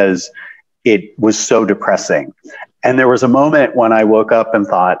because it was so depressing. And there was a moment when I woke up and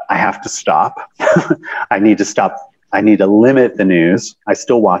thought, I have to stop. I need to stop. I need to limit the news. I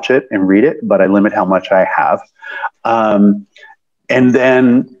still watch it and read it, but I limit how much I have. And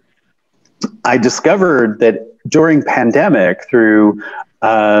then I discovered that during pandemic, through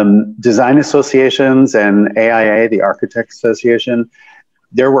design associations and AIA, the Architect Association,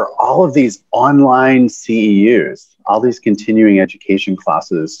 there were all of these online CEUs, all these continuing education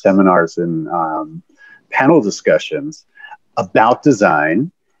classes, seminars, and panel discussions about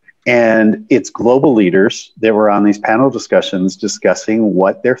design. And it's global leaders that were on these panel discussions discussing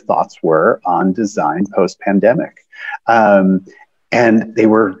what their thoughts were on design post-pandemic. And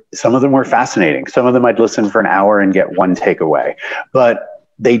some of them were fascinating. Some of them I'd listen for an hour and get one takeaway. But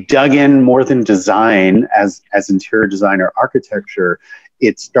they dug in more than design as interior design or architecture.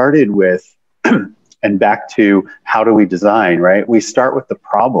 It started with, and back to how do we design, right? We start with the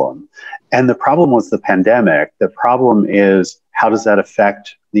problem. And the problem was the pandemic. The problem is, how does that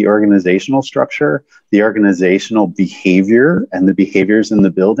affect the organizational structure, the organizational behavior, and the behaviors in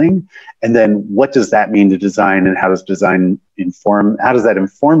the building? And then what does that mean to design, and how does design how does that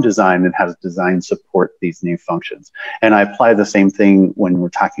inform design, and how does design support these new functions? And I apply the same thing when we're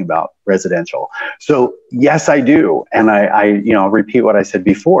talking about residential. So yes, I do. And I'll repeat what I said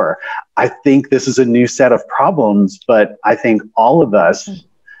before. I think this is a new set of problems, but I think all of us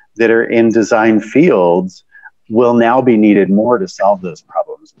that are in design fields will now be needed more to solve those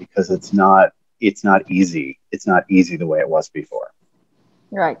problems, because it's not easy. It's not easy the way it was before.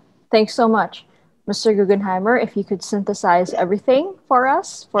 Right. Thanks so much. Mr. Guggenheimer, if you could synthesize everything for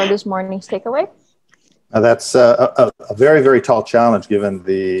us for this morning's takeaway. That's a very, very tall challenge, given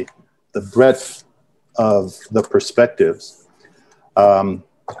the breadth of the perspectives. I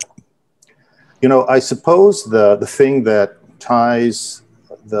suppose the thing that ties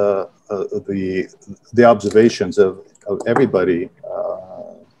the observations of everybody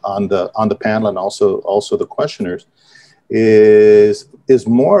on the panel, and also the questioners, is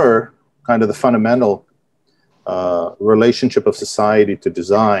more kind of the fundamental relationship of society to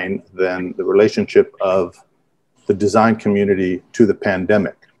design than the relationship of the design community to the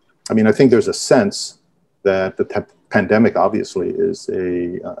pandemic. I mean, I think there's a sense that the pandemic obviously is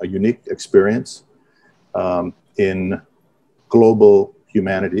a unique experience in global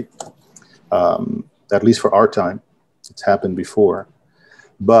humanity, at least for our time. It's happened before.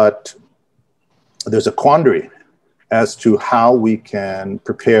 But there's a quandary as to how we can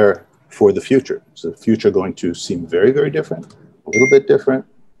prepare for the future. Is the future going to seem very, very different, a little bit different,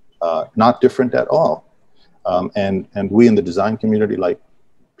 not different at all? And we in the design community, like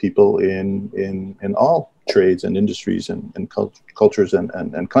people in all trades and industries and cultures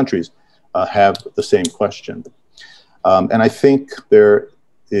and countries, have the same question. And I think there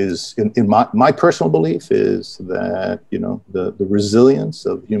is, in my personal belief, is that, you know, the resilience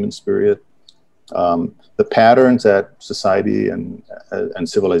of human spirit, the patterns that society and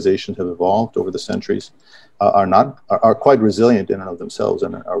civilizations have evolved over the centuries are quite resilient in and of themselves,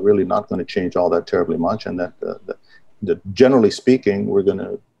 and are really not going to change all that terribly much. And that generally speaking, we're going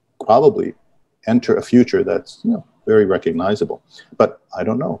to probably enter a future that's, you know, very recognizable. But I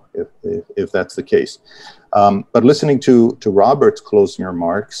don't know if that's the case. But listening to Robert's closing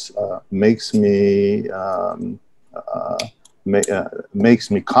remarks makes me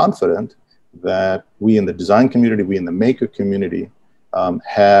confident that we in the design community, we in the maker community,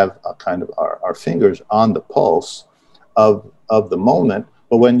 have a kind of our fingers on the pulse of the moment.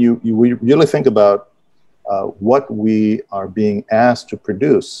 But when you really think about what we are being asked to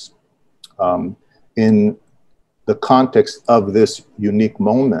produce in the context of this unique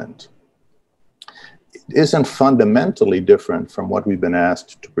moment, it isn't fundamentally different from what we've been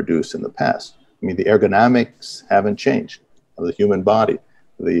asked to produce in the past. I mean, the ergonomics haven't changed of the human body.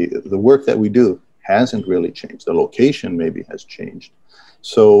 The work that we do hasn't really changed. The location maybe has changed.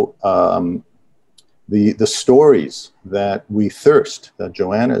 So the stories that we thirst, that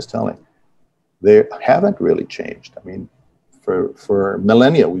Joanna is telling, they haven't really changed. I mean, for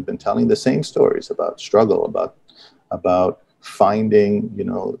millennia, we've been telling the same stories about struggle, about finding, you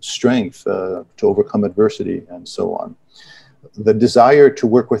know, strength to overcome adversity, and so on. The desire to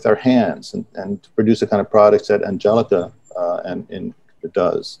work with our hands and to produce the kind of products that Angelica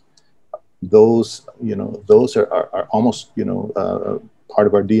does. Those, you know, those are almost, you know, part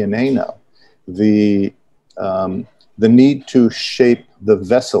of our DNA now. The need to shape the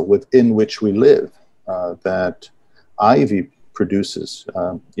vessel within which we live, that Ivy produces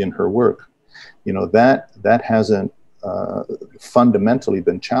in her work, you know, that hasn't fundamentally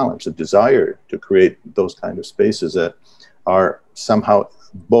been challenged. The desire to create those kind of spaces that are somehow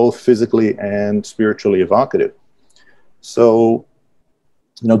both physically and spiritually evocative. So,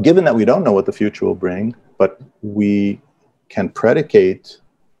 you know, given that we don't know what the future will bring, but we can predicate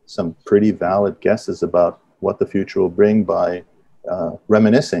some pretty valid guesses about what the future will bring by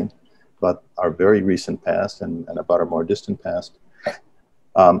reminiscing about our very recent past and about our more distant past.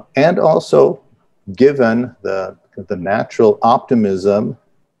 And also, given the natural optimism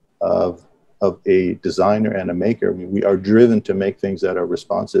of a designer and a maker, I mean, we are driven to make things that are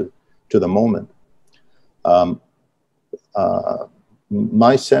responsive to the moment.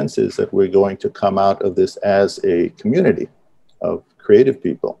 My sense is that we're going to come out of this as a community of creative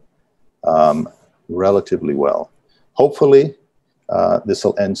people relatively well. Hopefully, this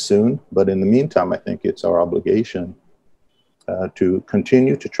will end soon, but in the meantime, I think it's our obligation to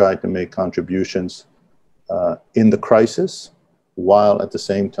continue to try to make contributions in the crisis, while at the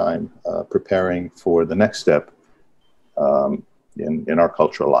same time preparing for the next step in our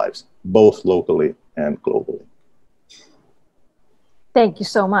cultural lives, both locally and globally. Thank you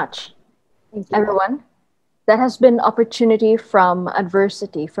so much, everyone. That has been opportunity from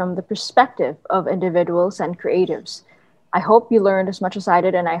adversity, from the perspective of individuals and creatives. I hope you learned as much as I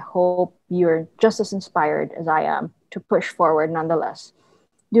did, and I hope you're just as inspired as I am to push forward nonetheless.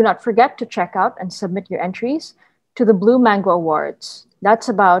 Do not forget to check out and submit your entries to the Blue Mango Awards. That's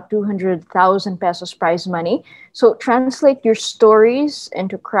about 200,000 pesos prize money. So translate your stories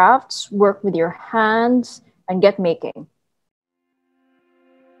into crafts, work with your hands, and get making.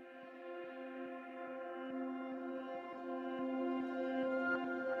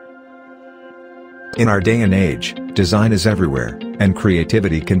 In our day and age, design is everywhere, and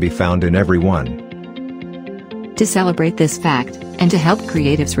creativity can be found in everyone. To celebrate this fact, and to help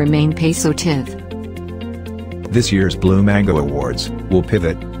creatives remain pesotive, this year's Blue Mango Awards will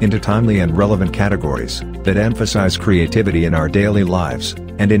pivot into timely and relevant categories that emphasize creativity in our daily lives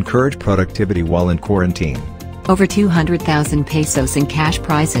and encourage productivity while in quarantine. over 200,000 pesos in cash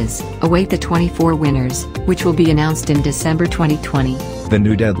prizes await the 24 winners, which will be announced in December 2020. The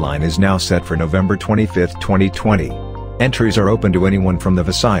new deadline is now set for November 25, 2020. Entries are open to anyone from the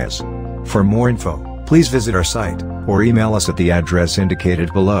Visayas. For more info, please visit our site or email us at the address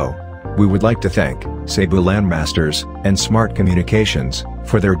indicated below. We would like to thank Cebu Landmasters and Smart Communications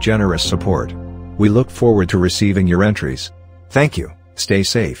for their generous support. We look forward to receiving your entries. Thank you, stay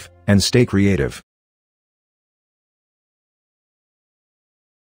safe, and stay creative.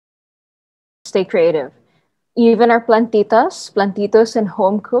 Stay creative. Even our plantitos and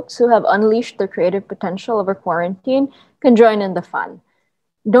home cooks who have unleashed their creative potential over quarantine can join in the fun.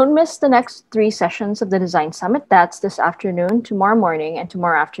 Don't miss the next 3 sessions of the Design Summit. That's this afternoon, tomorrow morning, and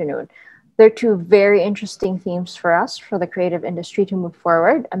tomorrow afternoon. They're 2 very interesting themes for us, for the creative industry to move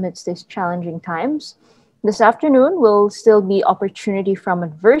forward amidst these challenging times. This afternoon will still be opportunity from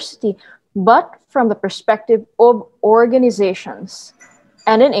adversity, but from the perspective of organizations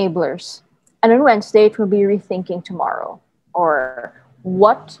and enablers. And on Wednesday, it will be rethinking tomorrow, or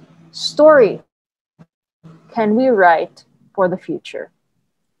what story can we write for the future?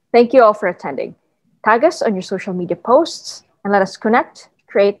 Thank you all for attending. Tag us on your social media posts and let us connect,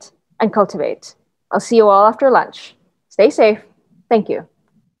 create, and cultivate. I'll see you all after lunch. Stay safe. Thank you.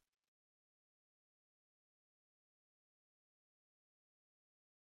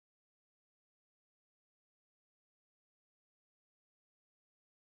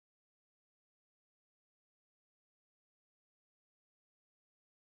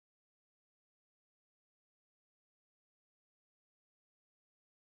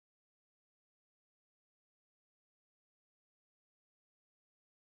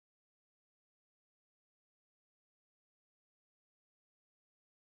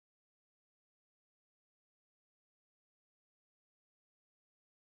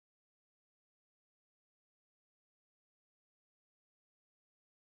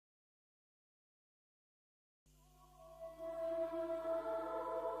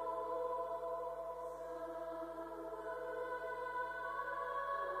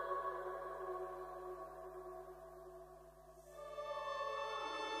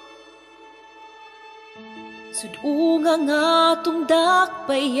 Sudunga nga atong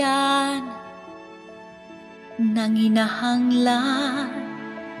dakbayan nang inahanglan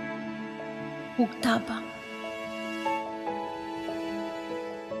ug tabang.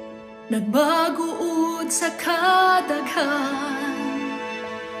 Nagbaguod sa kadaghan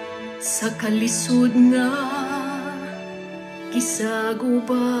sa kalisod nga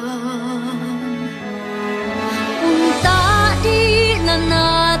gisaguban. Unta di na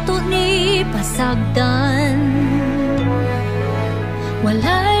nato ni pasagdan,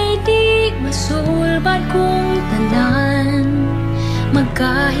 walay di masulbad kung tanan,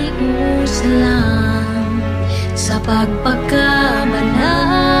 magkahius lang sa pagpagkamana.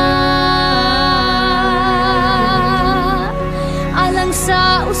 Alang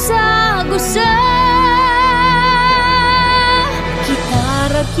sa usag-usa,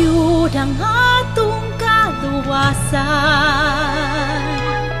 kita ragyud ang atong kaluwasan.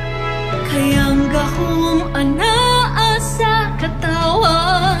 Kayang gahom anaa sa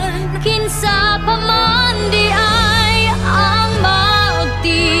katawan, kinsa pa man di ay ang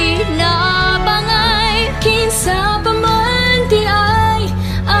magtinabangay, kinsa pa man di ay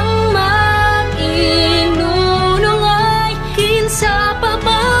ang mag-inunungay, kinsa pa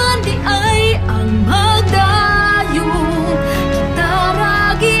man di ay ang magdayong, kita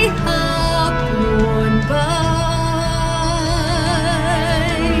ragi hapon ba.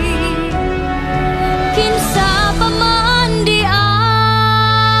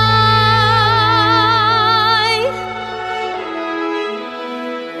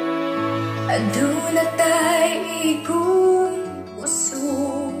 Aduna tay ikong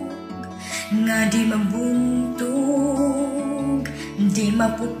usog nga di mabuntog, di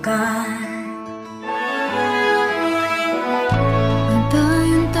mapukan.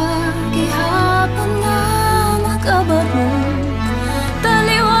 Antayon ta gihapon nga nag-abarog,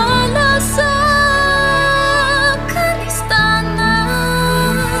 taliwala sa kalistanan.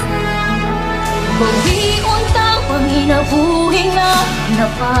 Bawion ta panginabuhi nga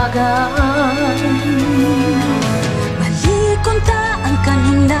napagan, balikon ta ang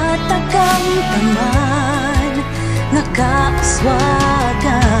kaninatagang taman, nakaaswagan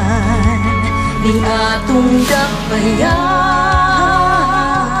ni atong dakbayan.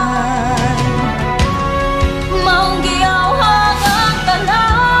 Maong giyawhang ang tanan,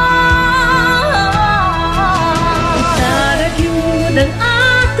 taragyud ang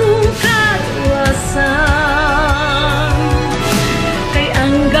atong kaluwasan.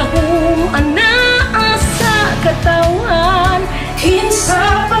 Gahom anaa sa katawan,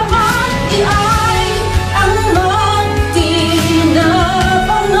 kinsa pa man di ay ang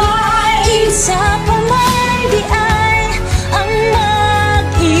magtinabangay, kinsa pa man di ay ang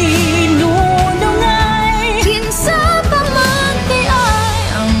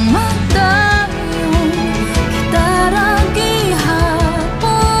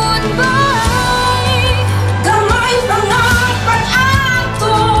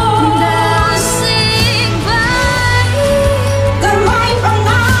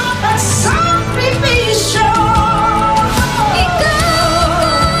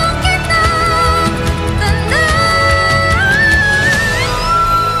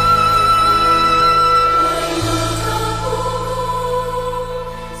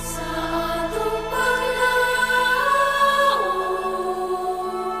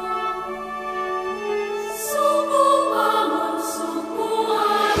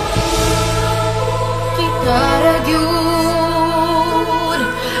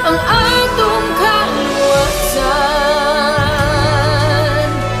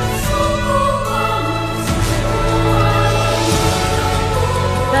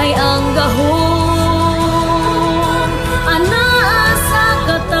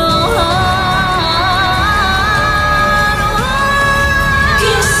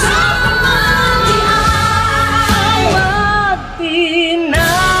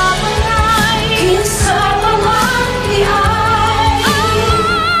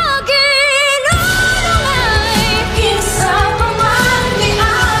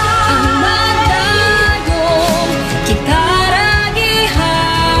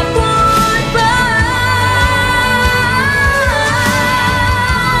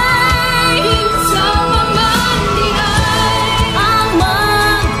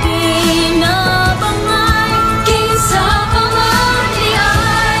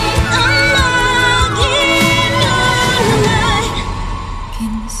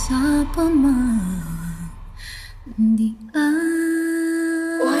sa paman, di